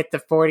 you hit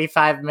the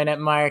 45-minute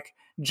mark,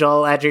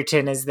 Joel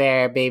Edgerton is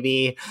there,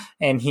 baby.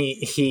 And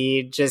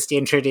he just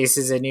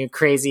introduces a new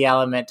crazy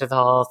element to the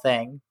whole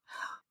thing.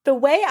 The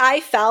way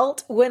I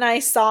felt when I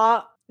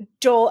saw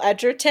Joel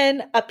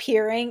Edgerton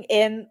appearing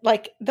in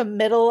like the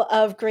middle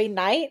of Green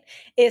Knight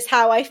is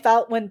how I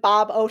felt when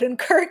Bob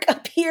Odenkirk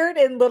appeared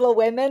in Little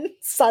Women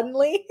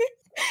suddenly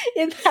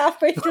in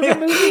halfway through the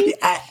movie.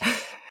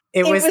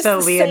 It was the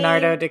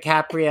Leonardo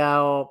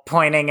DiCaprio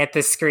pointing at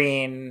the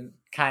screen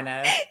kind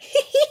of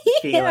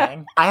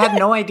feeling. I had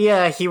no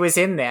idea he was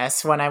in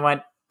this when I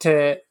went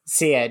to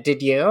see it.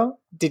 Did you?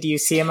 Did you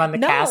see him on the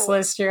cast No.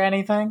 list or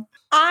anything?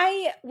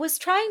 I was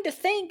trying to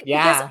think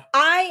Yeah. because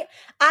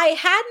I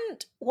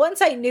hadn't,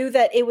 once I knew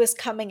that it was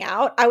coming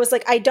out, I was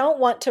like, I don't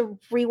want to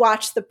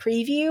rewatch the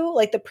preview,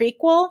 like the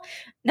prequel.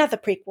 Not the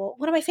prequel.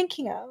 What am I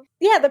thinking of?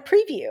 Yeah, the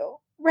preview,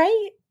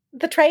 right?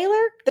 The trailer?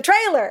 The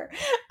trailer.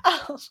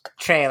 Oh, God.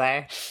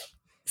 Trailer.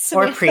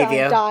 Samantha, Or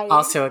preview. I'm dying.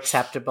 Also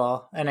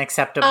acceptable. An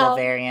acceptable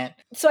variant.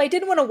 So I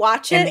didn't want to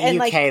watch it In the and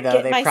UK, like though,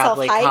 get they myself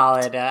probably hyped. call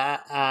it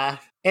a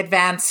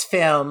advanced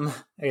film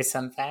or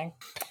something.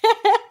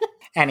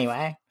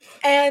 Anyway.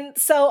 And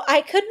so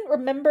I couldn't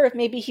remember if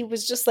maybe he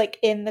was just like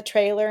in the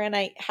trailer and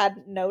I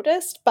hadn't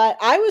noticed, but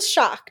I was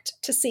shocked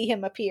to see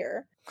him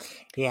appear.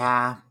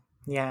 Yeah.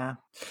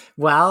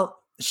 Well,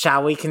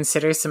 shall we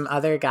consider some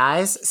other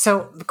guys?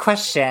 So,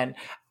 question.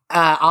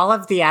 All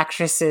of the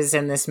actresses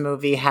in this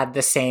movie had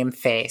the same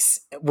face,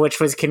 which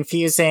was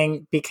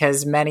confusing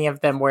because many of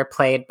them were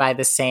played by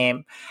the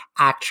same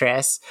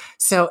actress.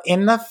 So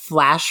in the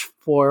flash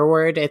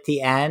forward at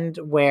the end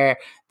where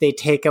they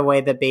take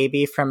away the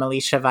baby from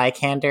Alicia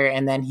Vikander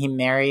and then he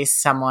marries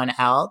someone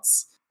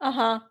else,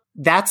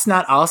 that's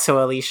not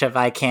also Alicia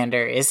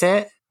Vikander, is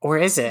it? Or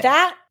is it?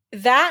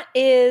 That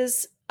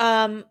is,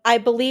 I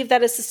believe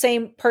that is the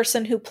same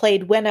person who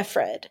played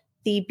Winifred,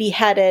 the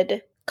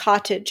beheaded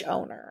cottage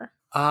owner.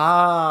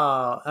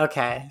 Oh,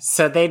 okay.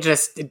 So they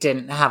just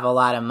didn't have a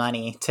lot of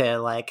money to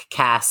like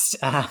cast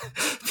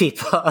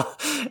people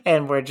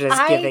and were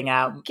just giving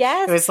out.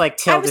 Guess it was like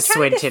Tilda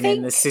Swinton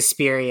in the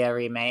Suspiria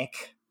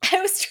remake. I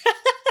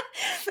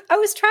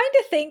was trying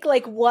to think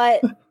like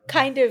what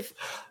kind of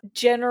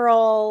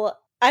general,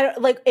 I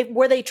don't like,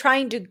 were they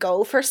trying to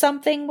go for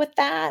something with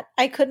that?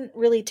 I couldn't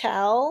really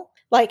tell.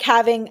 Like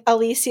having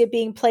Alicia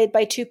being played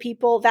by two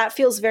people, that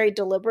feels very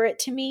deliberate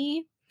to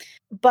me.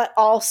 But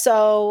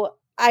also,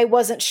 I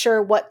wasn't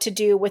sure what to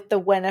do with the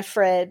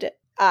Winifred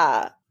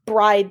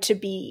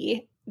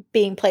bride-to-be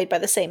being played by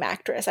the same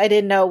actress. I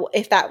didn't know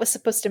if that was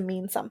supposed to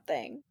mean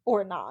something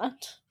or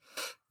not.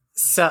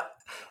 So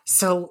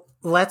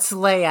let's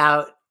lay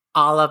out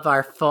all of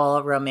our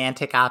full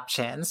romantic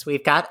options.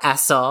 We've got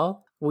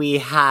Essel. We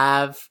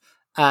have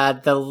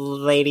the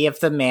Lady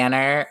of the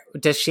Manor.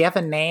 Does she have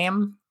a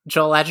name?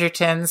 Joel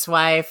Edgerton's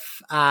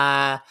wife,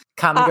 Come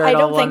Girdle I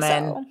don't Woman.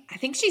 think so. I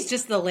think she's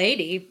just the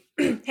lady.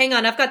 Hang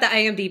on, I've got the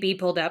IMDb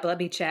pulled up. Let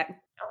me check.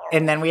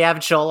 And then we have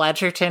Joel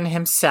Edgerton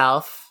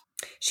himself.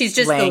 She's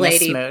just the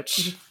lady. A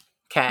smooch.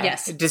 Okay.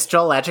 Yes. Does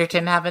Joel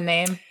Edgerton have a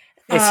name?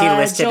 Is he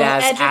listed Joel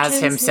as Edgerton's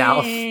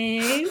himself?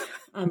 name.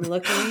 I'm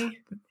looking.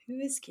 Who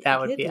is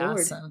That would be Lord.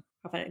 awesome.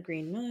 I'll find it.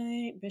 Green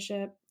Knight,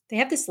 Bishop. They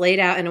have this laid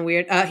out in a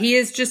weird. He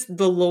is just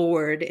the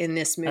Lord in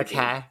this movie.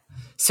 Okay.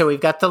 So we've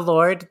got the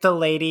Lord, the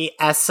Lady,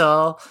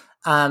 Essel.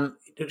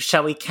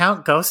 Shall we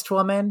count Ghost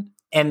Woman?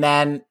 And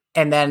then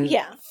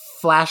Yeah.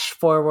 flash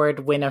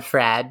forward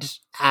Winifred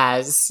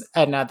as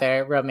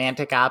another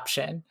romantic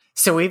option.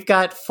 So we've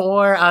got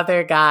 4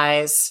 other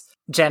guys,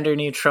 gender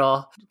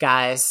neutral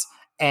guys,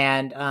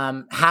 and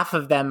half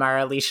of them are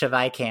Alicia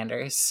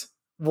Vikanders.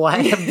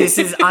 What? This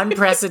is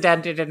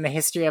unprecedented in the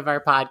history of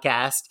our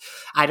podcast.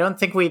 I don't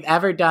think we've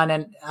ever done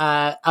an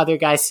other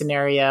guy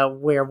scenario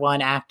where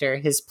one actor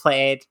has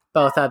played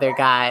both other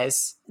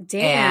guys.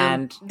 Damn.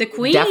 And the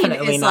queen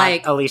definitely is not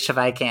like Alicia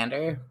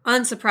Vikander.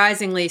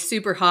 unsurprisingly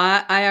super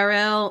hot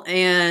IRL,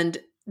 and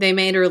they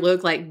made her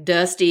look like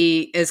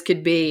dusty as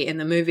could be in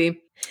the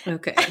movie.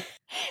 Okay.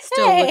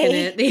 Still looking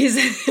at these.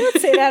 Don't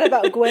say that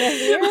about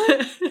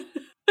Guinevere.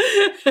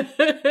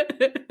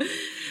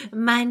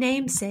 My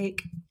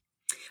namesake.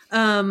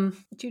 Oh,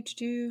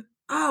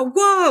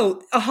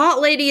 whoa! A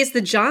hot lady is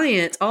the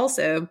giant,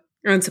 also,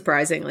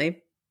 unsurprisingly.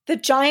 The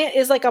giant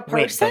is like a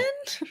Wait, person?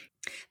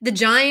 The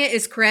giant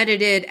is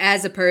credited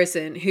as a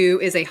person who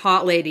is a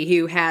hot lady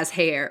who has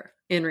hair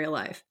in real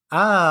life.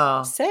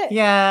 Oh. Sick.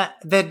 Yeah,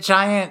 the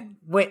giant.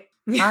 Wait.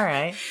 All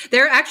right.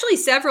 There are actually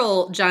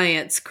several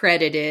giants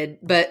credited,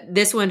 but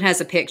this one has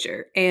a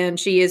picture, and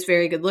she is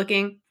very good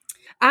looking.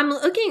 I'm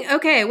looking.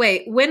 Okay,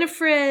 wait.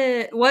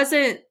 Winifred was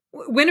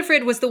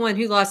the one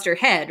who lost her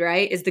head,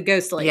 right? Is the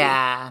ghost lady?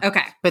 Yeah.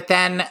 Okay. But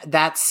then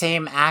that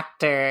same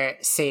actor,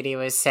 Sadie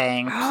was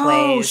saying, Oh,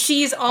 plays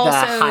she's also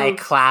the high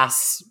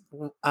class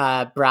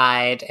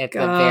bride at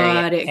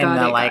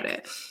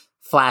the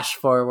flash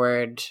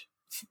forward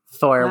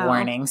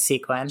forewarning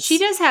sequence. She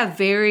does have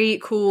very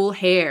cool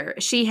hair.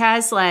 She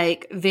has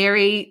like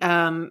very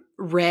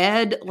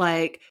red,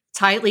 like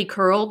tightly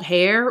curled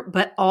hair,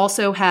 but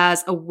also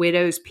has a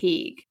widow's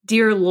peak.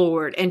 Dear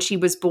Lord. And she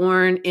was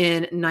born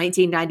in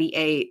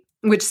 1998,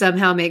 which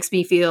somehow makes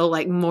me feel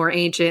like more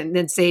ancient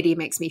than Sadie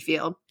makes me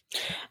feel.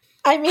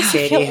 I mean,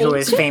 Sadie, who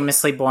was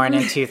famously born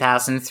in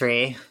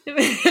 2003.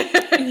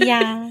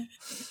 Yeah.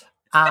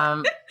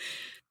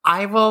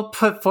 I will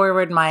put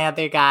forward my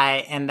other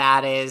guy, and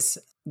that is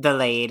the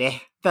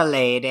lady.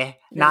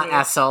 Not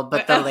Essel,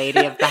 but the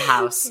lady of the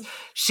house.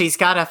 She's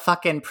got a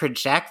fucking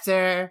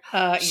projector.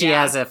 She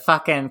has a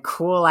fucking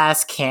cool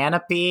ass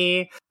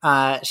canopy.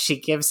 She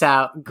gives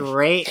out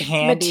great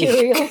handy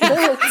material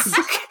goods.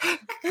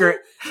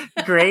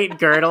 great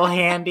girdle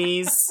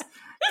handies,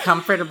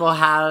 comfortable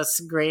house,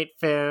 great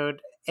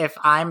food. If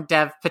I'm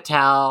Dev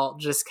Patel,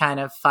 just kind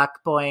of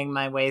fuckboying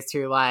my way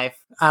through life,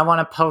 I want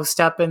to post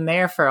up in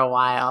there for a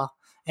while,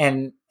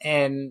 and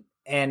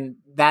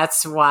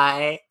that's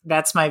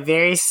my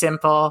very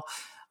simple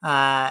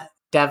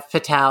Dev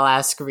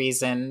Patel-esque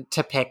reason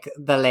to pick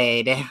the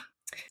lady.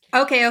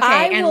 Okay,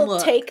 I and will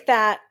look, take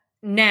that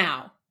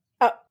now.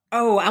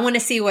 Oh, I want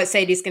to see what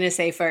Sadie's going to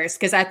say first,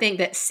 because I think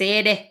that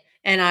Sadie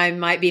and I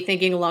might be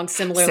thinking along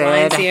similar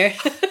lines here.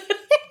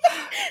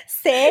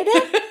 Sadie?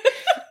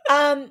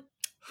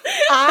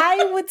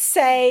 I would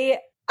say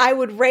I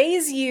would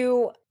raise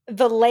you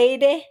the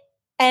lady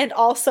and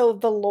also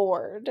the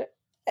Lord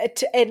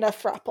in a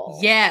throuple.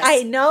 Yes.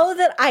 I know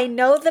that I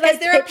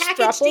they're a pitch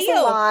package throuples deal.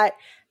 a lot.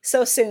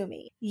 So sue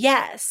me.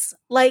 Yes.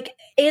 Like,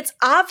 it's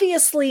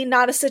obviously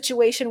not a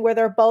situation where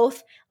they're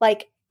both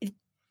like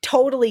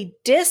totally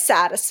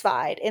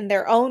dissatisfied in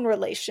their own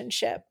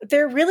relationship.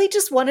 They're really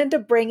just wanting to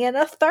bring in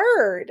a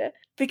third,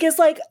 because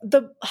like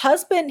the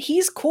husband,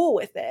 he's cool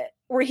with it,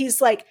 where he's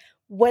like,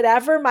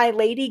 whatever my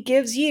lady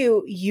gives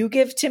you, you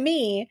give to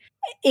me.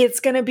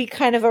 It's going to be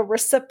kind of a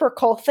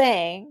reciprocal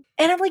thing.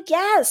 And I'm like,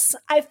 yes,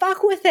 I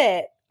fuck with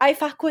it.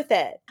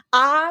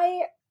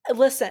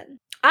 Listen,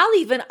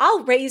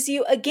 I'll raise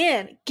you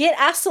again. Get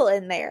Essel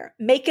in there.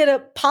 Make it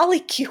a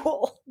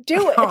polycule.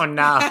 Do it. Oh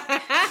no.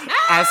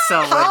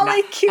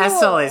 Polycule.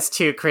 Essel is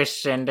too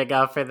Christian to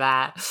go for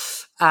that.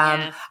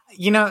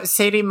 You know,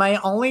 Sadie, my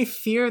only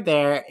fear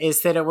there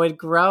is that it would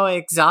grow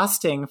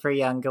exhausting for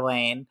young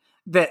Gawain.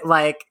 That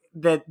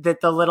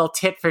the little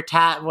tit for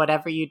tat,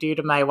 whatever you do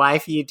to my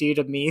wife, you do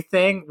to me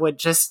thing would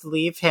just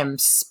leave him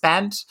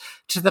spent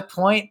to the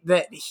point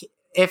that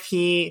if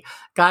he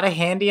got a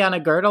handy on a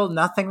girdle,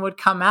 nothing would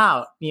come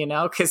out, you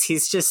know, because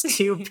he's just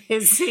too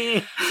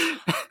busy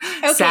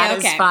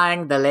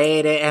satisfying the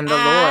lady and the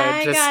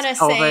Lord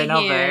just over and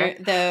over. Here,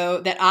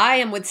 though, that I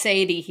am with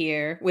Sadie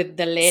here, with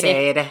the lady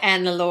Sadie.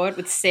 And the Lord,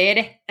 with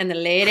Sadie and the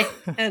lady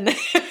and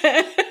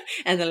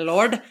and the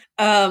Lord.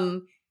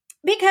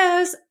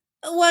 Because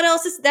what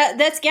else is that?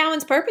 That's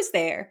Gawain's purpose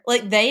there.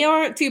 Like, they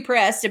aren't too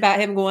pressed about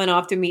him going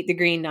off to meet the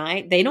Green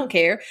Knight. They don't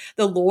care.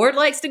 The Lord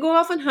likes to go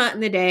off and hunt in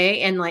the day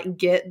and like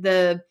get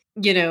the,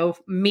 you know,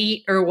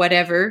 meat or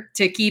whatever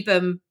to keep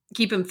him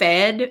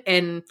fed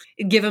and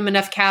give him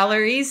enough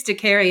calories to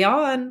carry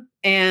on.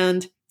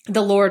 And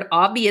the Lord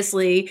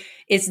obviously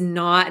is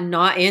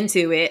not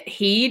into it.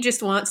 He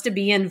just wants to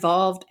be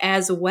involved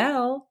as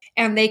well.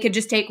 And they could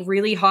just take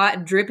really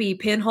hot, drippy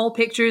pinhole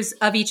pictures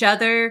of each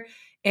other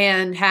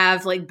and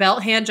have like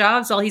belt hand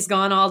jobs while he's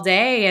gone all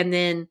day, and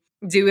then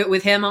do it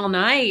with him all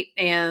night.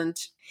 And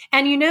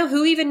you know,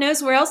 who even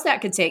knows where else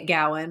that could take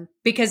Gawain?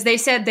 Because they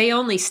said they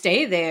only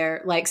stay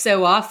there like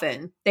so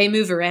often. They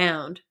move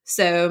around.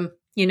 So,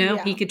 you know,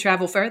 He could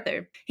travel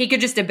further. He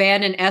could just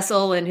abandon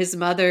Essel and his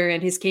mother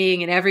and his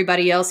king and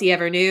everybody else he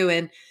ever knew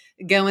and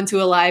go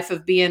into a life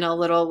of being a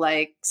little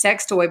like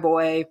sex toy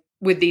boy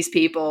with these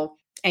people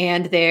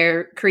and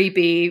their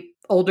creepy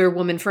older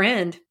woman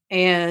friend,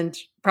 and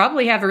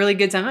probably have a really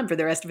good time for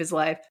the rest of his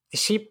life.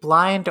 Is she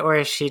blind, or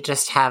does she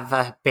just have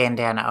a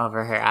bandana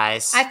over her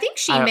eyes? I think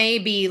she may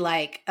be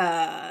like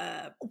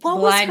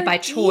blind by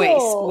choice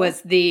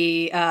was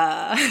the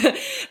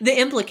the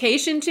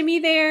implication to me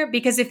there.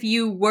 Because if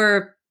you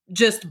were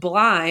just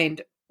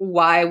blind,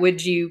 why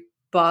would you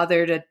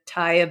bother to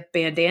tie a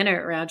bandana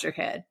around your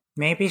head?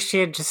 Maybe she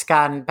had just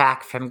gotten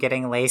back from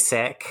getting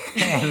LASIK.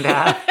 And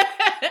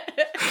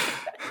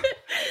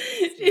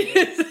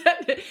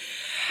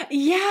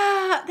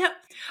yeah.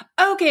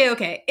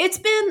 Okay. It's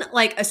been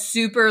like a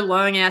super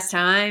long ass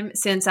time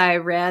since I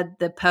read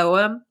the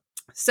poem.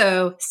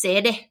 So,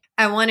 Sid,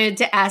 I wanted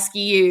to ask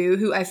you,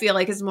 who I feel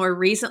like is more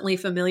recently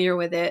familiar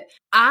with it.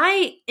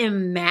 I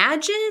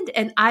imagined,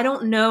 and I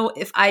don't know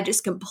if I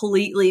just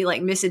completely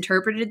like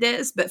misinterpreted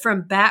this, but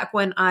from back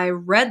when I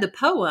read the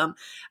poem,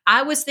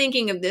 I was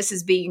thinking of this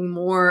as being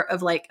more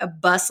of like a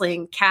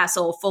bustling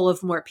castle full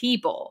of more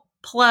people,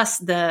 plus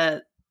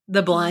the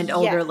blind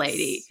older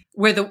lady.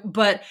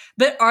 But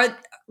are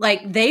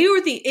like they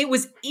were it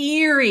was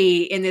eerie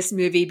in this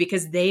movie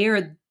because they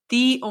are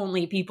the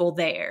only people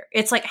there.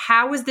 It's like,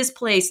 how is this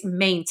place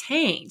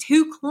maintained?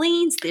 Who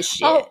cleans this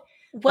shit? Oh,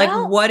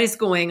 well, like, what is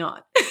going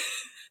on?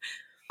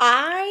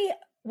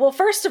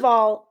 First of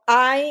all,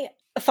 I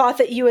thought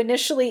that you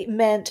initially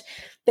meant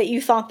that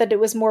you thought that it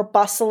was more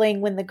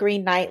bustling when the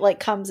Green Knight like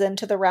comes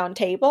into the round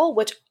table,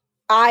 which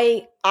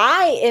I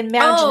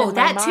imagine in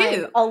my mind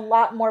too. A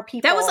lot more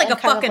people. That was like a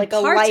fucking like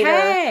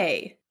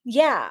party.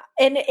 Yeah,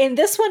 and in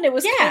this one it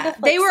was kind of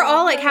like they were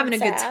all like having a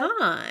good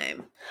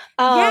time.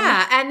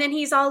 And then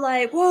he's all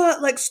like,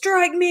 "What? Like,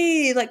 strike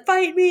me, like,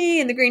 fight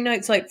me," and the Green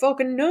Knight's like,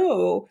 "Fucking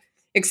no."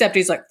 Except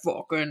he's like,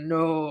 "Fucking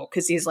no,"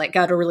 because he's like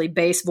got a really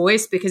bass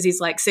voice because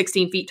he's like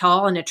 16 feet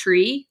tall in a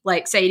tree,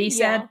 like Sadie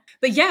said.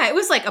 But yeah, it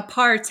was like a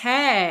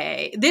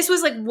party. This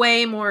was like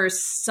way more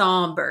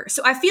somber.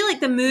 So I feel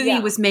like the movie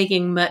was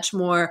making much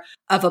more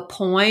of a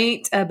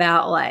point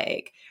about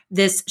like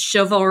this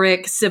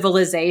chivalric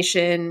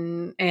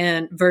civilization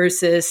and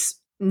versus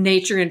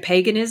nature and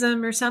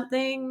paganism or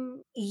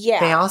something. Yeah.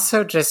 They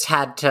also just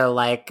had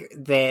to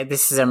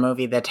this is a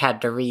movie that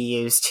had to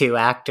reuse 2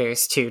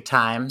 actors 2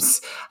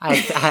 times. I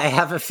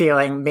have a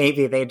feeling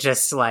maybe they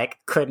just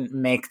couldn't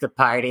make the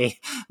party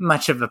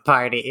much of a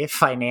party,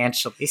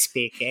 financially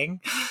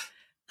speaking.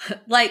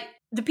 Like,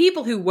 the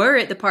people who were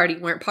at the party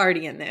weren't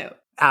partying though.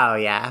 Oh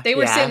yeah. They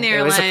were sitting there.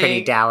 It was a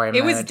pretty dour mood.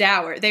 It was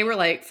dour. They were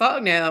like,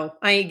 fuck no,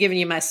 I ain't giving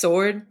you my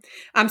sword.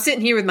 I'm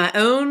sitting here with my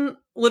own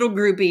little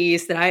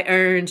groupies that I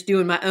earned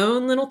doing my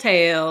own little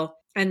tale.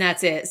 And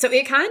that's it. So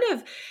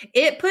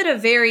it put a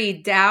very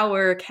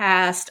dour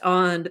cast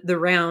on the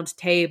round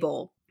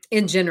table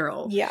in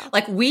general. Yeah.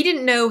 Like, we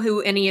didn't know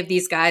who any of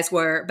these guys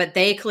were, but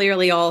they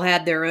clearly all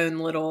had their own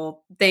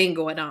little thing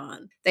going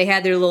on. They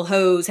had their little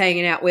hoes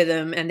hanging out with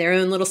them and their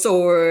own little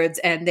swords,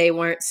 and they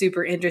weren't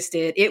super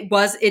interested. It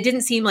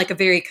didn't seem like a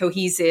very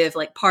cohesive,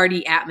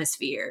 party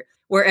atmosphere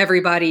where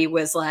everybody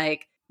was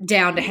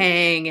down to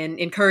hang and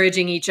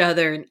encouraging each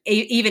other and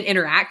even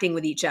interacting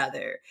with each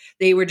other.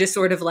 They were just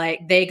sort of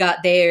they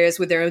got theirs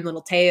with their own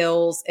little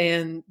tales,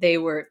 and they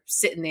were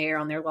sitting there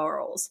on their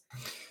laurels.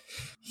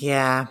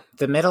 Yeah,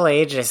 the Middle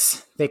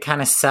Ages, they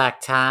kind of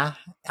sucked, huh?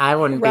 I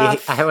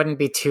wouldn't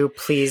be too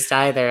pleased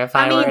either if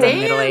I were at a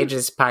Middle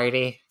Ages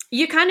party.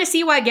 You kind of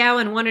see why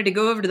Gowan wanted to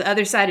go over to the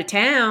other side of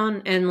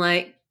town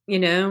and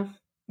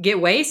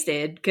get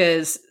wasted,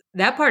 because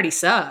that party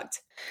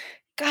sucked.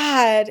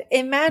 God,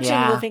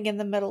 imagine living in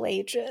the Middle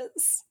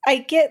Ages.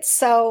 I'd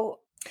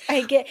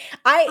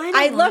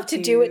love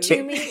to do it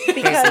to me,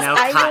 because there's no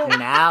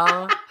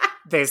Cottonelle,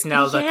 there's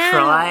no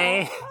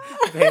LaCroix,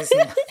 there's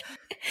no...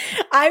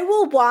 I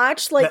will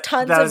watch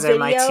tons of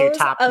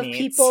videos of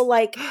people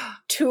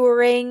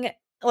touring.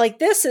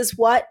 This is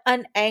what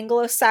an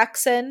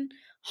Anglo-Saxon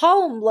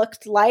home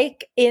looked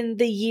like in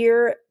the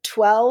year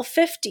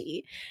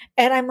 1250,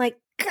 and I'm like,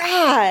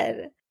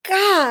 God.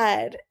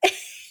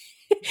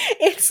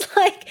 It's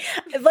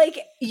like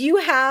you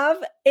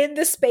have, in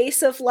the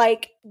space of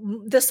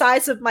the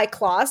size of my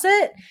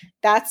closet,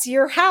 that's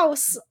your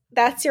house.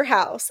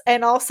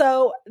 And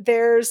also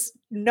there's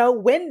no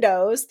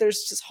windows,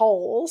 there's just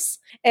holes.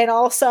 And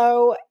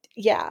also,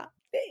 yeah,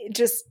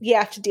 you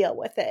have to deal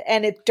with it.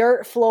 And a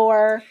dirt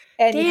floor,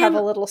 and you have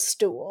a little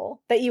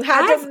stool that you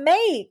had to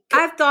make.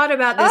 I've thought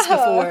about this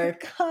before.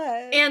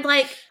 God. And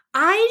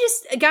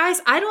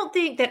I don't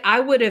think that I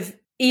would have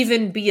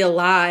even be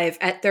alive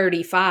at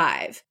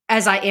 35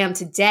 as I am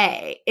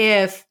today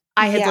if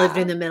I had lived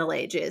in the Middle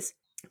Ages.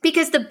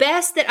 Because the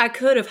best that I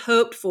could have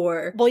hoped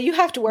for, you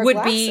have to wear would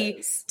glasses.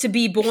 Be to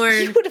be born.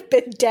 You would have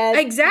been dead.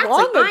 Exactly.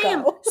 Long ago. I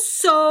am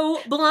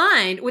so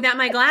blind without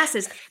my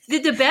glasses.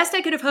 The best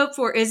I could have hoped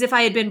for is if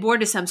I had been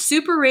born to some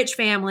super rich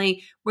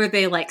family where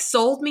they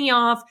sold me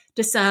off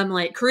to some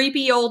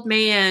creepy old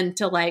man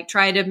to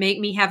try to make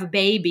me have a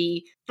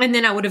baby, and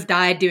then I would have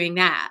died doing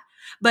that.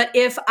 But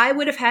if I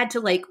would have had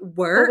to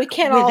work we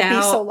can't without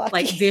all be so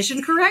lucky.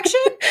 Vision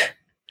correction,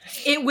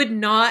 it would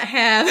not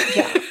have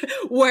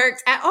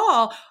worked at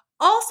all.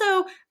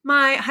 Also,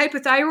 my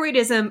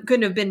hypothyroidism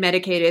couldn't have been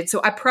medicated,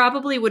 so I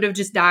probably would have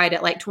just died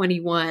at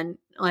 21,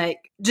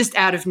 just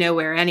out of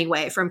nowhere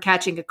anyway, from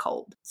catching a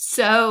cold.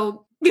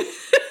 So,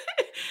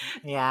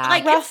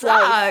 yeah, rough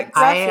life.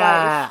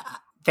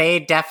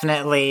 They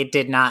definitely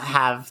did not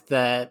have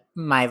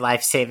my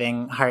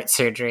life-saving heart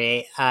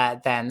surgery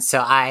then,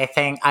 so I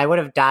think I would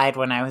have died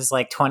when I was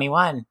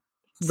 21,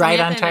 right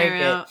on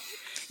target.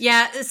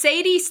 Yeah,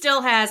 Sadie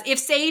still has. If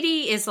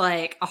Sadie is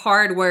a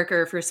hard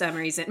worker for some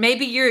reason,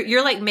 maybe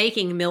you're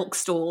making milk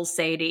stools,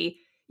 Sadie.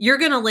 You're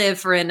gonna live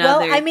for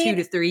another 2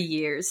 to 3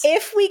 years.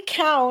 If we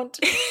count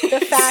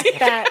the fact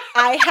that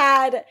I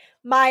had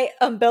my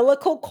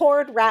umbilical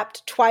cord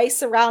wrapped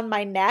twice around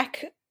my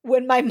neck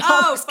when my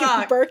mom was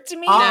giving birth to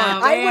me,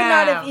 I would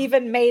not have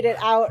even made it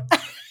out.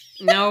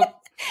 Nope.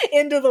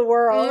 Into the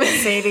world.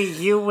 Sadie,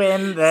 you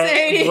win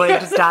the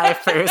would die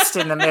first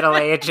in the Middle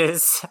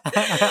Ages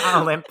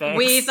Olympics.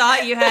 We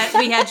thought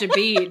we had you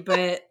beat,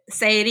 but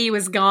Sadie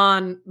was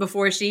gone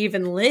before she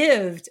even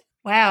lived.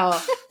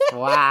 Wow.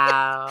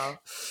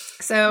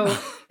 So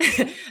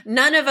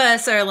none of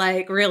us are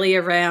really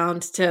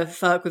around to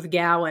fuck with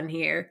Gowan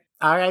here.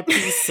 R.I.P.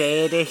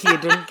 Sadie, you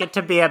didn't get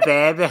to be a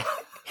baby.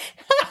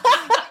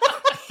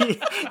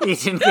 You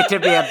didn't get to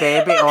be a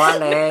baby or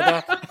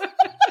lady.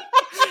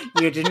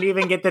 You didn't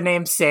even get the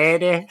name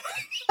Sadie.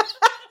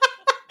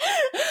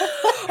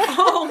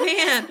 Oh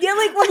man! Yeah,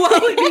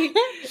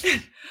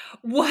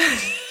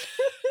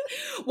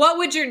 what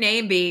would your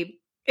name be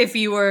if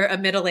you were a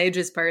Middle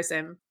Ages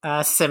person?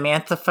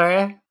 Samantha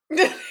Fur.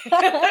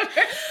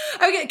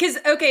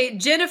 Okay,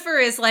 Jennifer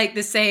is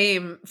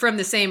from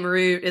the same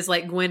root as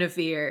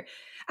Guinevere.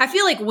 I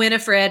feel like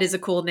Winifred is a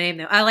cool name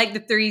though. I like the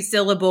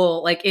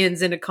 3-syllable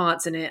ends in a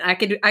consonant. I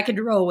could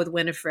roll with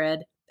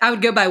Winifred. I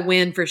would go by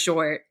Win for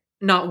short.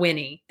 Not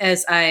Winnie,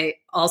 as I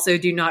also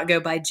do not go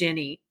by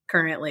Jenny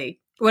currently.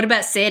 What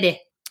about Sadie?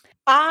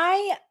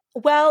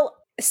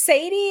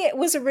 Sadie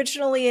was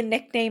originally a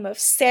nickname of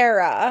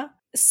Sarah,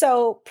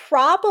 so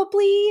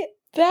probably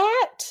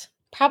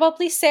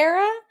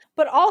Sarah.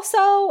 But also,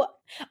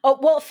 oh,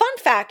 well, fun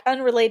fact,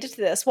 unrelated to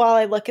this, while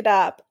I look it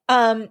up,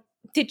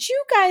 did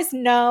you guys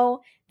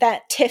know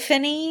that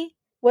Tiffany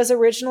was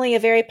originally a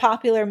very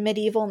popular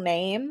medieval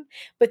name,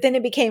 but then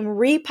it became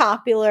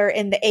re-popular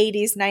in the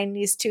 80s,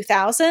 90s,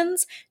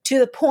 2000s, to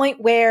the point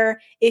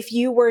where if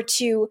you were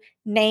to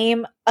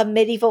name a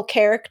medieval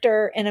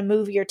character in a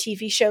movie or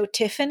TV show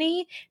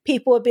Tiffany,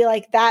 people would be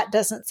like, that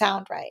doesn't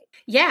sound right.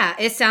 Yeah,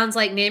 it sounds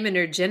like naming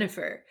her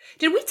Jennifer.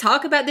 Did we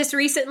talk about this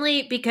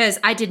recently? Because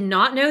I did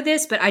not know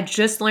this, but I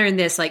just learned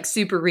this like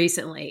super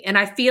recently, and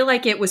I feel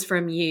like it was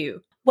from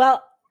you.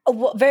 Well,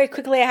 very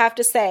quickly, I have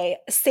to say,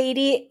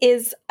 Sadie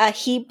is a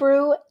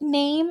Hebrew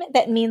name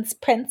that means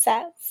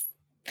princess.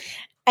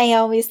 I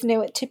always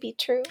knew it to be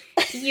true.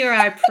 You're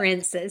our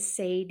princess,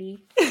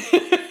 Sadie.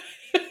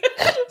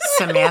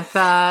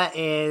 Samantha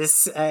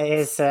is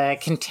a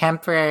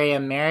contemporary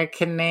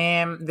American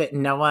name that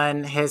no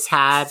one has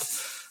had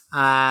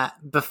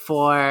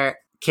before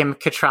Kim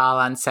Cattrall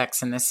on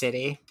Sex and the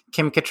City.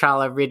 Kim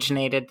Cattrall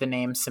originated the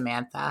name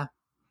Samantha.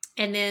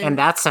 And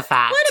that's a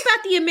fact. What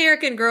about the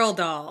American Girl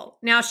doll?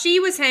 Now,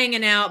 she was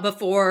hanging out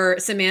before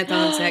Samantha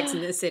on Sex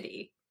and the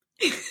City.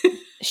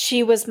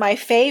 She was my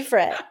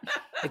favorite.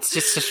 It's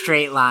just a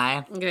straight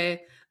line.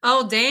 Okay.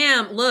 Oh,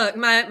 damn. Look,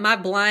 my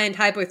blind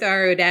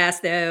hypothyroid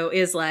ass, though,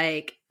 is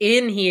like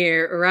in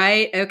here,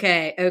 right?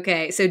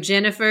 Okay. So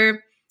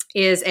Jennifer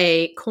is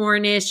a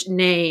Cornish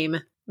name,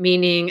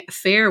 meaning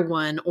fair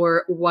one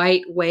or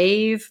white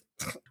wave.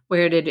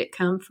 Where did it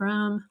come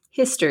from?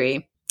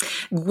 History.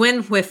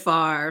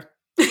 Gwenhwyfar.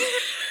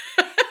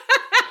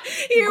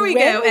 Here we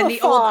go. And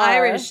the old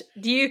Irish.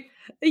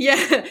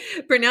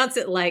 Pronounce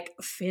it like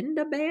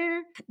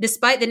Findabair.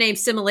 Despite the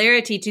name's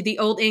similarity to the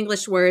Old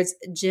English words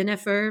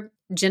Jennifer,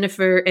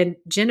 and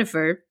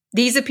Jennifer,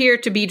 these appear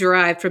to be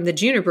derived from the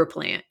juniper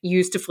plant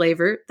used to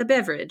flavor the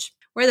beverage.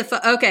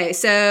 Okay,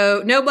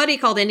 so nobody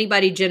called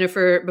anybody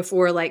Jennifer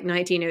before like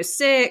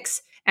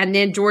 1906. And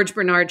then George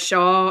Bernard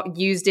Shaw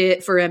used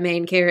it for a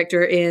main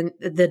character in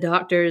The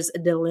Doctor's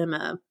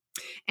Dilemma.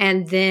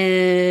 And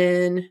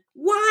then,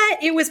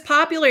 what? It was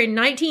popular in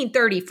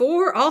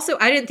 1934. Also,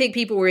 I didn't think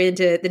people were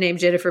into the name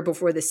Jennifer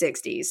before the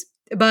 60s.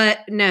 But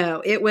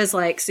no, it was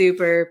like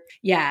super,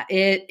 yeah,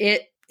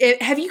 it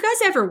have you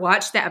guys ever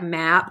watched that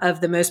map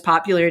of the most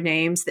popular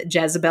names that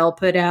Jezebel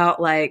put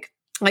out, like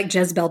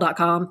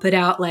Jezebel.com put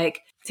out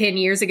like 10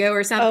 years ago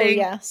or something? Oh,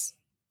 yes.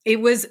 It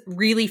was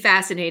really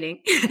fascinating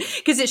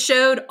because it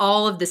showed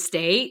all of the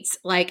states,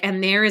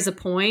 and there is a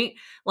point,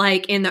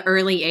 like in the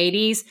early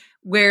 80s,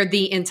 where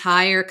the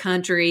entire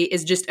country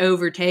is just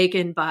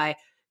overtaken by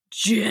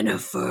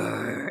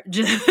Jennifer.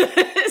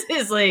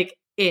 Is like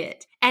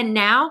it. And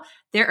now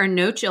there are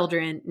no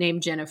children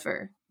named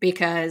Jennifer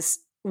because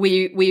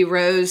we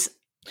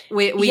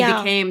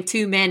became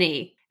too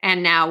many,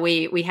 and now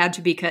we had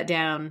to be cut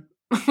down.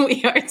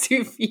 We are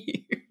too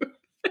few.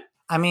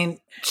 I mean,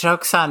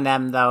 joke's on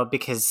them, though,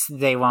 because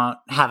they won't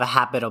have a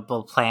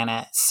habitable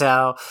planet.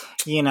 So,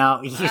 you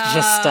and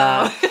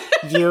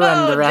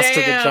the rest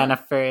of the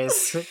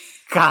Jennifers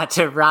got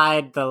to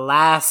ride the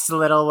last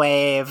little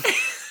wave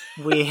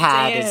we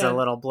had as a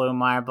little blue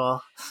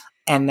marble.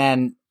 And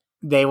then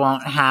they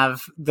won't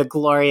have the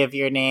glory of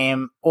your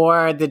name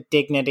or the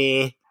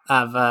dignity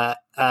of a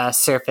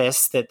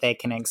surface that they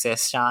can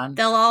exist on.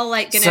 They'll all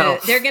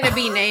they're gonna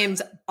be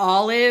named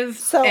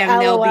Olive,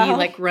 and they'll be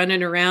like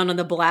running around on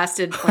the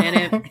blasted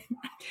planet.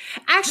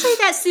 Actually,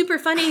 that's super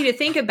funny to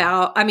think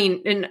about. I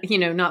mean,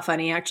 and not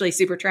funny, actually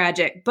super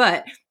tragic,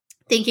 but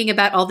thinking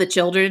about all the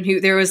children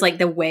who there was like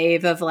the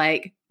wave of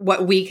like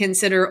what we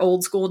consider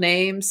old school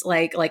names,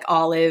 like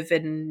Olive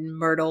and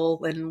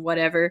Myrtle and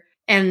whatever.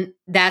 And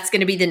that's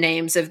going to be the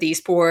names of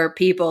these poor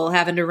people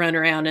having to run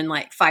around and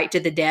like fight to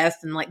the death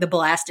in like the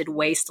blasted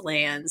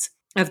wastelands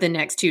of the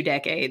next 2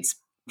 decades.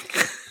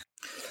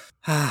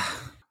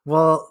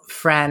 Well,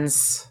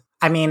 friends,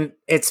 I mean,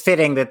 it's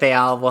fitting that they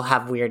all will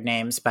have weird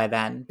names by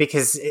then,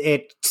 because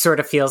it sort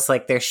of feels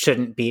like there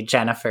shouldn't be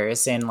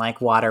Jennifers in like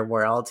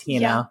Waterworld, you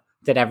know,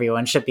 that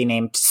everyone should be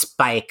named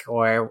Spike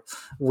or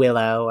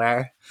Willow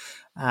or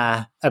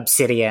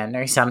Obsidian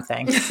or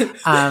something.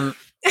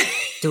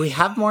 Do we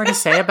have more to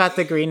say about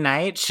the Green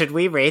Knight? Should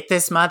we rate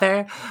this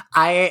mother?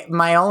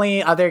 My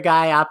only other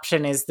guy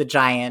option is the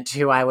Giant,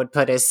 who I would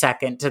put as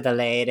second to the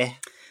Lady.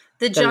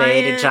 The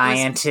Lady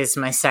Giant is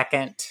my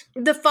second.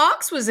 The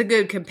Fox was a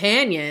good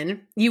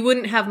companion. You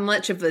wouldn't have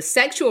much of a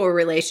sexual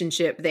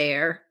relationship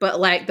there, but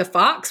like the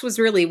Fox was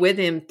really with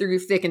him through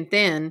thick and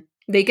thin.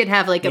 They could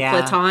have like a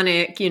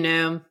platonic,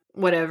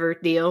 whatever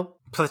deal.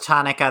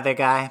 Platonic other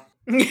guy.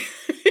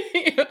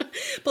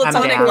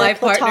 Platonic life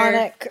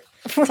partner.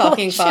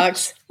 Talking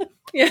Fox.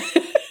 Yeah.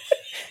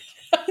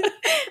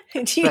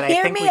 Do you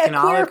hear me?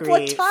 A queer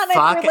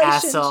platonic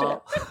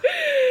relationship.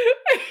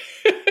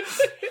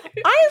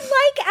 I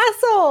like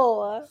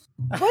Essel.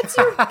 What's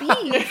your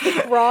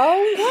beef, bro?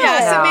 What?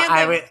 Yeah,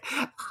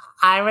 Samantha.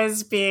 I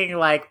was being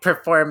like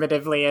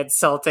performatively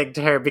insulting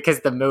to her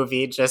because the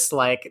movie just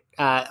like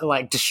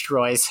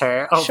destroys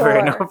her over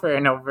and over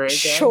and over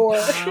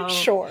again.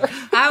 Sure.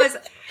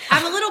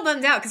 I'm a little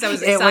bummed out because I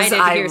was It was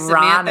excited to hear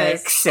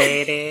ironic, Samantha's.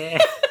 Sadie.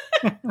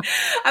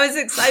 I was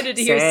excited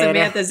to hear Sadie.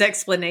 Samantha's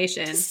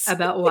explanation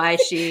about why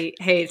she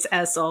hates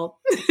Essel.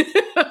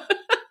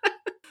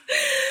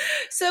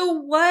 So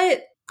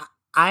what?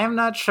 I am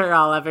not sure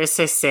I'll ever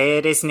say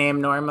Sadie's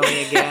name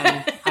normally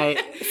again.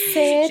 Sadie?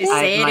 She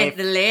said my- it,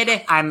 the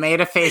lady. I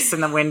made a face in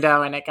the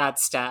window and it got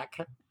stuck.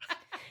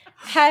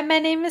 Hi, my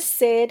name is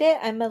Sadie.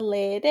 I'm a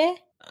lady.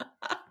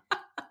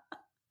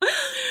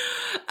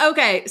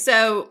 Okay,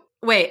 so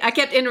wait, I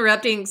kept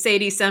interrupting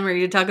Sadie's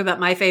summary to talk about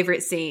my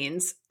favorite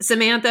scenes.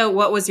 Samantha,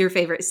 what was your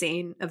favorite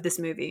scene of this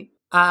movie?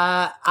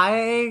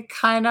 I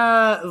kind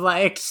of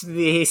liked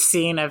the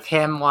scene of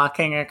him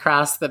walking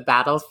across the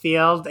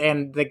battlefield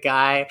and the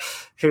guy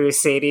who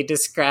Sadie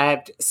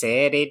described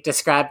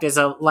as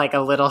a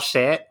little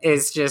shit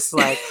is just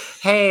like,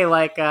 hey,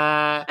 like,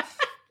 I'll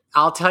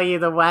tell you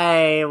the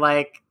way,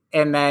 like,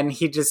 and then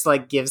he just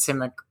like gives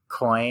him a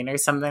coin or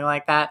something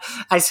like that.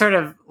 I sort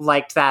of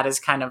liked that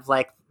as kind of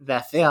like the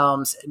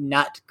film's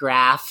nut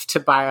graph, to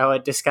borrow a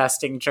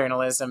disgusting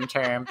journalism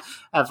term,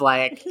 of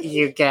like,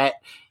 you get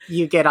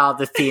all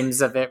the themes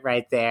of it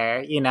right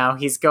there. You know,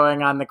 he's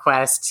going on the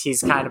quest.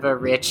 He's kind of a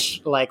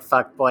rich, like,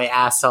 fuckboy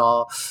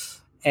asshole.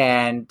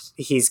 And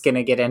he's going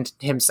to get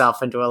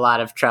himself into a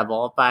lot of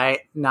trouble by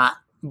not,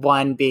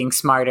 one, being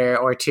smarter,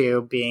 or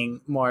two,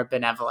 being more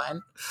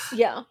benevolent.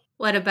 Yeah.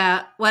 What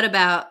about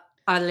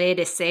our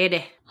lady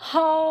Sadie?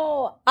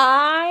 Oh,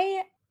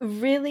 I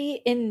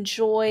really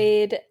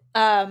enjoyed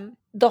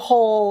the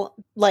whole,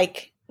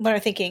 like, when I'm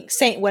thinking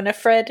Saint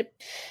Winifred,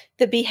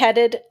 the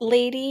beheaded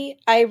lady.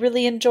 I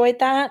really enjoyed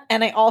that.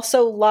 And I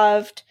also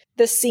loved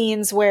the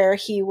scenes where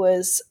he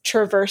was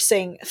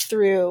traversing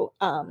through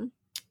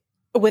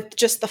with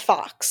just the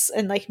fox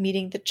and like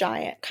meeting the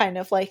giant, kind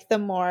of like the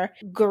more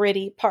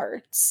gritty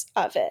parts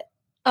of it.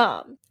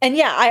 And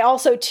yeah, I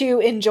also too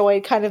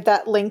enjoyed kind of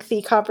that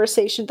lengthy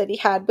conversation that he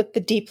had with the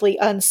deeply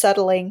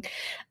unsettling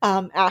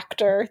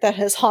actor that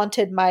has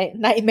haunted my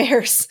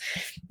nightmares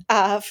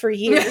for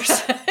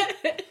years.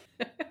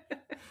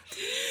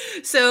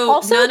 So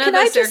also, none of can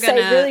I us are just say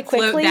gonna really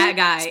float quickly, that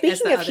guy. As speaking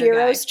the of other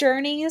heroes' guy.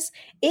 journeys,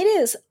 it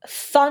is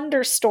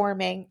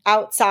thunderstorming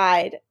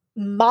outside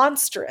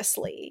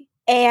monstrously.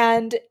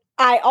 And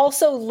I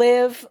also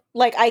live,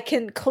 like, I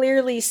can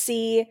clearly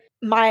see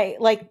I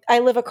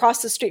live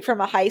across the street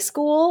from a high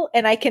school,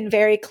 and I can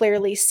very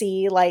clearly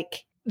see,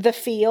 like, the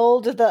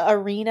field, the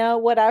arena,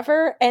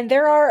 whatever. And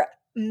there are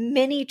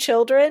many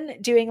children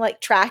doing, like,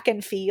 track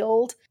and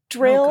field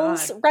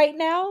drills right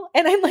now.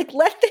 And I'm like,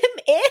 let them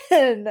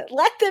in.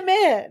 Let them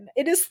in.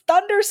 It is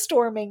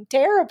thunderstorming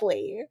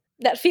terribly.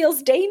 That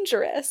feels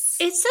dangerous.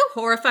 It's so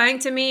horrifying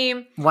to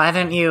me. Why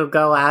don't you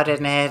go out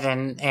in it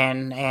and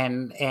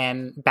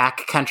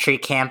backcountry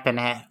camp in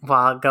it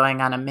while going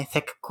on a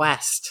mythic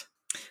quest?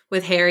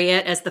 With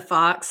Harriet as the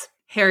fox,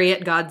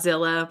 Harriet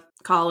Godzilla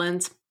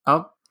Collins.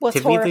 Oh, What's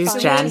did we lose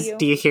horrifying Jen? to you?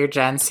 Do you hear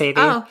Jen, Sadie?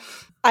 Oh,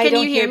 I can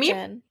don't you hear me?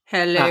 Jen.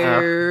 Hello.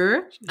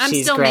 Uh-oh. I'm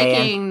She's still graying.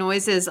 making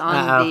noises on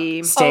Uh-oh.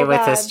 the. Stay Oh, with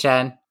God. us,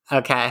 Jen.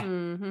 Okay.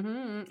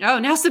 Mhm. Oh,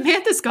 now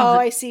Samantha's Oh, gone.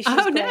 I see. She's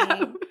Oh graying.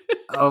 no!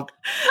 Oh,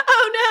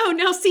 Oh no!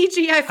 Now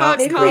CGI Fox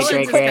Maybe we great, Collins should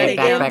great, is quickly great. cutting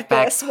Back, in. end back,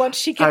 back. this once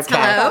she gets Okay.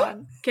 back Hello?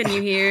 on. Can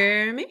you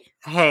hear me?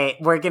 hey,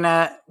 we're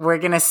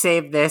gonna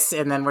save this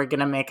and then we're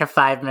gonna make a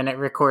 5-minute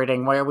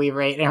recording where we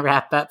rate and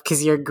wrap up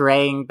because you're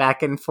graying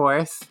back and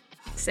forth.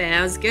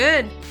 Sounds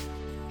good.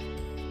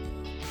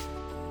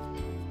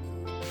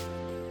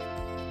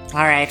 All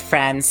right,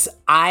 friends.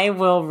 I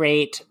will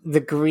rate The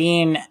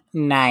Green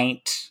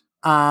Knight.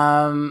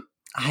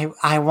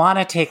 I want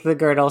to take The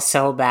Girdle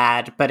so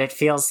bad, but it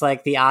feels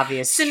like the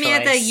obvious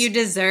Samantha, choice. you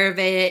deserve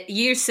it.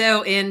 You're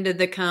so into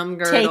the cum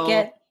girdle.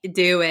 Take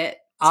Do it.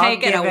 I'll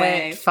Take it give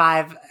away.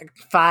 5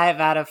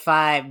 out of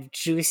 5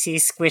 juicy,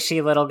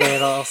 squishy little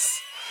girdles.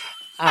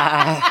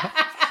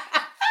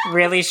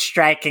 Really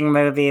striking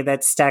movie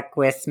that stuck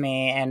with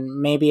me,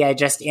 and maybe I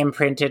just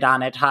imprinted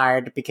on it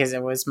hard because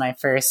it was my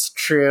first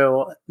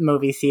true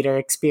movie theater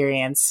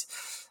experience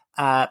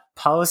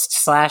post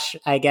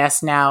 / I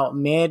guess now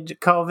mid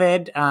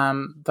COVID,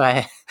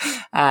 but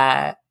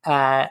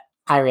I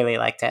really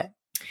liked it.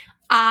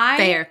 I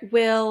Fair.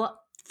 will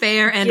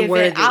Fair and give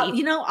worthy. it. I'll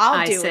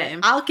I do say. it.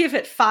 I'll give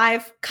it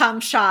 5 cum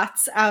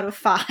shots out of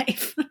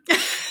 5.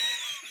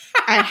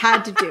 I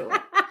had to do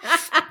it.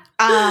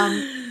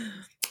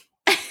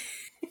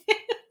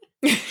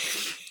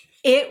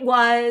 It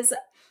was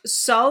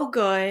so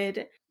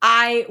good.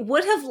 I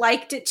would have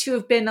liked it to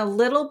have been a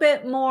little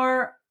bit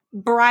more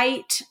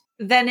bright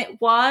than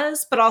it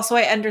was, but also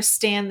I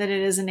understand that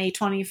it is an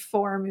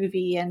A24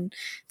 movie and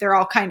they're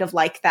all kind of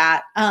like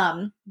that.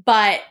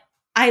 But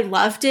I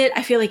loved it.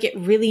 I feel like it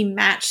really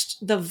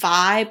matched the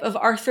vibe of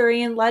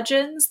Arthurian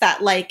legends,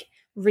 that like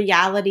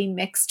reality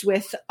mixed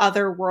with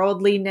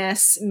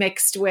otherworldliness,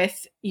 mixed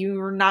with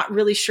you're not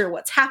really sure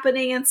what's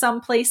happening in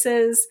some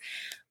places.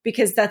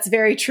 because that's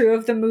very true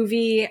of the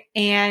movie,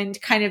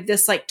 and kind of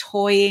this like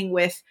toying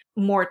with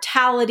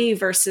mortality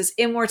versus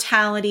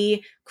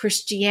immortality,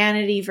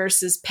 Christianity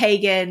versus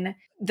pagan,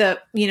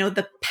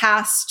 the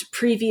past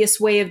previous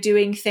way of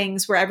doing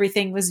things where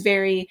everything was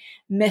very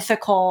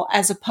mythical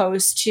as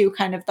opposed to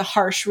kind of the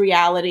harsh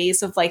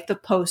realities of like the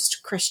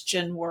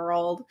post-Christian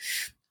world.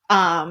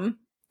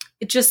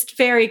 Just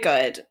very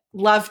good.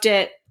 Loved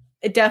it.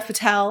 Dev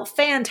Patel,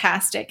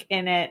 fantastic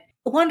in it.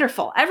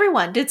 Wonderful.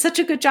 Everyone did such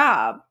a good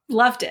job.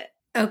 Loved it.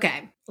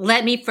 Okay.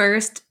 Let me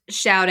first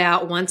shout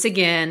out once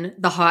again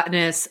the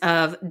hotness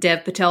of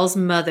Dev Patel's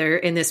mother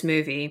in this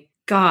movie.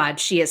 God,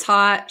 she is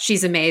hot.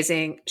 She's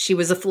amazing. She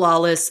was a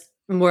flawless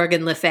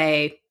Morgan Le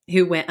Fay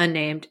who went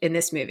unnamed in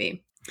this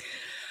movie.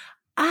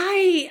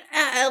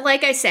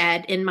 Like I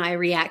said in my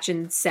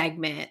reaction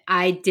segment,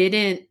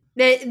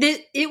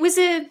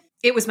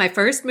 it was my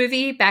first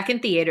movie back in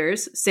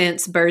theaters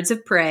since Birds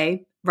of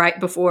Prey, right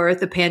before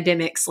the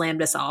pandemic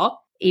slammed us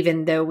all,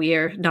 even though we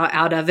are not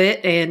out of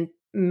it and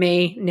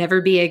may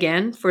never be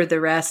again for the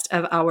rest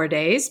of our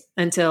days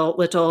until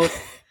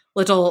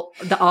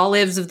the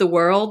olives of the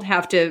world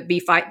have to be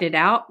fighting it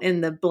out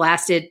in the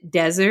blasted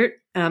desert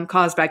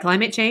caused by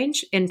climate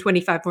change in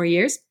 25 more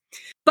years.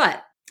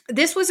 But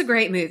this was a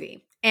great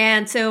movie.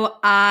 And so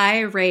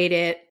I rate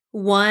it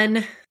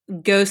one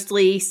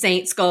ghostly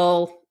saint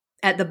skull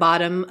at the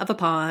bottom of a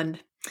pond,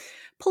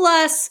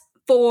 plus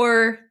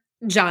 4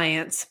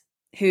 giants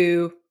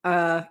who,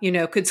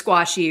 could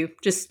squash you,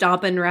 just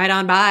stomping right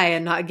on by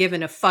and not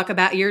giving a fuck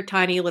about your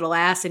tiny little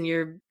ass and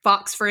your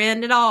fox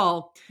friend at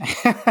all.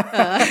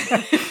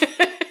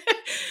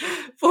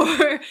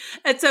 For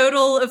a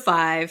total of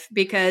 5,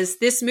 because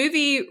this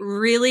movie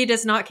really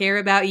does not care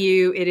about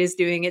you. It is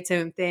doing its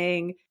own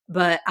thing.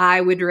 But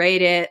I would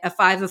rate it a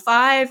 5 of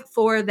 5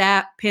 for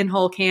that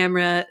pinhole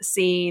camera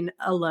scene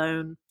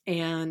alone.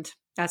 And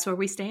that's where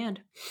we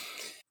stand.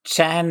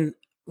 Jen,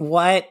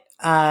 what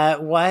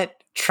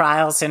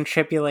trials and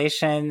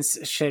tribulations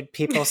should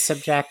people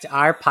subject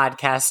our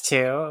podcast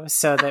to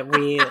so that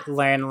we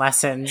learn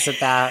lessons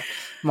about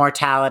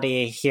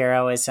mortality,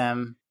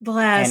 heroism,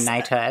 and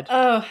knighthood?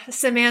 Oh,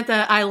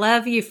 Samantha, I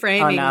love you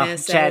framing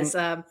this Jen, as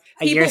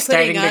you're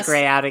starting to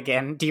gray out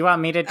again. Do you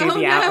want me to do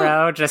the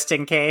outro just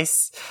in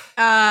case?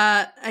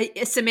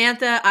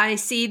 Samantha, I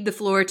cede the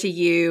floor to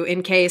you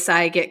in case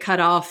I get cut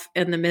off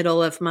in the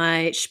middle of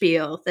my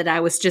spiel that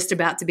I was just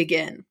about to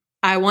begin.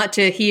 I want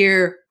to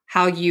hear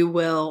how you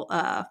will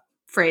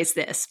phrase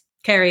this.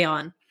 Carry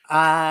on.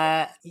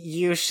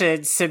 You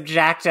should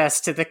subject us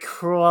to the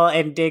cruel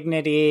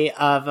indignity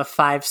of a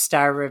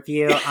 5-star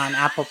review on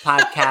Apple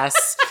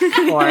Podcasts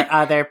or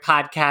other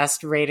podcast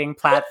rating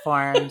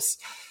platforms.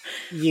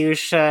 You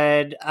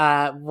should,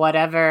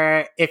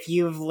 if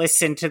you've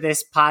listened to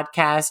this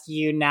podcast,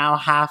 you now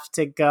have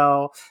to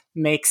go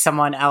make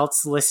someone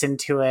else listen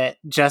to it,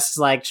 just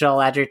like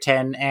Joel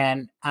Edgerton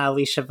and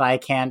Alicia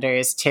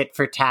Vikander's tit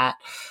for tat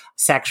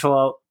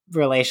sexual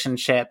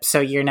relationship.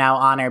 So you're now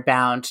honor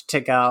bound to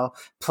go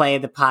play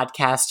the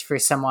podcast for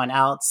someone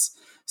else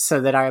so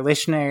that our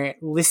listenership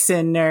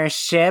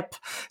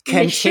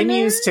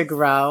continues to to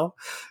grow.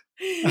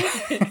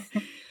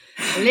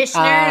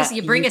 Listeners,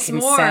 you bring us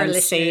more send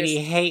listeners. Sadie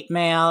hate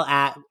mail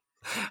at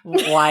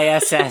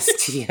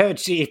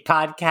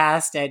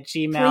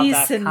ysstogpodcast@gmail.com.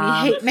 Please send me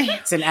hate mail.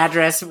 It's an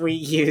address we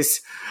use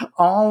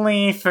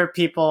only for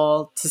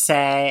people to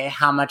say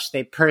how much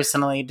they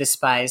personally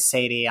despise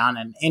Sadie on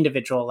an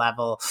individual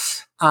level.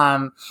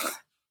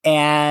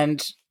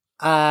 And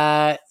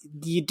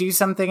you do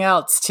something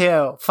else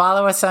too.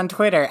 Follow us on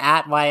Twitter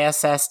at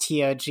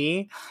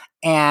ysstog,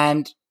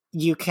 and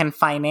you can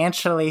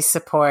financially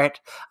support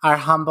our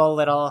humble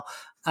little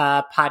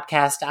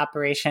podcast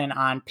operation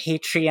on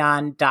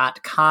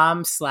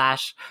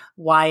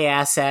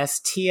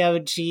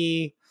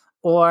patreon.com/ysstog,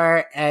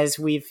 or as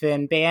we've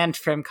been banned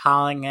from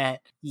calling it,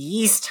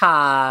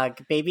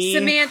 Yeasthog, baby.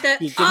 Samantha,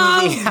 you give me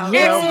the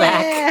outro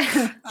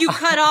back. You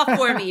cut off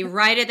for me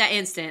right at that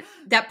instant.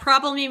 That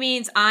probably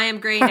means I am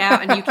grayed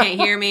out and you can't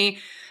hear me,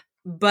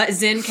 but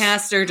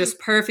Zencastr just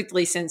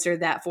perfectly censored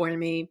that for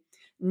me.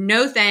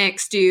 No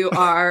thanks to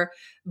our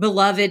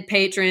beloved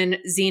patron,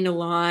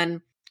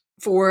 Xenolon,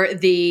 for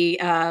the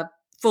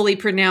fully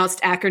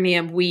pronounced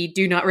acronym we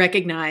do not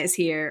recognize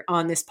here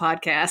on this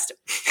podcast.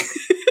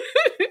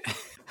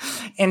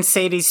 And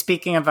Sadie,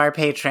 speaking of our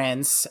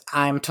patrons,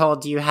 I'm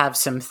told you have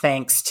some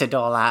thanks to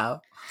dole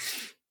out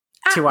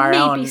to our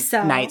own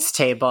Knights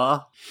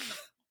table.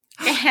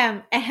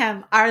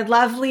 Our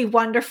lovely,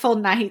 wonderful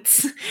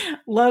knights.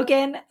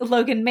 Logan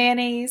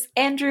Mayonnaise,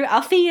 Andrew,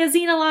 Althea,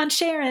 Xenolon,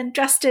 Sharon,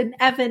 Justin,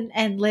 Evan,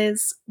 and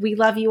Liz. We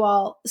love you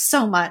all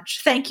so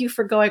much. Thank you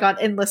for going on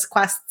endless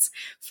quests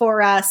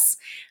for us,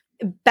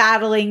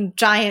 battling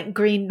giant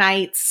green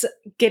knights,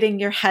 getting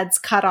your heads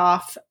cut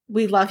off.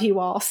 We love you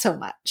all so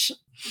much.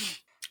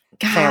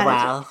 God.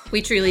 Farewell.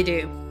 We truly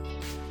do.